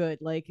so good.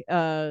 Like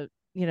Booger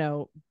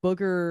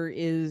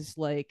is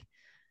like,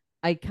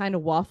 I kind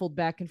of waffled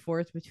back and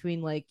forth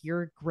between like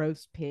you're a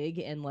gross pig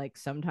and like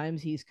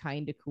sometimes he's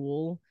kind of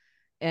cool,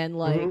 and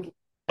like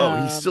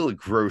oh, he's still a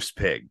gross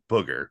pig,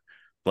 Booger.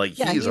 Like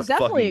yeah, he's a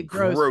definitely a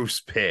fucking gross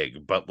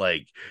pig, but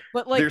like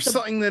there's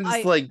something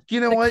that's like, you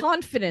know the what?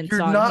 confidence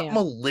You're on not him.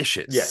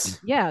 malicious. Yes.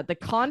 Yeah, the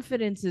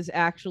confidence is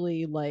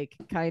actually like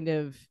kind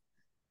of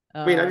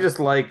I mean, I just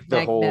like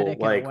the whole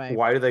like, way.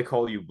 why do they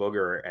call you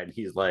Booger? And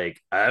he's like,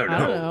 I don't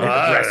know.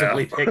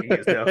 Aggressively picking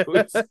his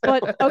nose.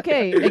 But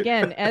okay,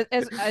 again,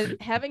 as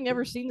having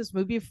never seen this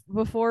movie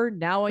before,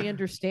 now I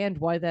understand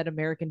why that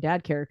American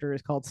Dad character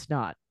is called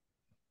Snot.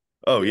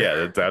 Oh yeah,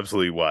 that's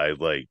absolutely why.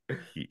 Like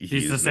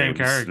he's the same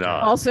character.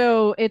 Snot.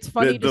 Also, it's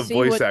funny the to see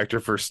voice actor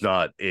for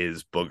Snot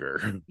is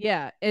Booger.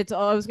 Yeah, it's.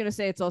 I was gonna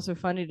say it's also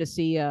funny to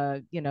see,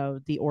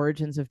 the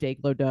origins of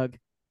Dayglow Doug.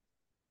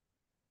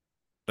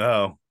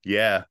 Oh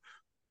yeah,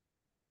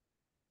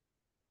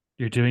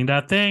 you're doing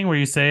that thing where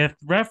you say a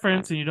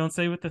reference and you don't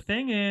say what the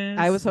thing is.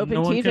 I was hoping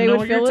no TJ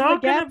would fill in the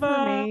gap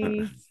for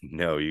me.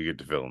 No, you get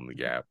to fill in the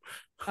gap.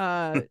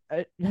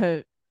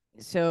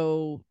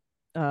 So,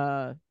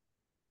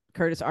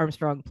 Curtis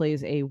Armstrong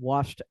plays a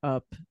washed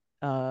up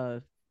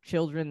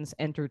children's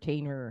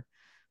entertainer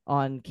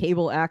on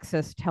cable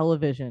access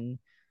television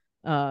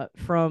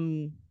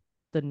from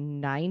the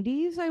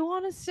 90s, I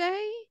want to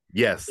say.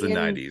 Yes, the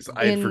 90s.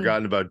 I had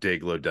forgotten about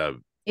Dayglow Dub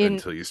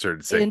until you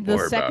started saying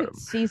more about him. In the second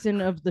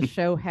season of the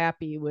show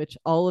Happy, which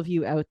all of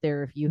you out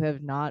there, if you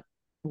have not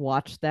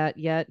watched that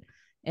yet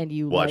and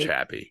you watch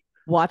Happy.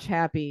 Watch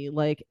Happy,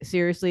 like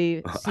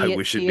seriously. I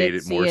wish it made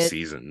it more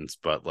seasons,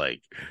 but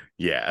like,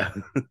 yeah.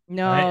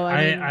 No,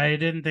 I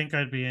didn't think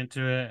I'd be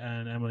into it,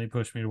 and Emily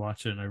pushed me to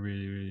watch it, and I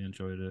really, really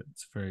enjoyed it.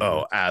 It's very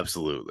good.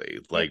 Absolutely.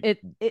 Like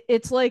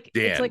it's like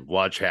Dan, it's like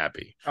watch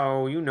Happy.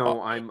 Oh,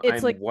 I'm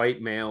like white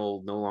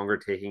male, no longer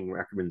taking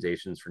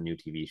recommendations for new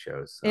TV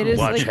shows. So. It is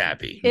watch like,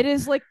 Happy. It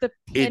is like the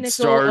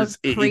pinnacle of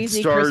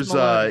crazy Chris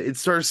Maloney. It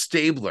stars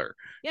Stabler.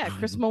 Yeah,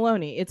 Chris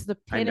Maloney. It's the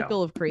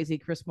pinnacle of crazy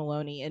Chris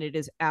Maloney, and it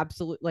is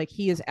absolute. Like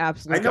he is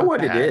absolutely. I know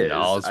what it is.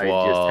 Oswald.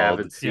 I just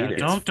haven't seen it.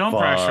 Don't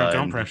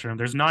pressure him.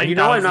 There's 9,000. You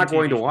know I'm not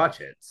going to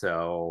watch it,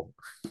 so.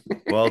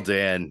 Well,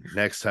 Dan,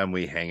 next time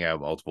we hang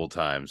out multiple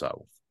times,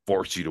 I'll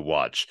force you to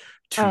watch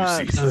 2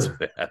 seasons of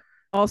that.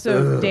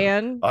 Also,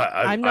 Dan,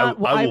 I'm not.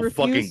 I will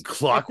fucking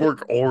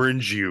Clockwork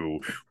Orange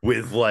you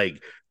with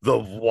like the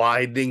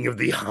widening of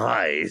the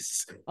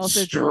eyes.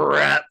 Also,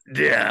 strap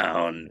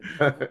down.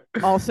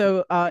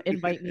 Also,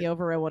 invite me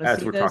over. I want to see this.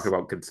 As we're talking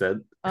about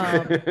consent.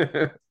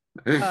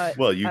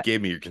 Well, you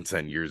gave me your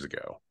consent years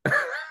ago.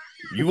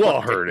 You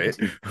all heard it.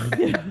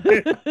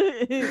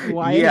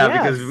 Why? Yeah,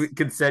 because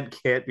consent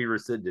can't be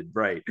rescinded,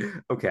 right?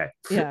 Okay.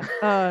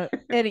 Yeah.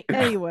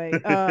 Anyway,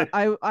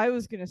 I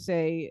was gonna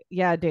say,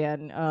 yeah,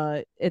 Dan.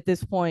 At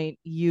this point,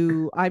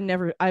 I'm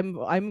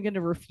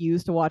gonna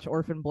refuse to watch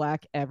Orphan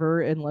Black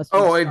ever unless.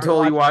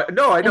 Until you watch.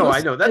 No, I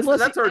know.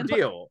 That's our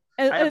deal.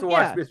 I have to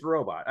watch Mr.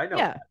 Robot. I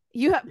know.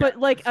 Yeah. But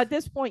like at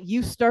this point,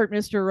 you start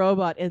Mr.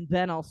 Robot, and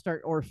then I'll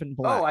start Orphan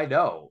Black. Oh, I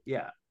know.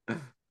 Yeah,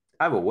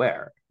 I'm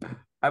aware.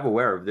 I'm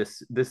aware of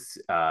this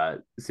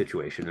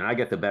situation, and I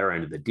get the better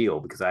end of the deal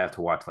because I have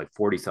to watch like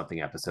 40-something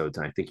episodes,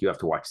 and I think you have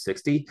to watch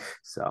 60.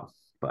 So,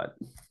 but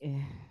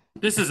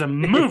this is a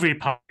movie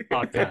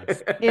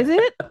podcast. Is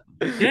it?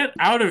 Get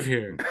out of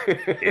here.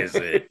 Is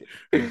it?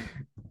 He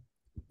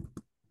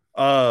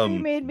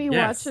made me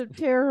watch a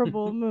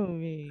terrible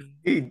movie.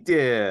 He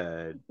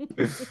did.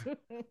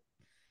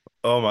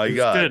 Oh my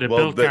god! Good. It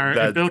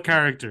built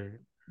character.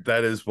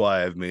 That is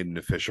why I've made an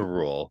official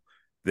rule.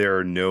 there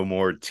are no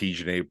more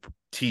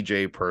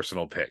TJ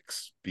personal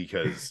picks,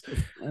 because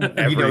your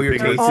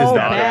taste is all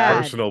not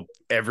bad.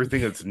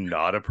 everything that's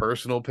not a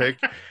personal pick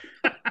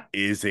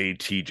is a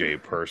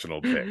TJ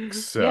personal pick.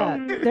 So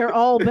Yeah, they're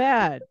all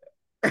bad.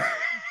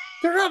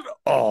 they're not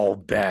all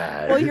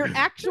bad. Well, your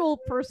actual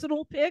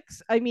personal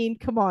picks, I mean,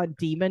 come on,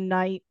 Demon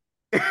Knight.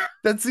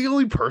 That's the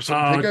only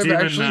personal pick I've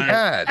Demon actually Knight.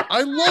 had.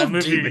 I love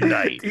Demon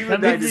Knight.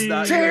 Demon Knight is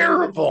not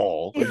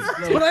terrible. It's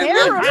But I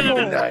love terrible.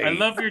 Demon Knight. I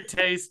love your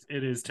taste.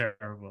 It is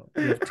terrible.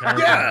 You have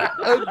terrible. Yeah,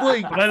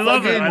 like, but I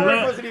love it. I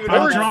love it.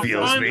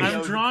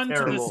 I'm drawn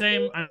to the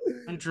same.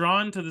 I'm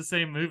drawn to the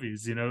same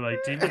movies. You know,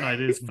 like Demon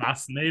Knight is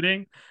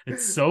fascinating.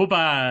 It's so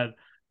bad,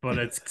 but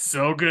it's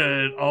so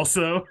good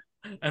also.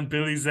 And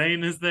Billy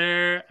Zane is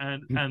there,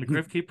 and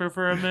Crypt Keeper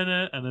for a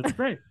minute, and it's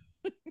great.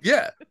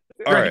 Yeah.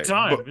 Great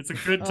time. But... It's a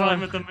good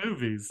time at the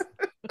movies.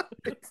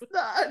 It's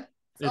not.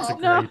 It's a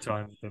great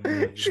time at the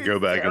movies. You should go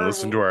back and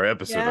listen to our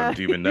episode on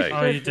Demon Knight.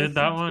 Oh, you did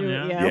that one?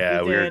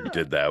 Yeah, we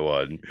did that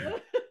one.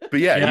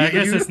 But yeah, I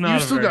guess it's not. You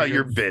still got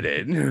your bid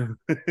in.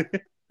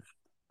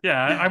 Yeah,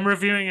 I'm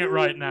reviewing it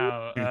right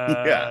now.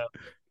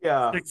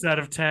 Yeah. 6 out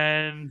of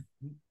 10.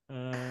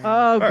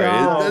 Oh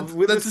god,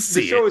 right, that's a see.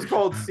 The show is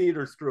called See It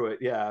or Screw It.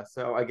 Yeah,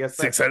 so I guess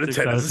 6 out of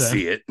 10 is a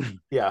see it.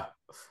 Yeah.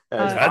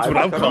 That's what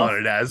I'm calling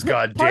it as,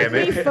 god damn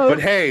it. But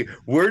hey,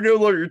 we're no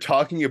longer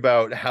talking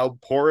about how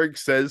Porrick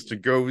says to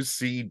go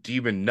see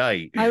Demon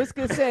Knight. I was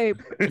gonna say,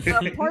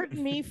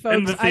 pardon me, folks.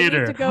 In the theater.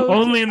 I need to go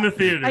only in the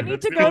theater. I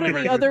need to go to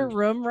the other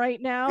room right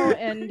now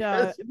and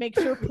make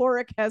sure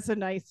Porrick has a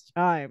nice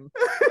time.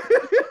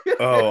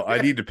 Oh,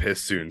 I need to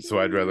piss soon, so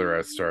I'd rather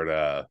us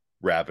start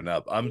wrapping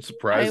up. I'm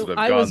surprised that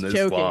I've gone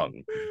this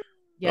long.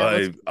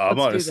 Yeah, I'm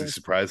honestly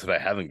surprised that I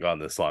haven't gone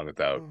this long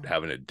without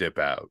having it dip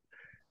out.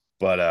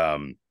 But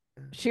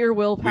sheer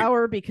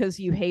willpower because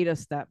you hate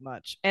us that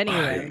much.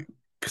 Anyway,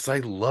 because I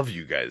love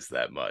you guys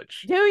that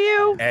much. Do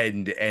you?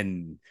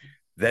 And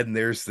then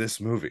there's this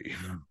movie.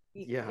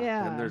 Yeah.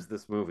 Then there's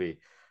this movie.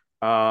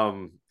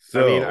 Everyone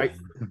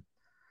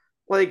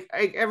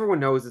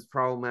knows it's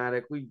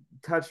problematic. We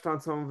touched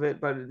on some of it,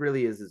 but it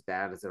really is as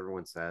bad as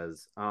everyone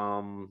says.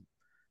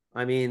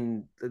 I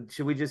mean,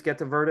 should we just get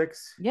to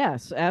verdicts?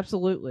 Yes,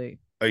 absolutely.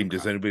 I mean,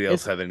 does anybody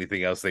else have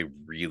anything else they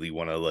really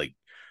want to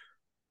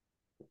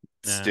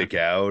stick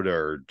out,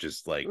 or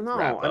just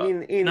wrap up? I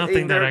mean,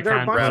 nothing that I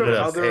can't wrap it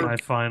up. My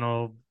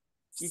final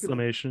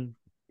summation.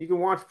 You can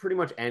watch pretty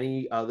much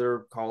any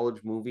other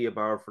college movie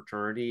about a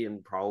fraternity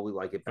and probably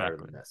like it better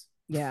than this.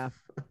 Yeah.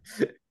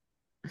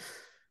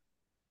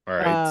 All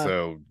right.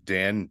 So,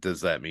 Dan,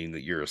 does that mean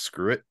that you're a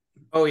screw it?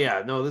 Oh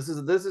yeah, no. This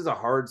is a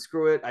hard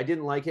screw it. I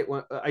didn't like it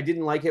when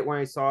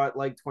I saw it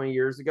like 20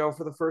 years ago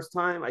for the first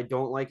time. I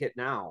don't like it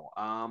now.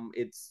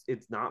 It's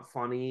not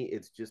funny.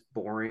 It's just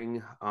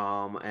boring.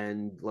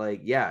 And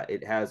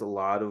it has a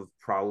lot of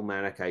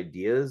problematic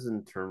ideas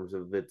in terms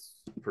of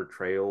its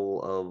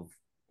portrayal of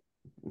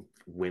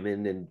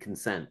women and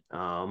consent.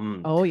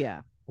 Oh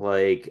yeah.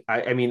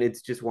 I mean,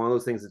 it's just one of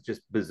those things that's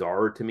just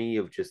bizarre to me,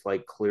 of just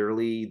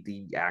clearly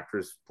the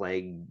actress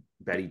playing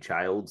Betty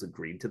Childs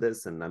agreed to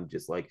this, and I'm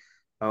just like,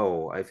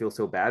 oh, I feel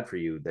so bad for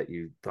you that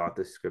you thought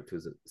the script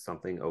was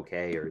something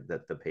okay, or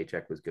that the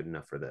paycheck was good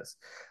enough for this,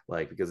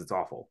 because it's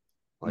awful.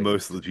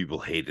 Most of the people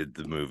hated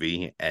the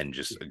movie and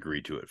just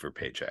agreed to it for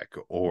paycheck,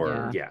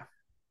 or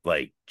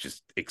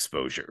just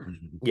exposure.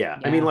 Yeah.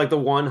 I mean, the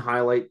one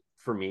highlight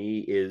for me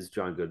is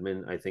John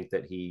Goodman. I think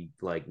that he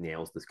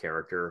nails this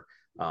character.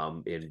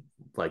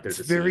 There's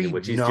a scene in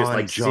which he's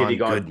just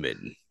sitting on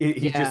Goodman.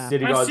 He's just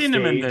sitting on stage. I've seen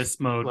him in this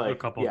mode a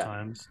couple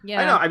times.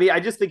 Yeah, I know. I mean, I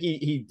just think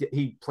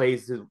he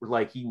plays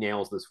he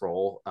nails this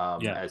role.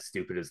 As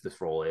stupid as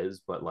this role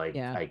is, but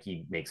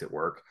he makes it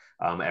work.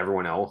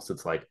 Everyone else,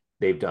 it's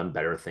they've done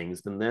better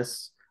things than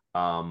this.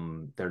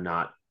 They're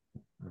not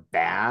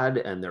bad,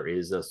 and there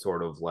is a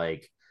sort of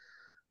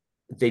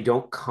they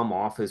don't come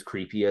off as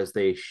creepy as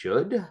they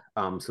should.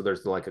 So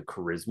there's a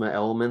charisma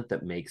element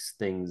that makes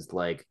things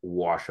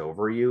wash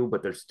over you,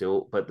 but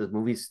the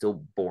movie's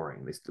still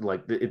boring. They still,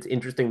 it's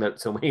interesting that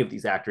so many of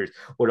these actors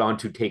went on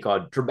to take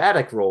on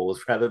dramatic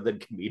roles rather than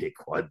comedic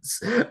ones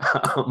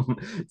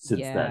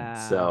since then.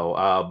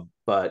 So,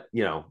 but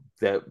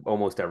that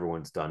almost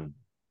everyone's done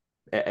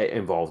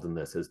involved in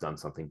this has done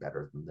something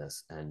better than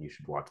this, and you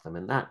should watch them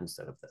in that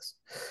instead of this.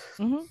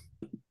 Mm-hmm.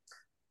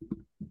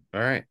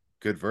 All right,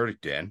 good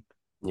verdict, Dan.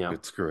 Yeah,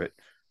 good, screw it.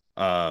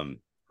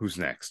 Who's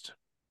next?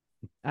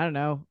 I don't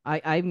know.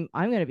 I'm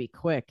gonna be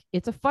quick.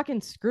 It's a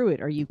fucking screw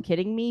it. Are you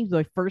kidding me?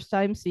 The first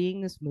time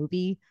seeing this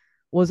movie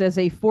was as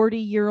a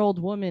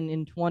 40-year-old woman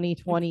in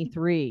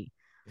 2023.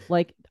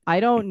 I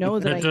don't know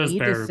that I need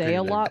to say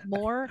a lot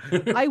more.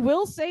 I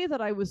will say that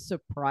I was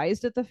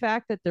surprised at the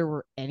fact that there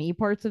were any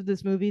parts of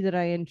this movie that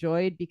I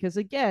enjoyed, because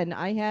again,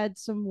 I had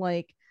some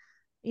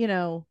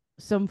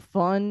some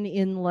fun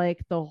in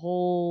the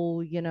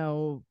whole,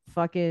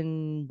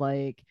 fucking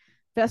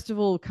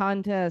festival,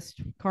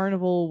 contest,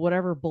 carnival,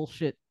 whatever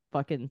bullshit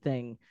fucking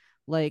thing.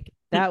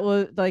 That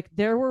was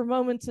there were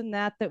moments in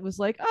that was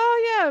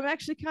oh yeah, I'm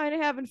actually kind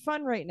of having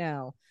fun right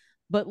now.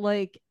 But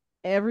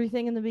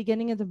everything in the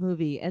beginning of the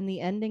movie and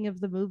the ending of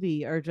the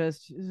movie are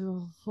just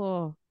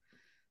uh,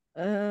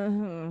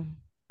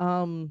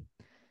 um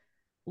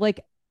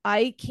like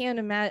I can't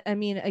imagine. I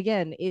mean,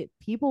 again,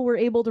 people were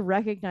able to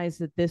recognize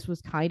that this was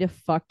kind of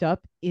fucked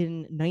up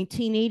in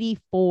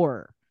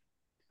 1984.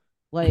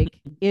 Like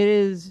it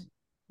is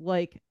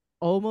like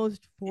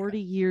almost 40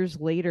 years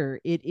later.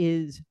 It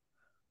is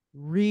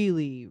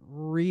really,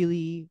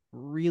 really,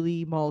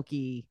 really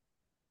Malky.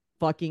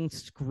 Fucking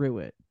screw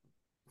it.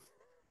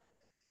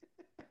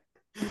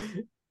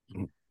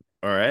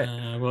 All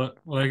right.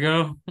 Will I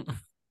go?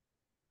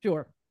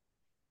 Sure.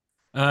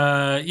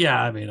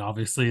 Yeah, I mean,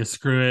 obviously,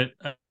 screw it.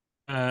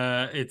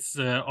 It's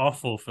an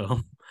awful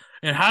film.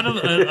 It had a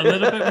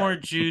little bit more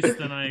juice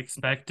than I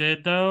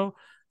expected, though,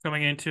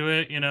 coming into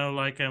it. You know,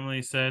 like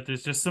Emily said,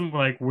 there's just some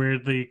like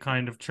weirdly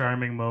kind of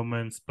charming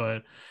moments,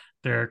 but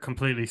they're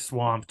completely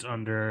swamped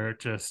under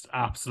just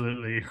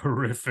absolutely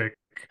horrific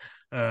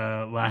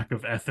lack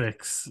of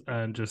ethics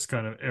and just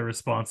kind of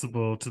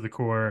irresponsible to the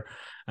core.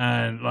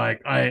 And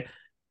like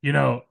you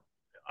know,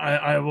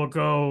 I will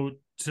go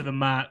to the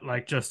mat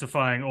like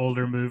justifying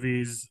older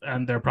movies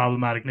and their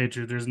problematic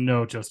nature. There's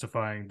no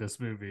justifying this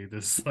movie.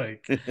 This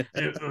like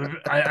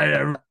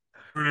I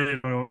really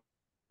don't know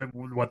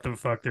what the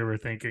fuck they were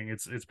thinking.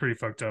 It's pretty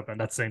fucked up, and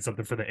that's saying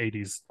something for the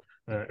 80s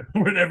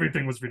when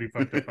everything was really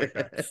fucked up like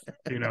that,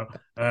 you know.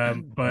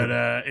 But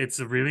it's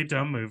a really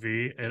dumb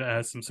movie. It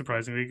has some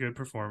surprisingly good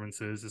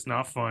performances. It's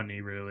not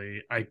funny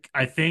really.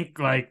 I think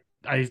like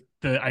I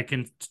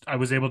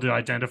was able to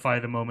identify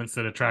the moments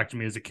that attracted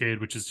me as a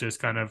kid, which is just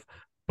kind of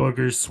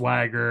Booger's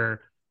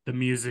swagger, the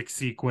music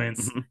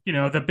sequence, you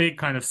know, the big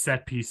kind of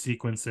set piece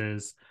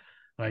sequences.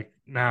 Like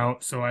now,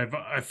 so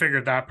I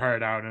figured that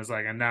part out, and it's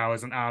like, and now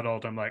as an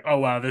adult, I'm like, oh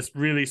wow, this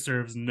really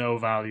serves no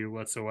value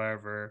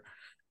whatsoever,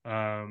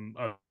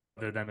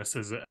 other than this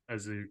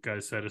as you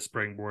guys said, a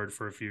springboard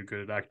for a few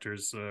good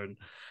actors.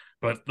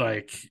 But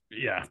like,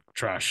 yeah,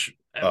 trash.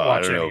 I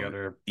Watch don't any know.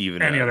 other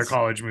Even any other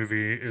college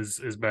movie is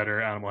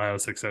better. Animal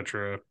House,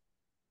 etc.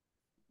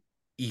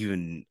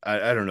 even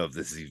I don't know if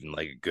this is even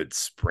like a good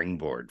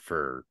springboard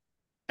for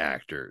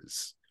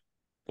actors.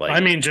 Like, I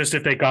mean, just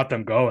if they got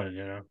them going,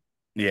 you know.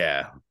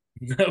 yeah,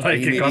 I Like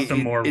mean, it got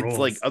them more it's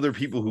like roles. other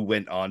people who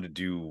went on to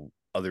do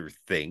other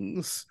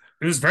things.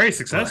 It was very But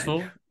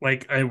successful.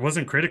 Like it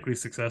wasn't critically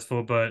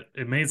successful, but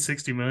it made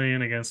 60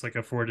 million against like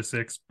a 4 to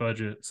 6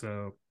 budget.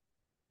 So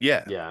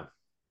yeah, Yeah.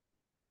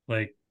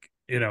 like,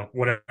 you know,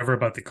 whatever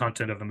about the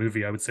content of the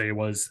movie, I would say it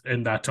was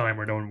in that time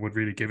where no one would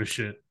really give a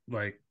shit.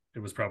 Like it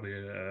was probably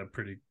a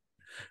pretty,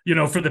 you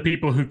know, for the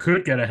people who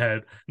could get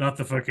ahead, not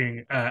the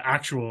fucking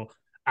actual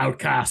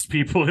outcast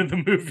people in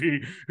the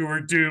movie who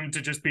were doomed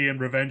to just be in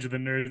Revenge of the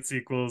Nerd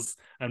sequels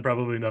and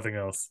probably nothing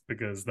else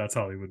because that's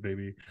Hollywood,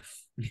 baby.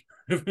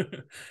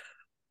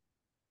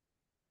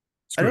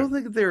 I Screw don't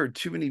think there are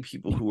too many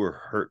people who were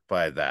hurt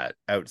by that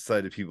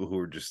outside of people who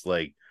were just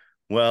like,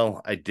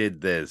 well, I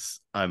did this.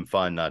 I'm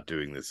fine not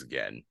doing this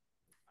again.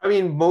 I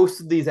mean,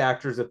 most of these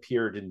actors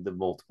appeared in the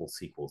multiple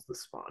sequels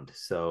this spawned.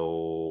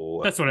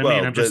 So, That's what I mean.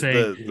 Well, I'm just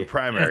saying the at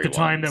primary the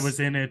time that ones. was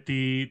in it,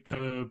 the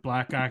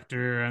black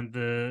actor and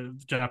the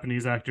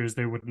Japanese actors,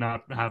 they would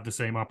not have the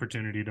same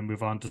opportunity to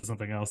move on to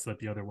something else that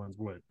the other ones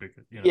would,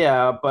 because you know,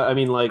 yeah, but I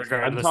mean, like,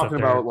 I'm regardless of talking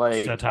about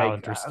their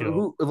talent or skill.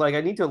 who, like,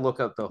 I need to look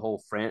up the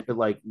whole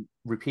like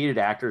repeated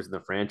actors in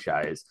the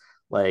franchise.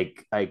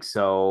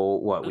 So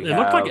what we It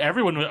looked like have,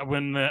 everyone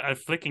when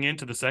flicking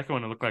into the second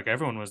one, it looked like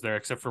everyone was there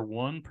except for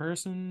one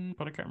person,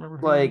 but I can't remember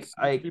who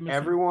seemed to be missing.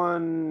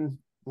 everyone,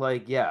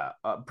 yeah,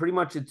 pretty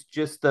much it's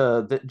just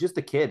just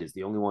the kid is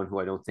the only one who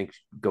I don't think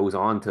goes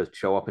on to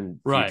show up in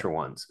Right? future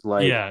ones.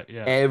 Like Yeah,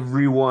 yeah.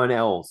 everyone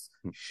else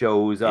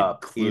shows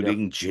up in a,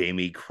 Including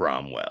Jamie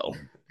Cromwell.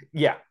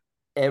 yeah,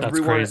 That's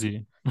everyone,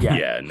 crazy. yeah.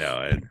 Yeah,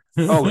 no,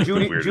 Oh, it's the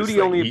Judy weirdest Judy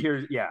thing. only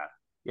appears, yeah,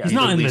 yeah. He's He's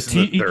not at in the least in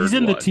the he's third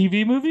in the one.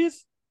 TV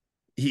movies.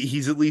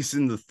 He's at least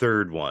in the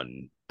third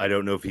one. I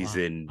don't know if he's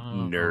in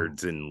Wow.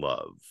 Nerds in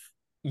Love.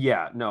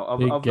 Yeah, no,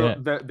 Big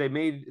get. they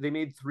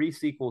made three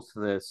sequels to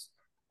this.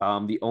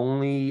 The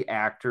only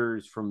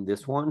actors from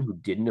this one who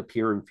didn't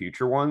appear in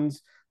future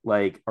ones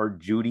like are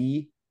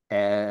Judy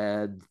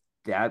and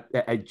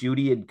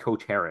Judy and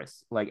Coach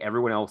Harris. Like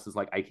everyone else is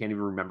like I can't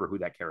even remember who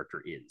that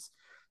character is.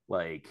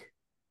 Like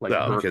No,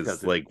 Burke because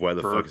doesn't. like, why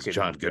the fuck Burke is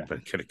John and yeah,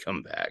 Goodman gonna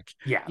come back?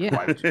 yeah. Yeah.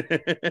 Why would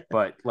you?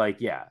 But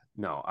like yeah,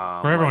 no.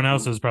 For everyone Like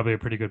else, is probably a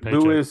pretty good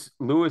paycheck. Lewis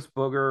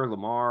Booger,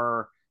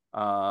 Lamar,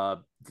 uh,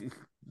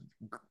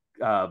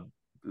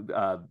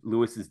 uh,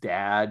 Lewis's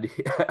dad,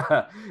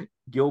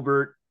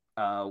 Gilbert,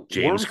 James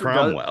Wormser does,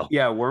 Cromwell.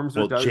 yeah, Wormser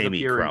Well, does Jamie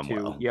appear in two.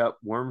 Cromwell. Yep,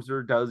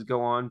 Wormser does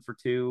go on for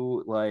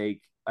two.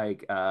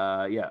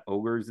 Yeah,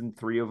 Ogre's in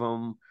three of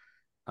them.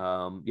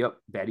 Yep,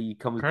 Betty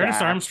comes Curtis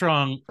back.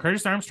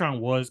 Armstrong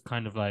was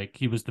kind of like,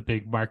 he was the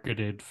big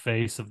marketed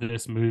face of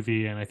this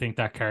movie, and I think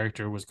that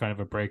character was kind of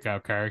a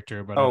breakout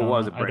character. But Oh, it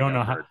was a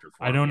breakout character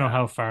for I him. don't know Yeah.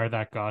 how far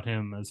that got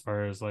him as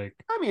far as like.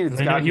 I mean, it's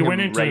I know gotten he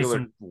went him into regular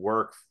some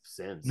work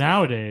since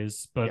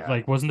nowadays, but yeah.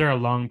 like, wasn't there a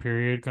long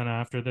period kind of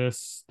after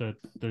this that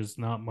there's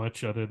not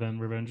much other than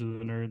Revenge of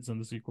the Nerds and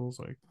the sequels?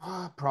 Like,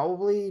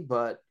 probably,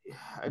 but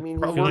I mean,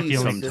 he I feel like worked Probably he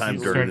only sometime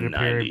he during the started consistently. a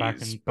period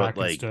 90s, but back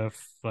in like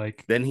stuff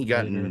like then he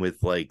got in later.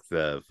 with like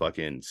the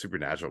fucking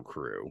Supernatural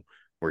crew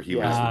where he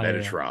was Yeah. Yeah.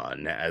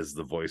 Metatron as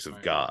the voice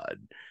of God.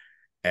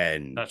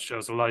 And That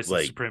shows a license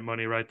like to print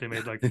money, right? They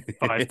made like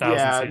 5,000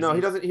 Yeah, seasons. no,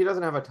 he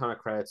doesn't have a ton of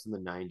credits in the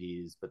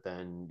 90s, but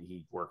then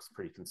he works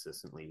pretty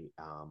consistently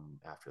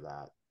after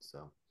that.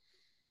 So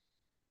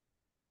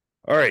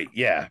all right,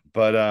 yeah,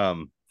 but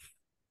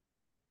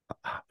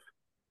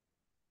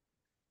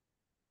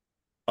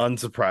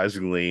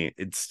unsurprisingly,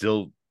 it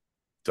still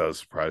does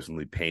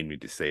surprisingly pain me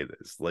to say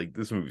this. Like,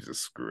 this movie's a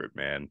screw it,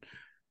 man.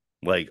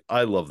 Like,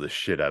 I love the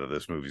shit out of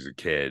this movie as a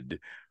kid.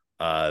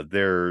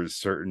 There's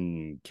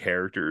certain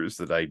characters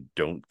that I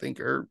don't think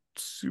are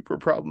super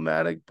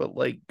problematic, but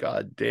like,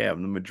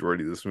 goddamn, the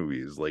majority of this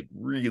movie is like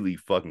really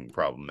fucking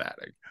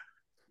problematic.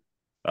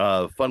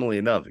 Funnily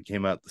enough, it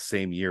came out the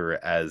same year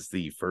as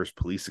the first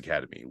Police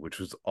Academy, which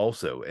was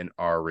also an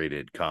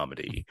R-rated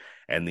comedy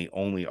and the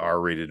only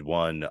R-rated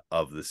one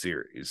of the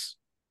series.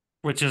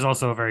 Which is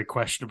also a very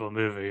questionable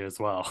movie as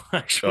well,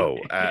 actually. Oh,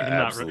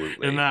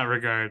 absolutely. In that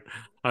regard,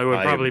 I would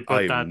I probably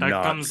I put that. am That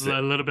not comes a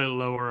little bit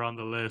lower on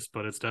the list,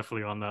 but it's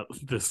definitely on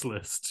this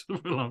list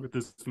along with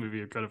this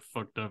movie. It kind of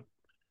fucked up.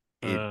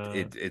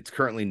 It's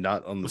currently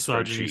not on the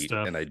Misogyny spreadsheet,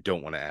 stuff. and I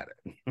don't want to add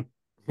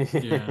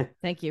Yeah.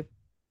 Thank you.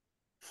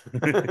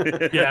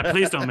 it. Yeah,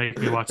 please don't make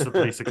me watch the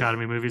Police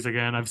Academy movies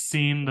again. I've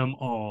seen them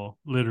all,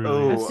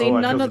 literally. I've seen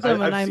none of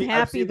them, and I've I'm seen,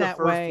 happy I've seen that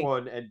the first way.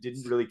 one and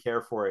didn't really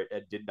care for it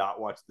and did not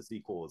watch the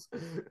sequels.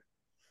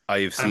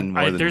 I have seen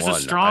more than there's one. A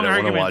strong I don't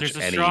argument. want to watch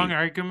There's a any strong of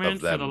argument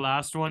for the them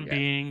last one again.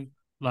 being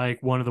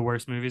like one of the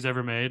worst movies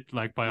ever made,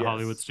 like by a Yes.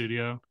 Hollywood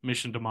studio,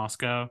 Mission to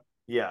Moscow.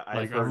 Yeah, I've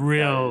Like a heard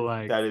real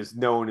that is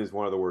known as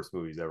one of the worst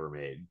movies ever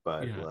made.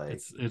 But yeah, like,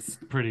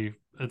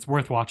 it's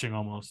worth watching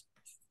almost.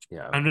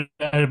 yeah, And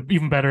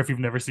even better if you've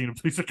never seen a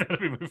Police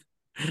Academy movie.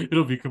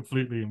 It'll be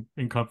completely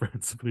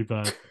incomprehensibly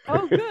bad.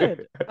 Oh,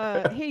 good.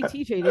 Hey,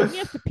 TJ, didn't you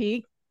have to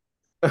pee?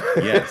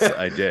 Yes,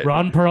 I did.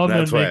 Ron Perlman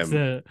That's why makes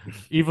a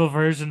evil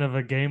version of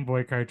a Game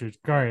Boy cartridge.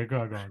 Go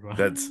on.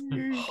 That's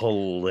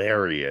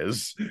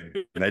hilarious.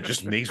 And that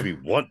just makes me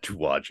want to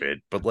watch it.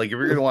 But like, if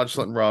you're gonna watch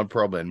something Ron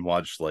Perlman,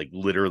 watch like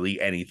literally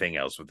anything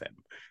else with him.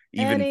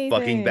 Even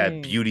fucking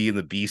that Beauty and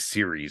the Beast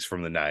series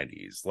from the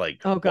 90s.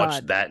 Like,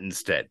 watch that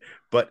instead.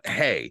 But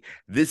hey,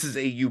 this is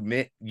a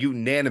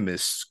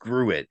unanimous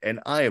screw it.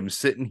 And I am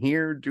sitting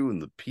here doing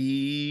the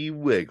pee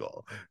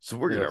wiggle. So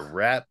we're gonna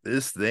wrap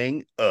this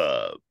thing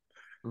up.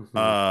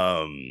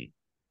 Mm-hmm.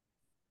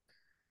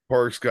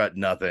 Park's got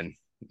nothing,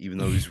 even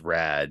though he's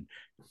rad.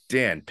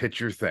 Dan,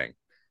 pitch your thing.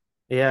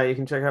 Yeah, you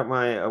can check out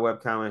my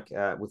webcomic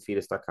at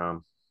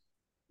withfetus.com.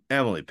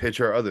 Emily, pitch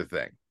our other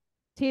thing.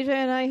 TJ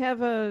and I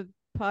have a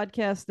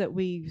podcast that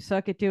we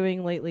suck at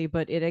doing lately,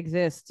 but it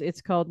exists.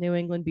 It's called New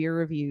England Beer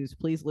Reviews.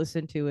 Please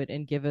listen to it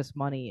and give us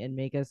money and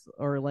make us,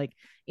 or like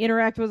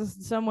interact with us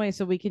in some way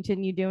so we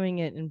continue doing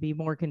it and be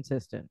more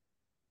consistent.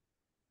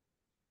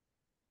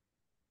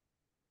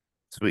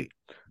 Sweet.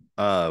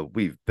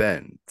 We've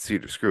been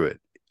Cedar Screw It.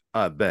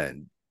 I've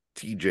been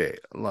TJ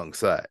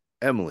alongside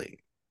Emily,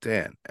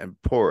 Dan, and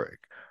Porik.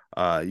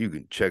 You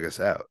can check us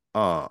out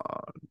on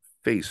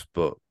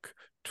Facebook,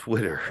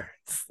 Twitter,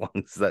 as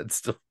long as that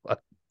still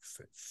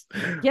exists.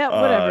 Yeah,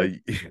 whatever.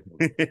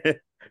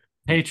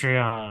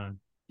 Patreon.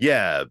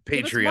 Yeah,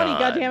 Patreon. Give us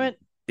money, goddammit.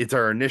 It's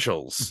our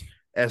initials.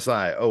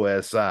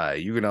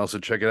 SIOSI. You can also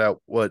check it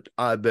out what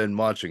I've been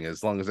watching,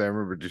 as long as I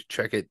remember to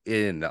check it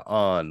in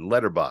on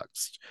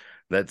Letterboxd.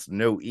 That's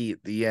no E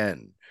at the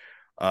end.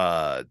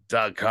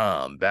 .com/SIOSI.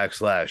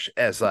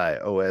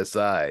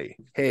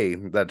 Hey,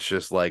 that's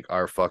just like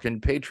our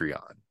fucking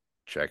Patreon.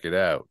 Check it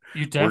out.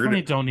 You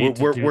definitely don't need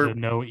to do the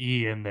no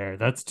E in there.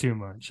 That's too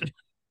much.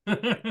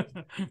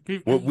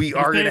 What we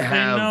are gonna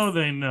have,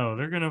 they know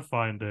they're gonna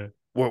find it.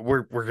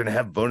 We're gonna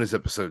have bonus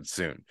episodes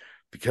soon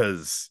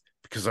because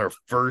our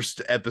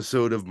first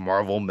episode of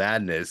Marvel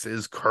Madness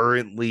is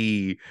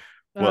currently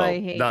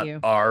not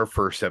our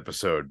first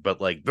episode,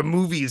 but like the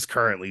movie is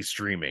currently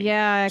streaming.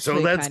 Yeah, so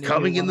that's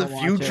coming in the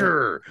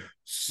future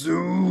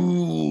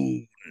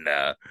soon.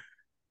 All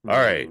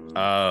right.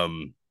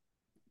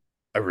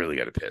 I really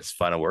gotta piss.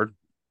 Final word.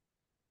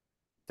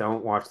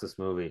 Don't watch this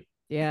movie.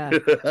 Yeah.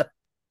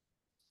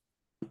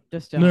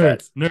 Just don't.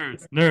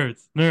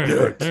 Nerds.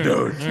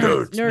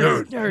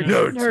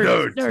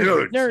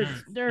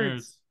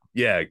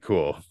 Yeah,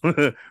 cool.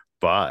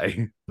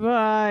 Bye.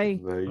 Bye.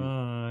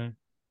 Bye.